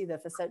facet, you'll see the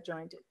facet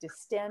joint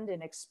distend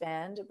and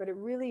expand, but it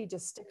really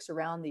just sticks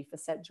around the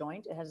facet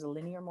joint. It has a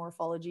linear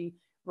morphology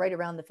right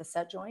around the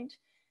facet joint.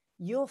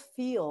 You'll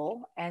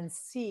feel and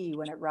see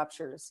when it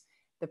ruptures.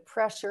 The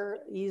pressure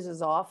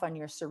eases off on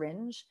your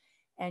syringe,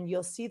 and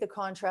you'll see the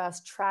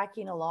contrast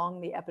tracking along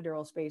the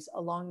epidural space,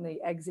 along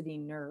the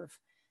exiting nerve.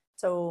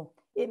 So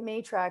it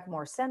may track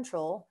more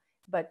central,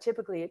 but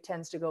typically it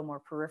tends to go more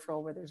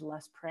peripheral where there's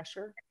less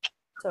pressure.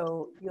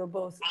 So you'll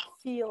both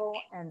feel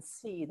and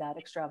see that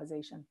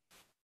extravasation.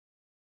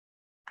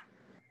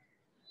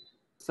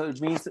 So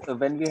it means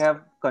when we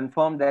have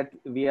confirmed that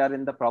we are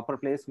in the proper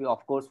place,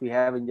 of course we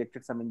have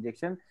injected some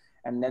injection,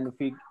 and then if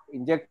we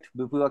inject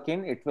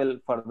bupivacaine, it will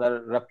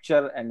further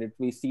rupture, and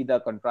we see the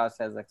contrast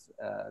as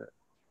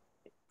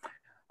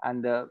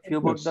and few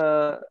about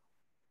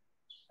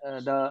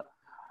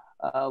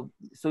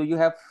so you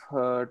have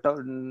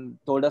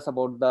told us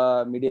about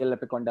the medial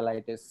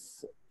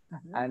epicondylitis.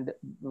 And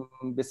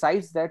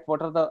besides that,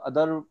 what are the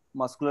other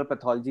muscular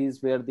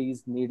pathologies where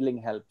these needling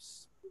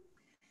helps?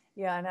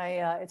 Yeah, and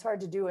it's hard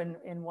to do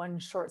in one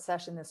short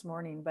session this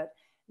morning, but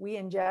we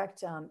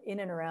inject in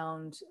and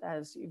around,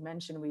 as you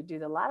mentioned, we do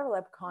the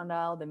lateral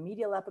epicondyle, the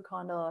medial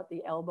epicondyle at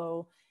the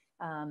elbow.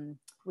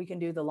 We can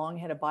do the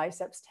long-headed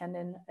biceps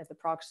tendon at the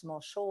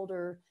proximal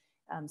shoulder,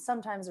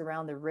 sometimes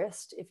around the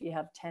wrist if you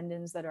have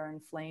tendons that are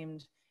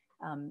inflamed.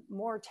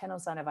 More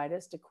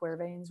tenosynovitis, de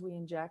Quervain's we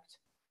inject.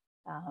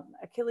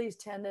 Achilles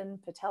tendon,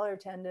 patellar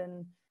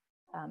tendon,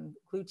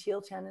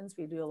 gluteal tendons.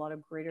 We do a lot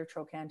of greater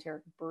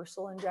trochanteric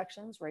bursal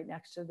injections right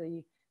next to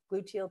the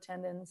gluteal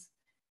tendons,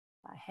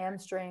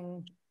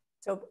 hamstring.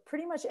 So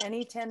pretty much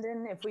any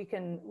tendon, if we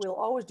can, we'll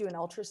always do an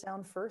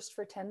ultrasound first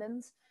for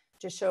tendons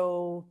to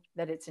show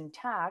that it's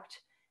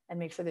intact and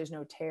make sure there's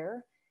no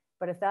tear.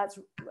 But if that's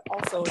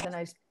also the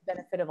nice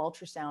benefit of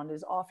ultrasound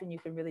is often you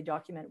can really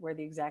document where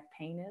the exact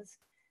pain is.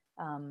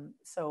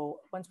 So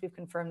once we've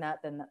confirmed that,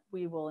 then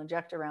we will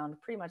inject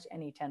around pretty much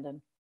any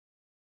tendon.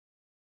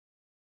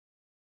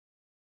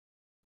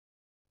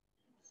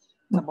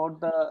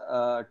 About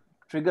the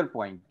trigger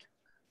point.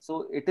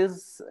 So it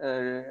is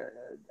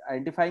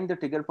identifying the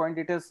trigger point.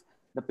 It is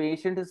the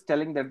patient is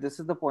telling that this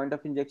is the point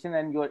of injection,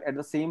 and you are at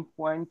the same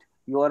point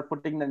you are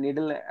putting the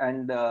needle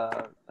and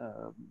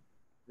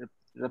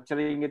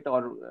rupturing it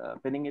or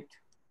pinning it.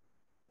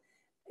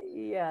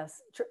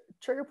 Yes,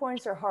 trigger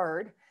points are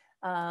hard.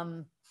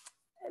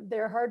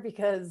 They're hard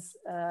because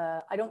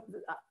I don't.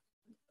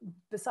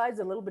 Besides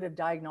a little bit of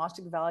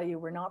diagnostic value,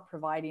 we're not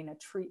providing a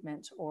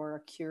treatment or a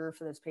cure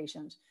for this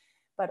patient.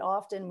 But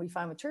often we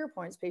find with trigger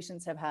points,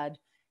 patients have had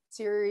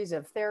series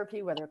of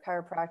therapy, whether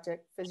chiropractic,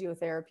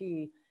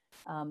 physiotherapy,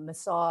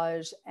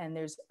 massage, and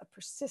there's a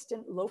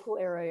persistent local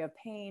area of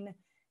pain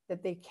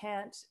that they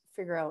can't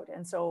figure out.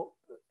 And so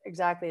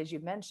exactly as you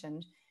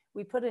mentioned,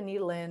 we put a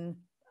needle in.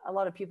 A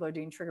lot of people are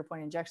doing trigger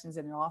point injections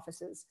in their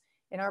offices.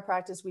 In our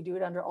practice, we do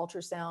it under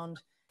ultrasound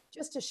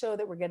just to show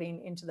that we're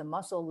getting into the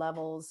muscle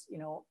levels. You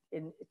know,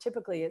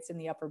 typically it's in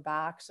the upper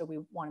back, so we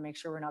want to make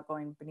sure we're not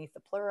going beneath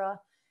the pleura.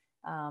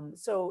 And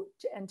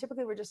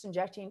typically we're just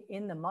injecting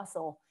in the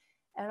muscle.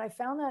 And I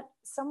found that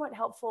somewhat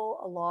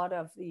helpful. A lot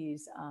of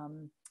these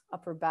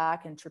upper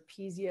back and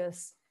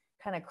trapezius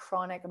kind of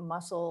chronic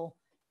muscle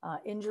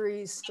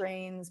injuries,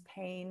 strains,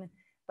 pain.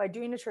 By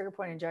doing a trigger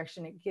point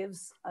injection, it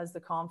gives us the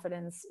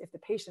confidence, if the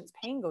patient's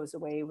pain goes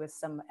away with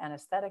some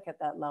anesthetic at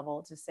that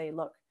level, to say,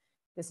 look,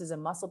 this is a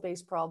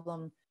muscle-based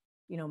problem.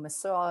 You know,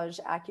 massage,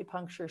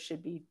 acupuncture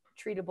should be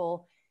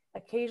treatable.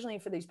 Occasionally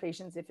for these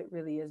patients, if it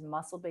really is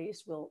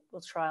muscle-based, we'll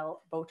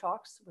trial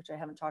Botox, which I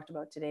haven't talked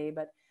about today,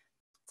 but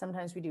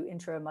sometimes we do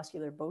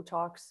intramuscular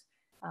Botox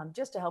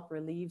just to help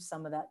relieve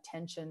some of that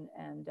tension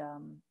and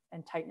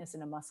tightness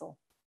in a muscle.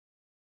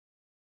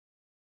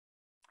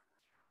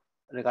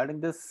 Regarding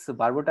this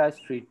barbotage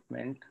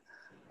treatment,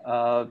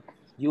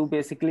 you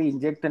basically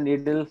inject the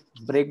needle,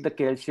 break the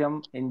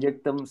calcium,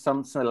 inject them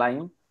some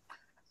saline,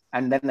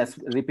 and then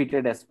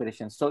repeated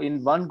aspiration. So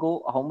in one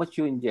go, how much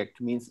you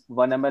inject? Means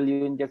 1 ml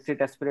you inject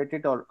it, aspirate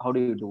it, or how do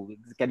you do?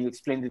 Can you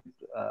explain it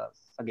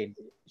again?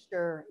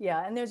 Sure,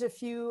 yeah, and there's a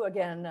few,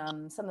 again,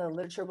 some of the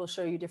literature will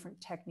show you different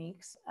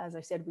techniques. As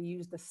I said, we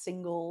use the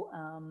single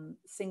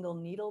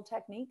needle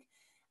technique,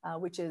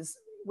 which is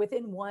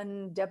within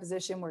one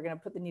deposition, we're gonna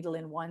put the needle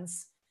in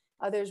once.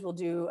 Others will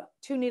do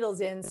 2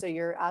 needles in, so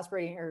you're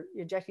aspirating or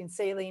you're injecting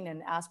saline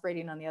and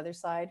aspirating on the other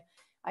side.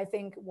 I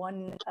think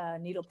one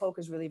needle poke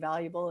is really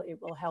valuable. It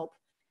will help,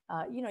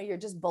 you know, you're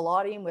just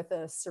blotting with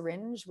a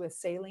syringe with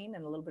saline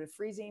and a little bit of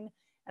freezing.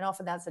 And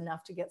often that's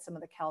enough to get some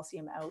of the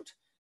calcium out.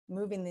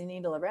 Moving the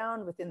needle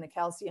around within the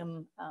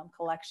calcium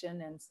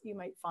collection, and you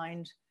might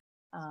find,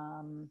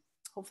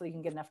 hopefully you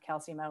can get enough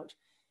calcium out.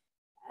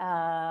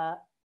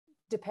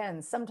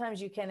 Depends.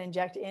 Sometimes you can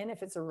inject in.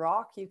 If it's a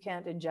rock, you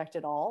can't inject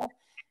at all.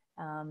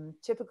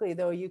 Typically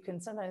though, you can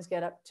sometimes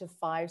get up to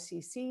 5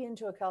 cc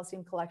into a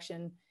calcium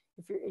collection.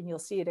 And you'll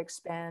see it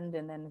expand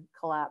and then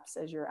collapse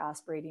as you're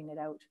aspirating it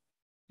out.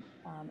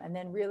 And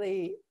then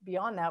really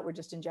beyond that, we're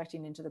just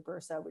injecting into the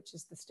bursa, which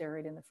is the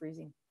steroid and the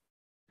freezing.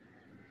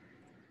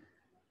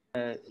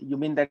 You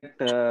mean that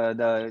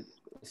the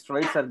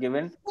steroids are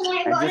given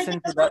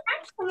adjacent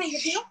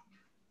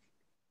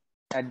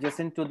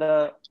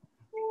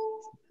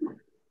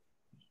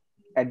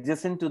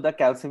to the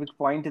calcific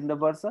point in the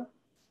bursa?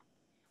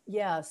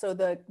 Yeah, so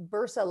the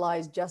bursa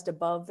lies just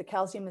above. The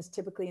calcium is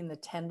typically in the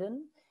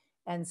tendon.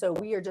 And so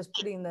we are just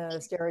putting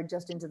the steroid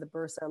just into the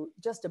bursa,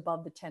 just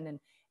above the tendon.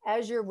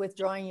 As you're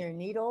withdrawing your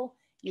needle,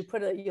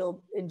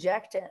 you'll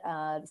inject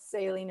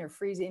saline or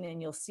freezing,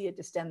 and you'll see it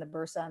distend the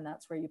bursa, and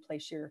that's where you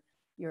place your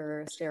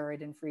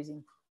steroid and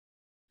freezing.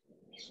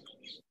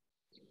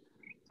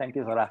 Thank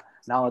you, Sara.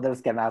 Now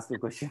others can ask the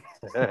question.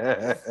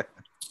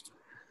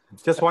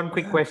 Just one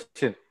quick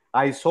question.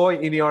 I saw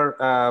in your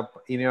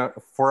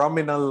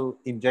foraminal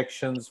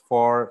injections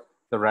for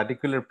the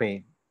radicular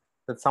pain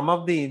that some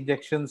of the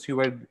injections you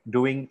were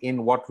doing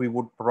in what we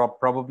would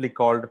probably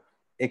called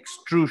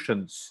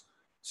extrusions.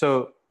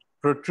 So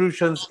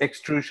protrusions,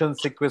 extrusions,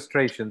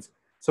 sequestrations.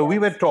 So we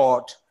were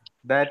taught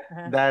that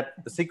that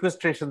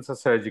sequestrations are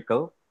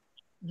surgical,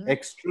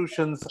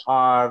 extrusions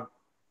are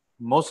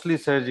mostly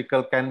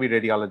surgical, can be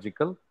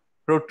radiological,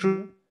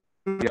 protrusions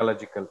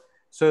radiological.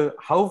 So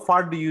how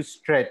far do you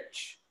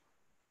stretch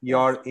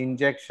your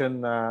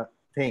injection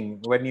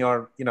thing when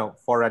you're,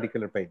 for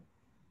radicular pain?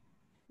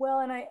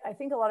 Well, and I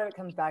think a lot of it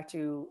comes back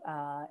to,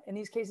 in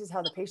these cases,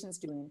 how the patient's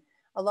doing.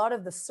 A lot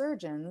of the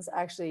surgeons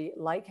actually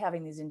like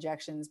having these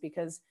injections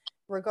because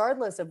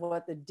regardless of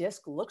what the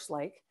disc looks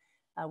like,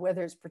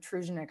 whether it's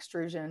protrusion,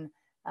 extrusion,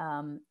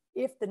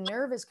 if the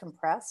nerve is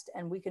compressed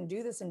and we can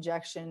do this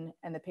injection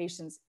and the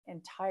patient's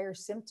entire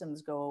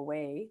symptoms go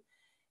away,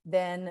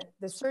 then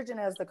the surgeon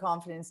has the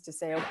confidence to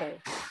say, okay.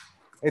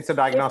 It's a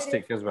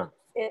diagnostic as well.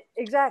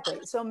 Exactly.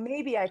 So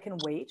maybe I can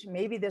wait.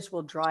 Maybe this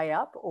will dry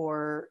up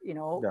or,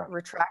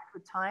 retract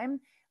with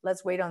time.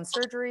 Let's wait on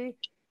surgery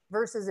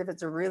versus if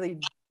it's a really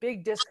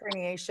big disc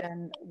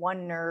herniation,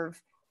 one nerve,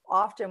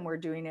 often we're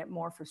doing it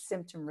more for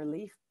symptom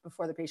relief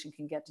before the patient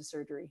can get to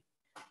surgery.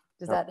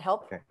 Does that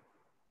help? Okay.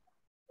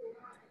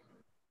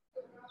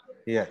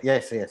 Yeah.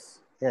 Yes.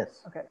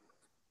 Okay.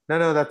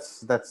 No,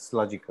 that's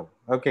logical.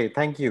 Okay.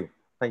 Thank you.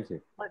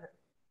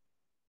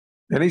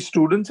 Any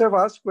students have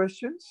asked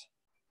questions?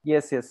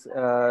 Yes.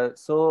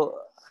 So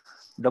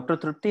Dr.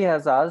 Trupti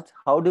has asked,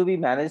 how do we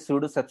manage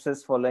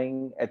pseudosepsis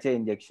following HA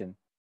injection?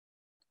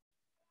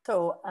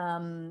 So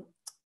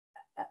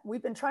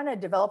we've been trying to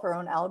develop our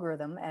own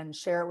algorithm and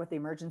share it with the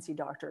emergency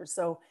doctors.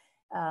 So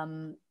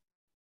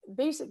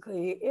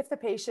basically, if the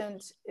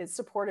patient is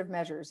supportive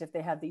measures, if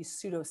they have these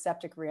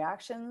pseudoseptic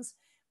reactions,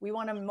 we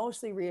want to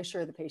mostly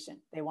reassure the patient.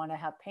 They want to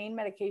have pain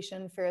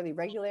medication fairly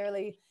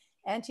regularly,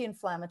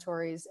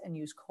 anti-inflammatories, and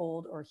use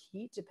cold or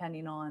heat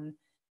depending on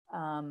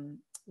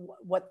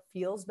what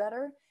feels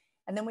better.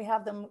 And then we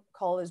have them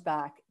call us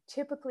back.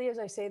 Typically, as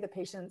I say, the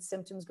patient's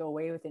symptoms go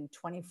away within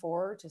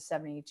 24 to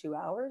 72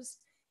 hours.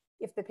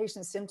 If the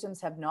patient's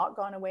symptoms have not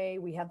gone away,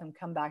 we have them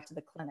come back to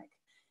the clinic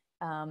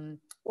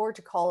or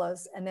to call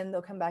us, and then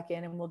they'll come back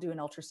in and we'll do an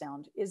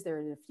ultrasound. Is there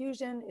an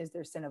effusion? Is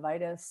there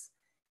synovitis?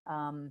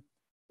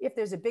 If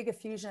there's a big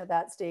effusion at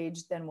that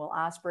stage, then we'll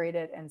aspirate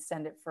it and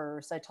send it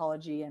for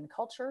cytology and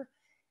culture.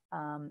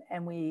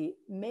 And we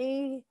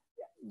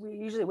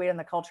usually wait on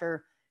the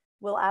culture.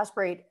 We'll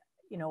aspirate,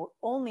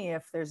 only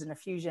if there's an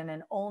effusion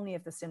and only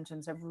if the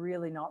symptoms have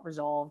really not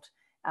resolved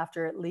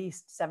after at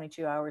least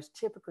 72 hours.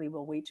 Typically,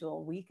 we'll wait till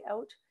a week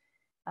out.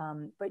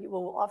 But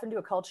we'll often do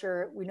a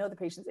culture. We know the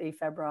patient's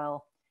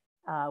afebrile,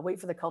 wait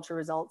for the culture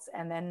results,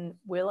 and then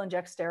we'll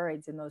inject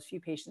steroids in those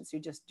few patients who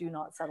just do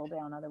not settle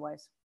down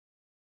otherwise.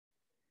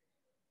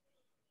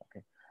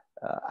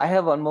 I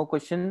have one more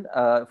question.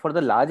 For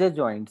the larger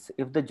joints,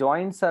 if the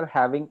joints are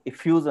having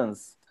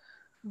effusions,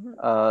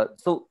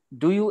 so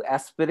do you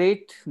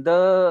aspirate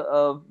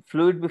the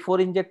fluid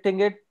before injecting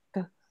it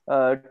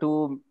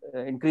to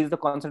increase the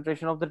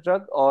concentration of the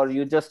drug, or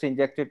you just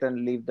inject it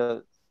and leave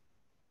the?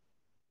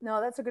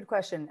 No, that's a good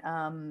question.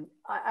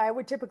 I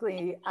would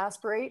typically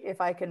aspirate if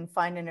I can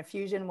find an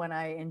effusion when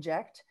I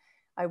inject.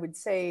 I would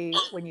say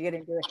when you get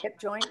into a hip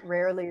joint,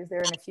 rarely is there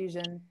an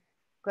effusion.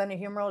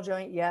 Glenohumeral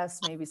joint, yes.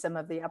 Maybe some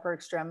of the upper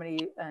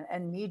extremity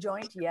and knee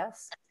joint,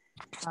 yes.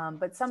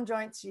 But some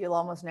joints, you'll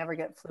almost never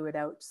get fluid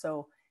out.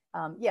 So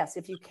yes,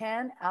 if you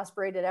can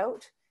aspirate it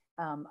out,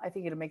 I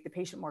think it'll make the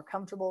patient more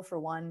comfortable for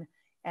one,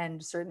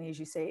 and certainly, as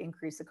you say,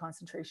 increase the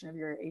concentration of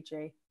your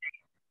HA.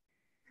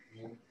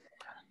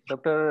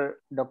 Dr.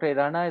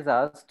 Irana has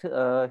asked,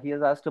 he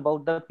has asked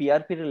about the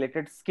PRP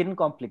related skin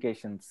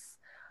complications.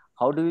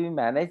 How do we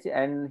manage?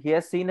 And he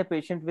has seen a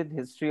patient with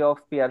history of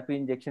PRP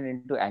injection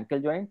into ankle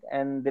joint,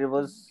 and there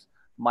was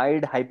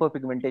mild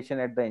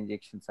hypopigmentation at the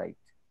injection site.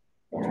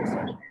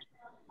 Interesting.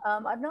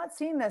 I've not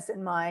seen this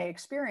in my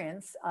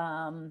experience, so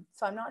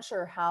I'm not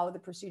sure how the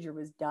procedure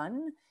was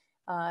done.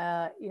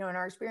 In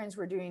our experience,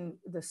 we're doing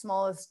the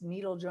smallest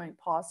needle joint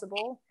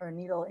possible, or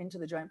needle into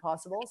the joint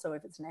possible. So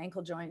if it's an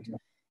ankle joint,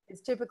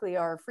 it's typically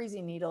our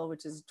freezing needle,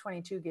 which is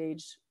 22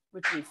 gauge,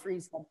 which we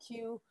freeze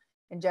sub-Q,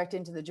 inject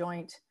into the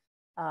joint.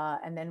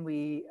 And then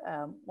we,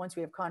 once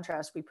we have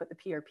contrast, we put the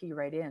PRP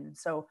right in.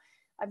 So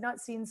I've not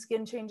seen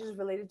skin changes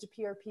related to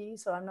PRP,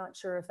 so I'm not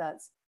sure if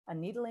that's a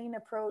needling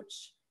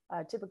approach.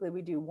 Typically,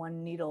 we do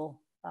one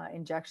needle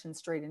injection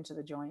straight into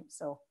the joint.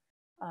 So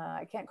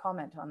I can't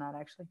comment on that,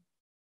 actually.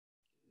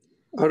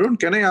 Arun,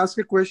 can I ask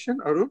a question,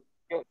 Arun?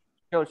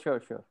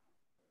 Sure.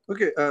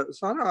 Okay,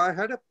 Sana, I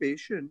had a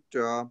patient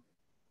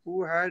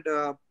who had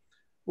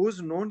who's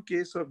a known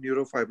case of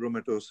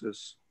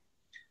neurofibromatosis.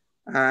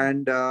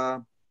 And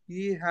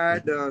he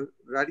had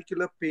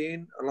radicular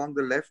pain along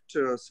the left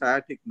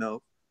sciatic nerve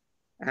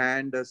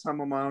and some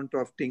amount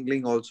of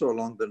tingling also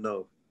along the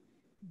nerve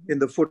in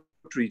the foot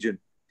region.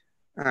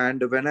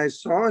 And when I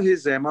saw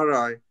his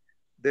MRI,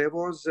 there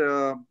was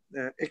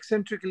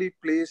eccentrically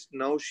placed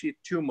nerve sheath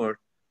tumor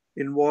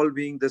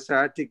involving the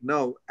sciatic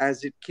nerve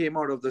as it came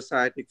out of the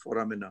sciatic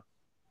foramina.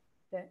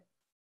 Okay.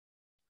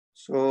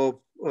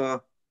 So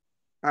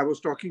I was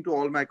talking to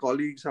all my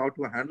colleagues how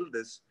to handle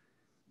this.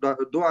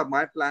 Though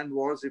my plan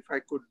was if I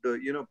could,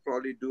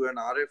 probably do an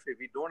RFA.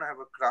 We don't have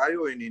a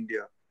cryo in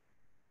India.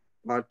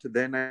 But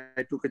then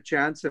I took a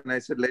chance and I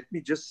said, let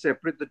me just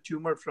separate the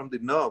tumor from the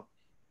nerve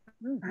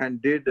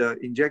and did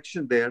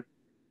injection there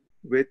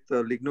with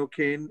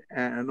lignocaine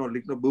and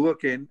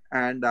lignobuvacaine,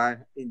 and I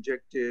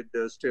injected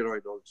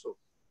steroid also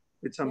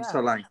with some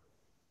saline.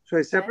 So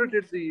I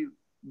separated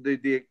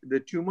the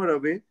tumor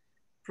away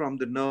from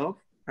the nerve,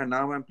 and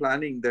now I'm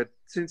planning that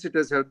since it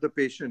has helped the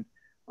patient,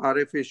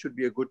 RFA should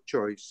be a good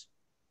choice.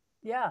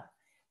 Yeah,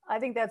 I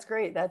think that's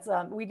great. That's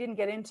we didn't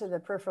get into the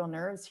peripheral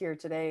nerves here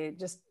today.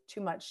 Just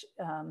too much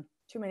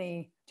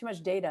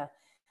data.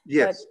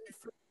 Yes,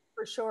 but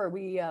for sure,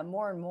 we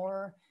more and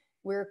more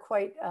we're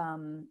quite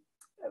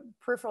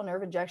peripheral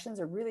nerve injections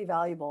are really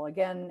valuable.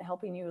 Again,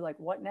 helping you like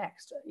what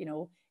next?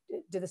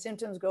 Do the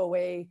symptoms go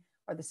away?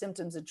 Are the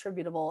symptoms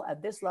attributable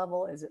at this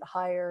level? Is it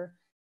higher?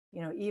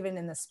 Even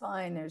in the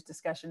spine, there's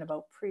discussion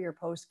about pre or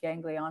post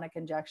ganglionic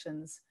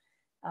injections.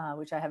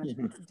 which I haven't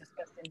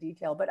discussed in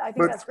detail, but I think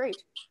But that's great.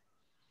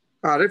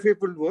 RFA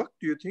will work.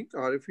 Do you think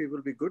RFA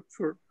will be good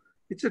for?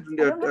 It's a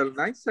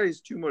nice size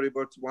tumor,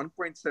 about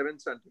 1.7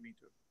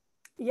 centimeter.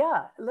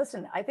 Yeah,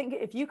 listen, I think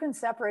if you can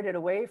separate it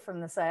away from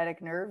the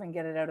sciatic nerve and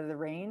get it out of the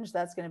range,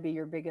 that's going to be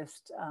your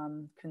biggest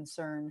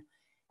concern.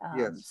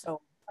 Yes.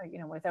 So, you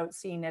know, without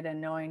seeing it and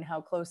knowing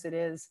how close it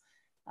is,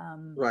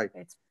 right.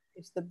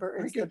 It's the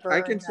burn.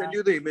 I can send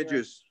you the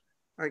images.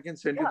 I can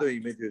send you the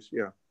images.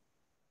 Yeah.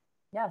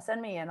 Yeah,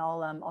 send me and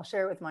I'll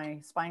share it with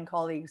my spine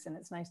colleagues, and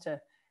it's nice to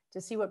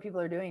see what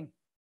people are doing.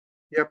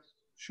 Yep,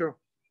 sure.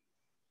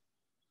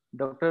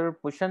 Dr.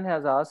 Pushan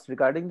has asked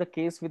regarding the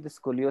case with the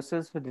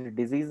scoliosis with the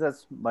disease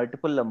as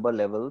multiple lumbar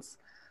levels.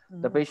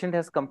 The patient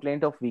has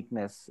complaint of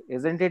weakness.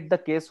 Isn't it the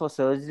case for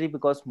surgery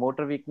because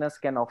motor weakness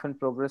can often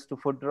progress to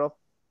foot drop?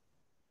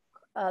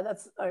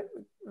 That's a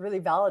really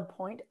valid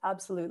point.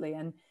 Absolutely.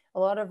 And a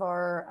lot of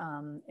our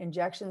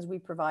injections we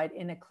provide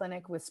in a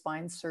clinic with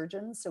spine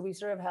surgeons. So we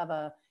sort of have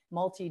a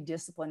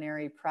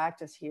multidisciplinary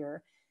practice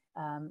here.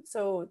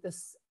 So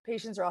this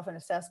patients are often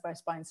assessed by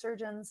spine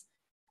surgeons.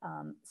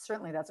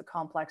 Certainly that's a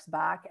complex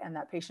back, and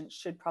that patient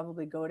should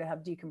probably go to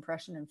have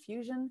decompression and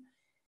fusion.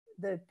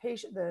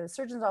 The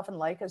surgeons often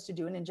like us to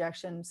do an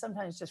injection,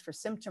 sometimes just for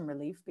symptom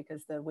relief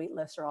because the wait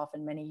lists are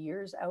often many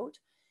years out.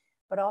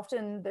 But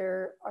often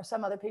there are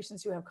some other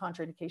patients who have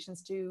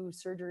contraindications to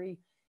surgery,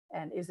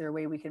 and is there a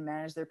way we can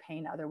manage their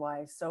pain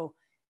otherwise? So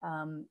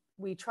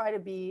we try to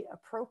be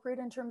appropriate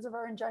in terms of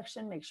our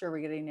injection, make sure we're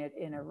getting it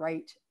in a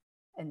right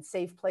and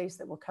safe place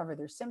that will cover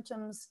their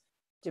symptoms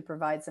to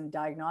provide some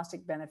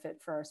diagnostic benefit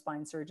for our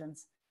spine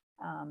surgeons.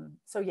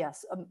 So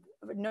yes,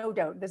 no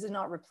doubt, this is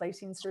not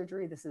replacing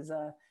surgery. This is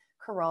a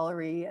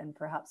corollary and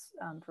perhaps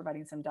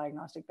providing some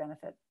diagnostic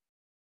benefit.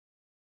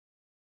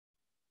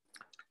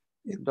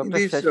 Dr.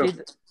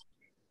 Shashi,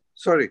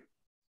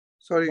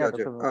 sorry,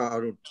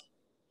 Arun.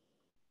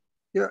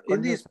 Yeah,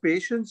 in these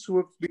patients who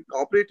have been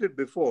operated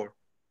before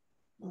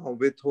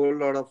with a whole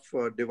lot of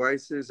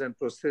devices and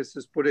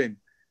prostheses put in,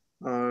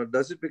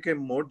 does it become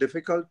more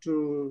difficult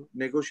to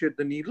negotiate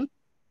the needle?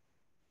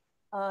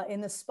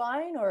 In the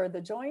spine or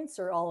the joints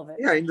or all of it?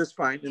 Yeah, in the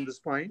spine,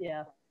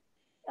 Yeah,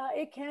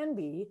 it can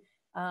be.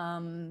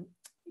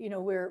 You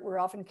know, we're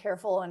often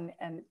careful,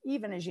 and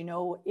even as you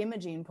know,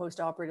 imaging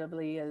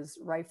post-operatively is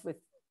rife with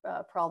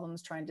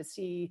problems trying to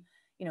see,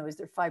 you know, is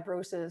there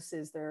fibrosis?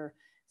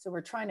 So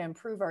we're trying to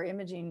improve our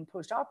imaging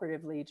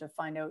post-operatively to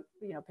find out,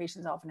 you know,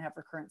 patients often have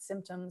recurrent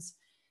symptoms.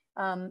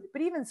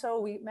 But even so,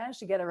 we managed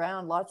to get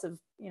around lots of,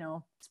 you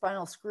know,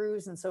 spinal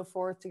screws and so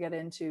forth to get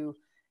into,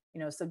 you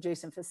know,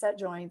 subjacent facet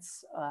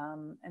joints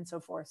and so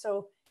forth.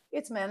 So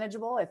it's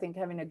manageable. I think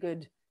having a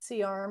good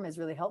C-arm is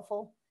really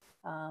helpful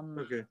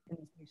in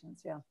these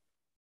patients. Yeah.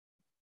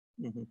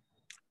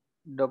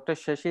 Dr.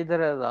 Shashidhar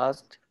has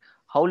asked,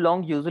 how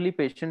long usually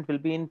patient will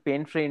be in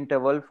pain-free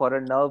interval for a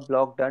nerve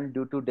block done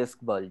due to disc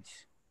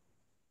bulge?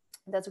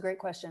 That's a great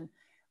question.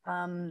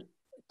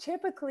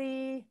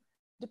 Typically,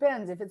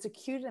 depends if it's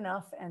acute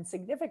enough and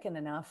significant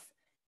enough.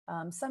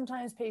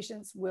 Sometimes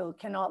patients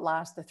cannot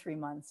last the 3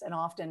 months, and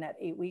often at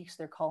 8 weeks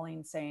they're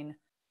calling saying,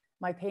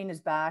 my pain is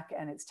back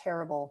and it's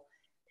terrible.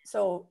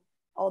 So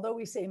although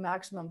we say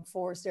maximum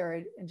 4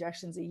 steroid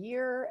injections a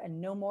year and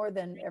no more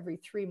than every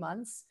 3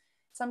 months,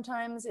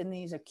 sometimes in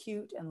these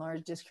acute and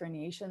large disc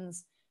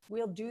herniations,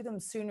 we'll do them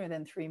sooner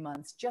than 3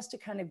 months just to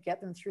kind of get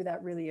them through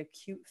that really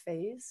acute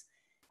phase.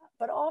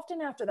 But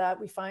often after that,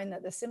 we find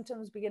that the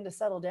symptoms begin to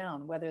settle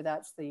down, whether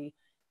that's the,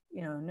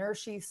 you know, nerve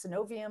sheath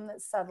synovium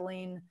that's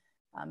settling,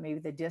 maybe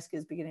the disc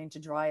is beginning to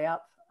dry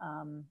up,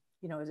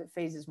 you know, as it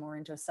phases more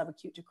into a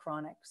subacute to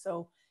chronic.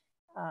 So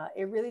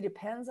it really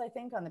depends, I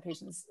think, on the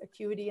patient's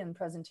acuity and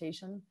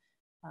presentation.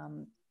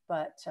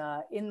 But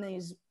in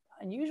these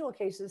unusual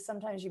cases,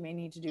 sometimes you may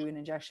need to do an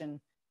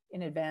injection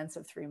in advance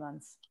of 3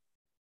 months.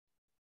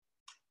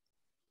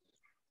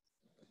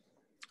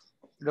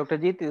 Dr.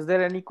 Jeet, is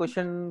there any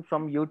question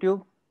from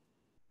YouTube?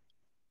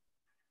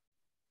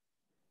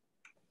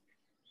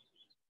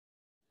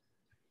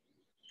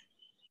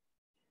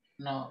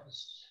 No.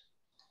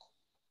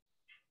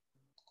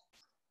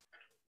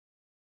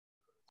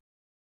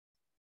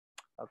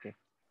 Okay.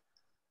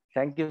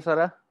 Thank you,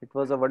 Sarah. It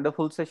was a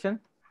wonderful session.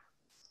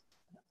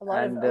 A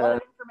lot of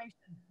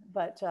information,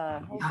 but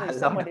hopefully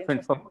somewhat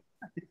interesting.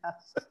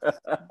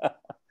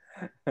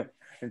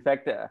 In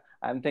fact,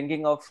 I'm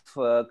thinking of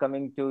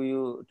coming to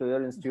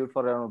your institute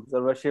for an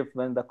observership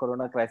when the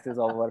corona crisis is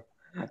over.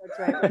 That's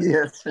right.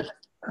 Yes.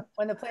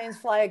 When the planes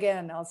fly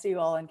again, I'll see you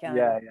all in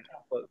Canada. Yeah.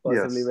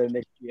 Possibly by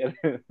next year.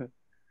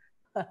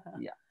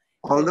 Yeah.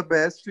 All the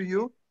best to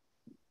you.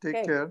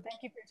 Take care.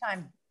 Thank you for your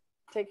time.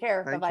 Take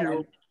care. Thank Bye-bye.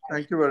 you.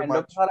 Thank you very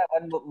much. Dr.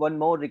 one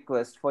more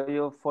request for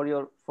your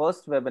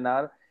first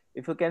webinar.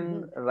 If you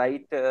can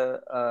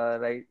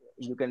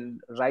you can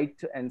write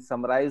and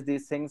summarize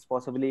these things,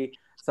 possibly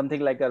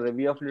something like a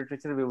review of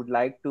literature. We would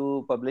like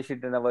to publish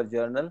it in our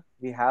journal.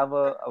 We have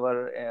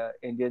our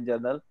Indian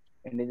Journal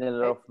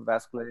of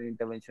Vascular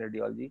Intervention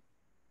Radiology.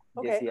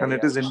 Okay. And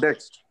it is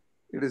indexed.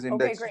 It is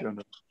indexed great.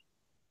 journal.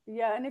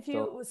 Yeah, and if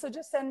you so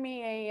just send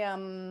me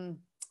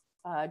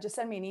a just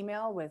send me an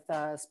email with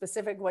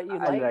specific what you I'll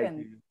like, write and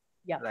to you.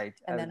 yeah, Right.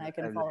 and then I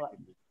can I'll follow write up.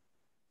 to you.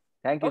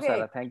 Thank you, Okay.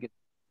 Sarah. Thank you.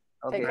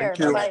 Okay. Take care. Thank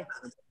you. Bye-bye.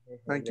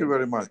 Thank you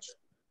very much.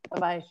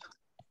 Bye-bye.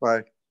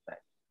 Bye.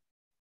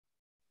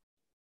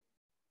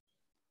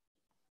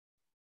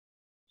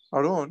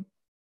 Arun.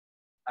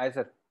 Hi,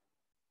 sir.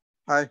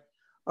 Hi.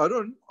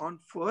 Arun, on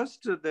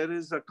first, there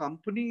is a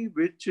company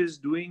which is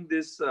doing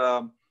this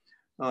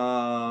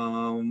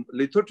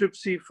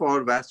lithotripsy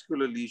for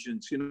vascular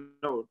lesions,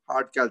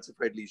 hard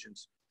calcified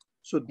lesions.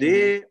 So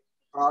they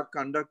are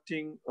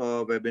conducting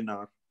a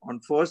webinar on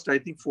first, I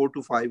think 4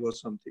 to 5 or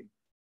something.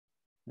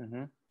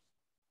 I'm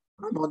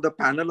on the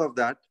panel of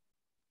that.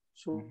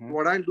 So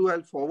what I'll do,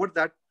 I'll forward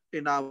that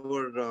in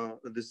our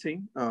this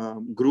thing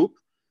group.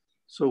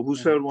 So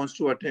whosoever wants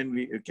to attend,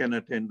 we can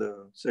attend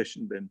the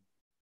session then.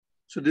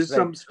 So this is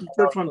some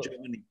speaker from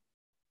Germany.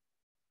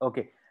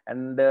 Okay.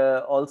 And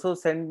also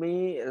send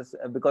me,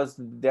 because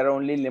there are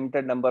only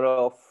limited number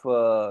of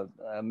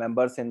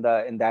members in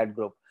that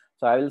group.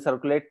 So I will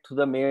circulate to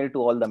the mail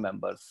to all the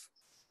members.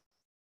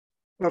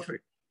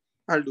 Perfect.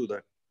 I'll do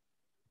that.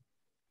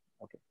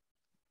 Okay.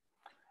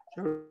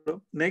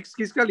 Chalo. Next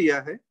kiska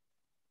liya hai?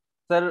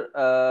 Sir,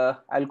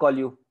 I'll call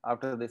you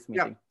after this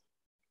meeting. Yeah.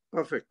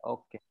 Perfect.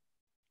 Okay.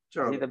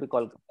 Chalo. Abhi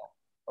call.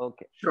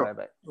 Okay. Sure. Bye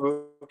bye.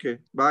 Okay.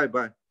 Bye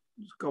bye.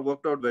 It's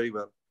worked out very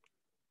well.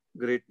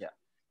 Great. Yeah.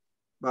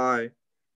 Bye.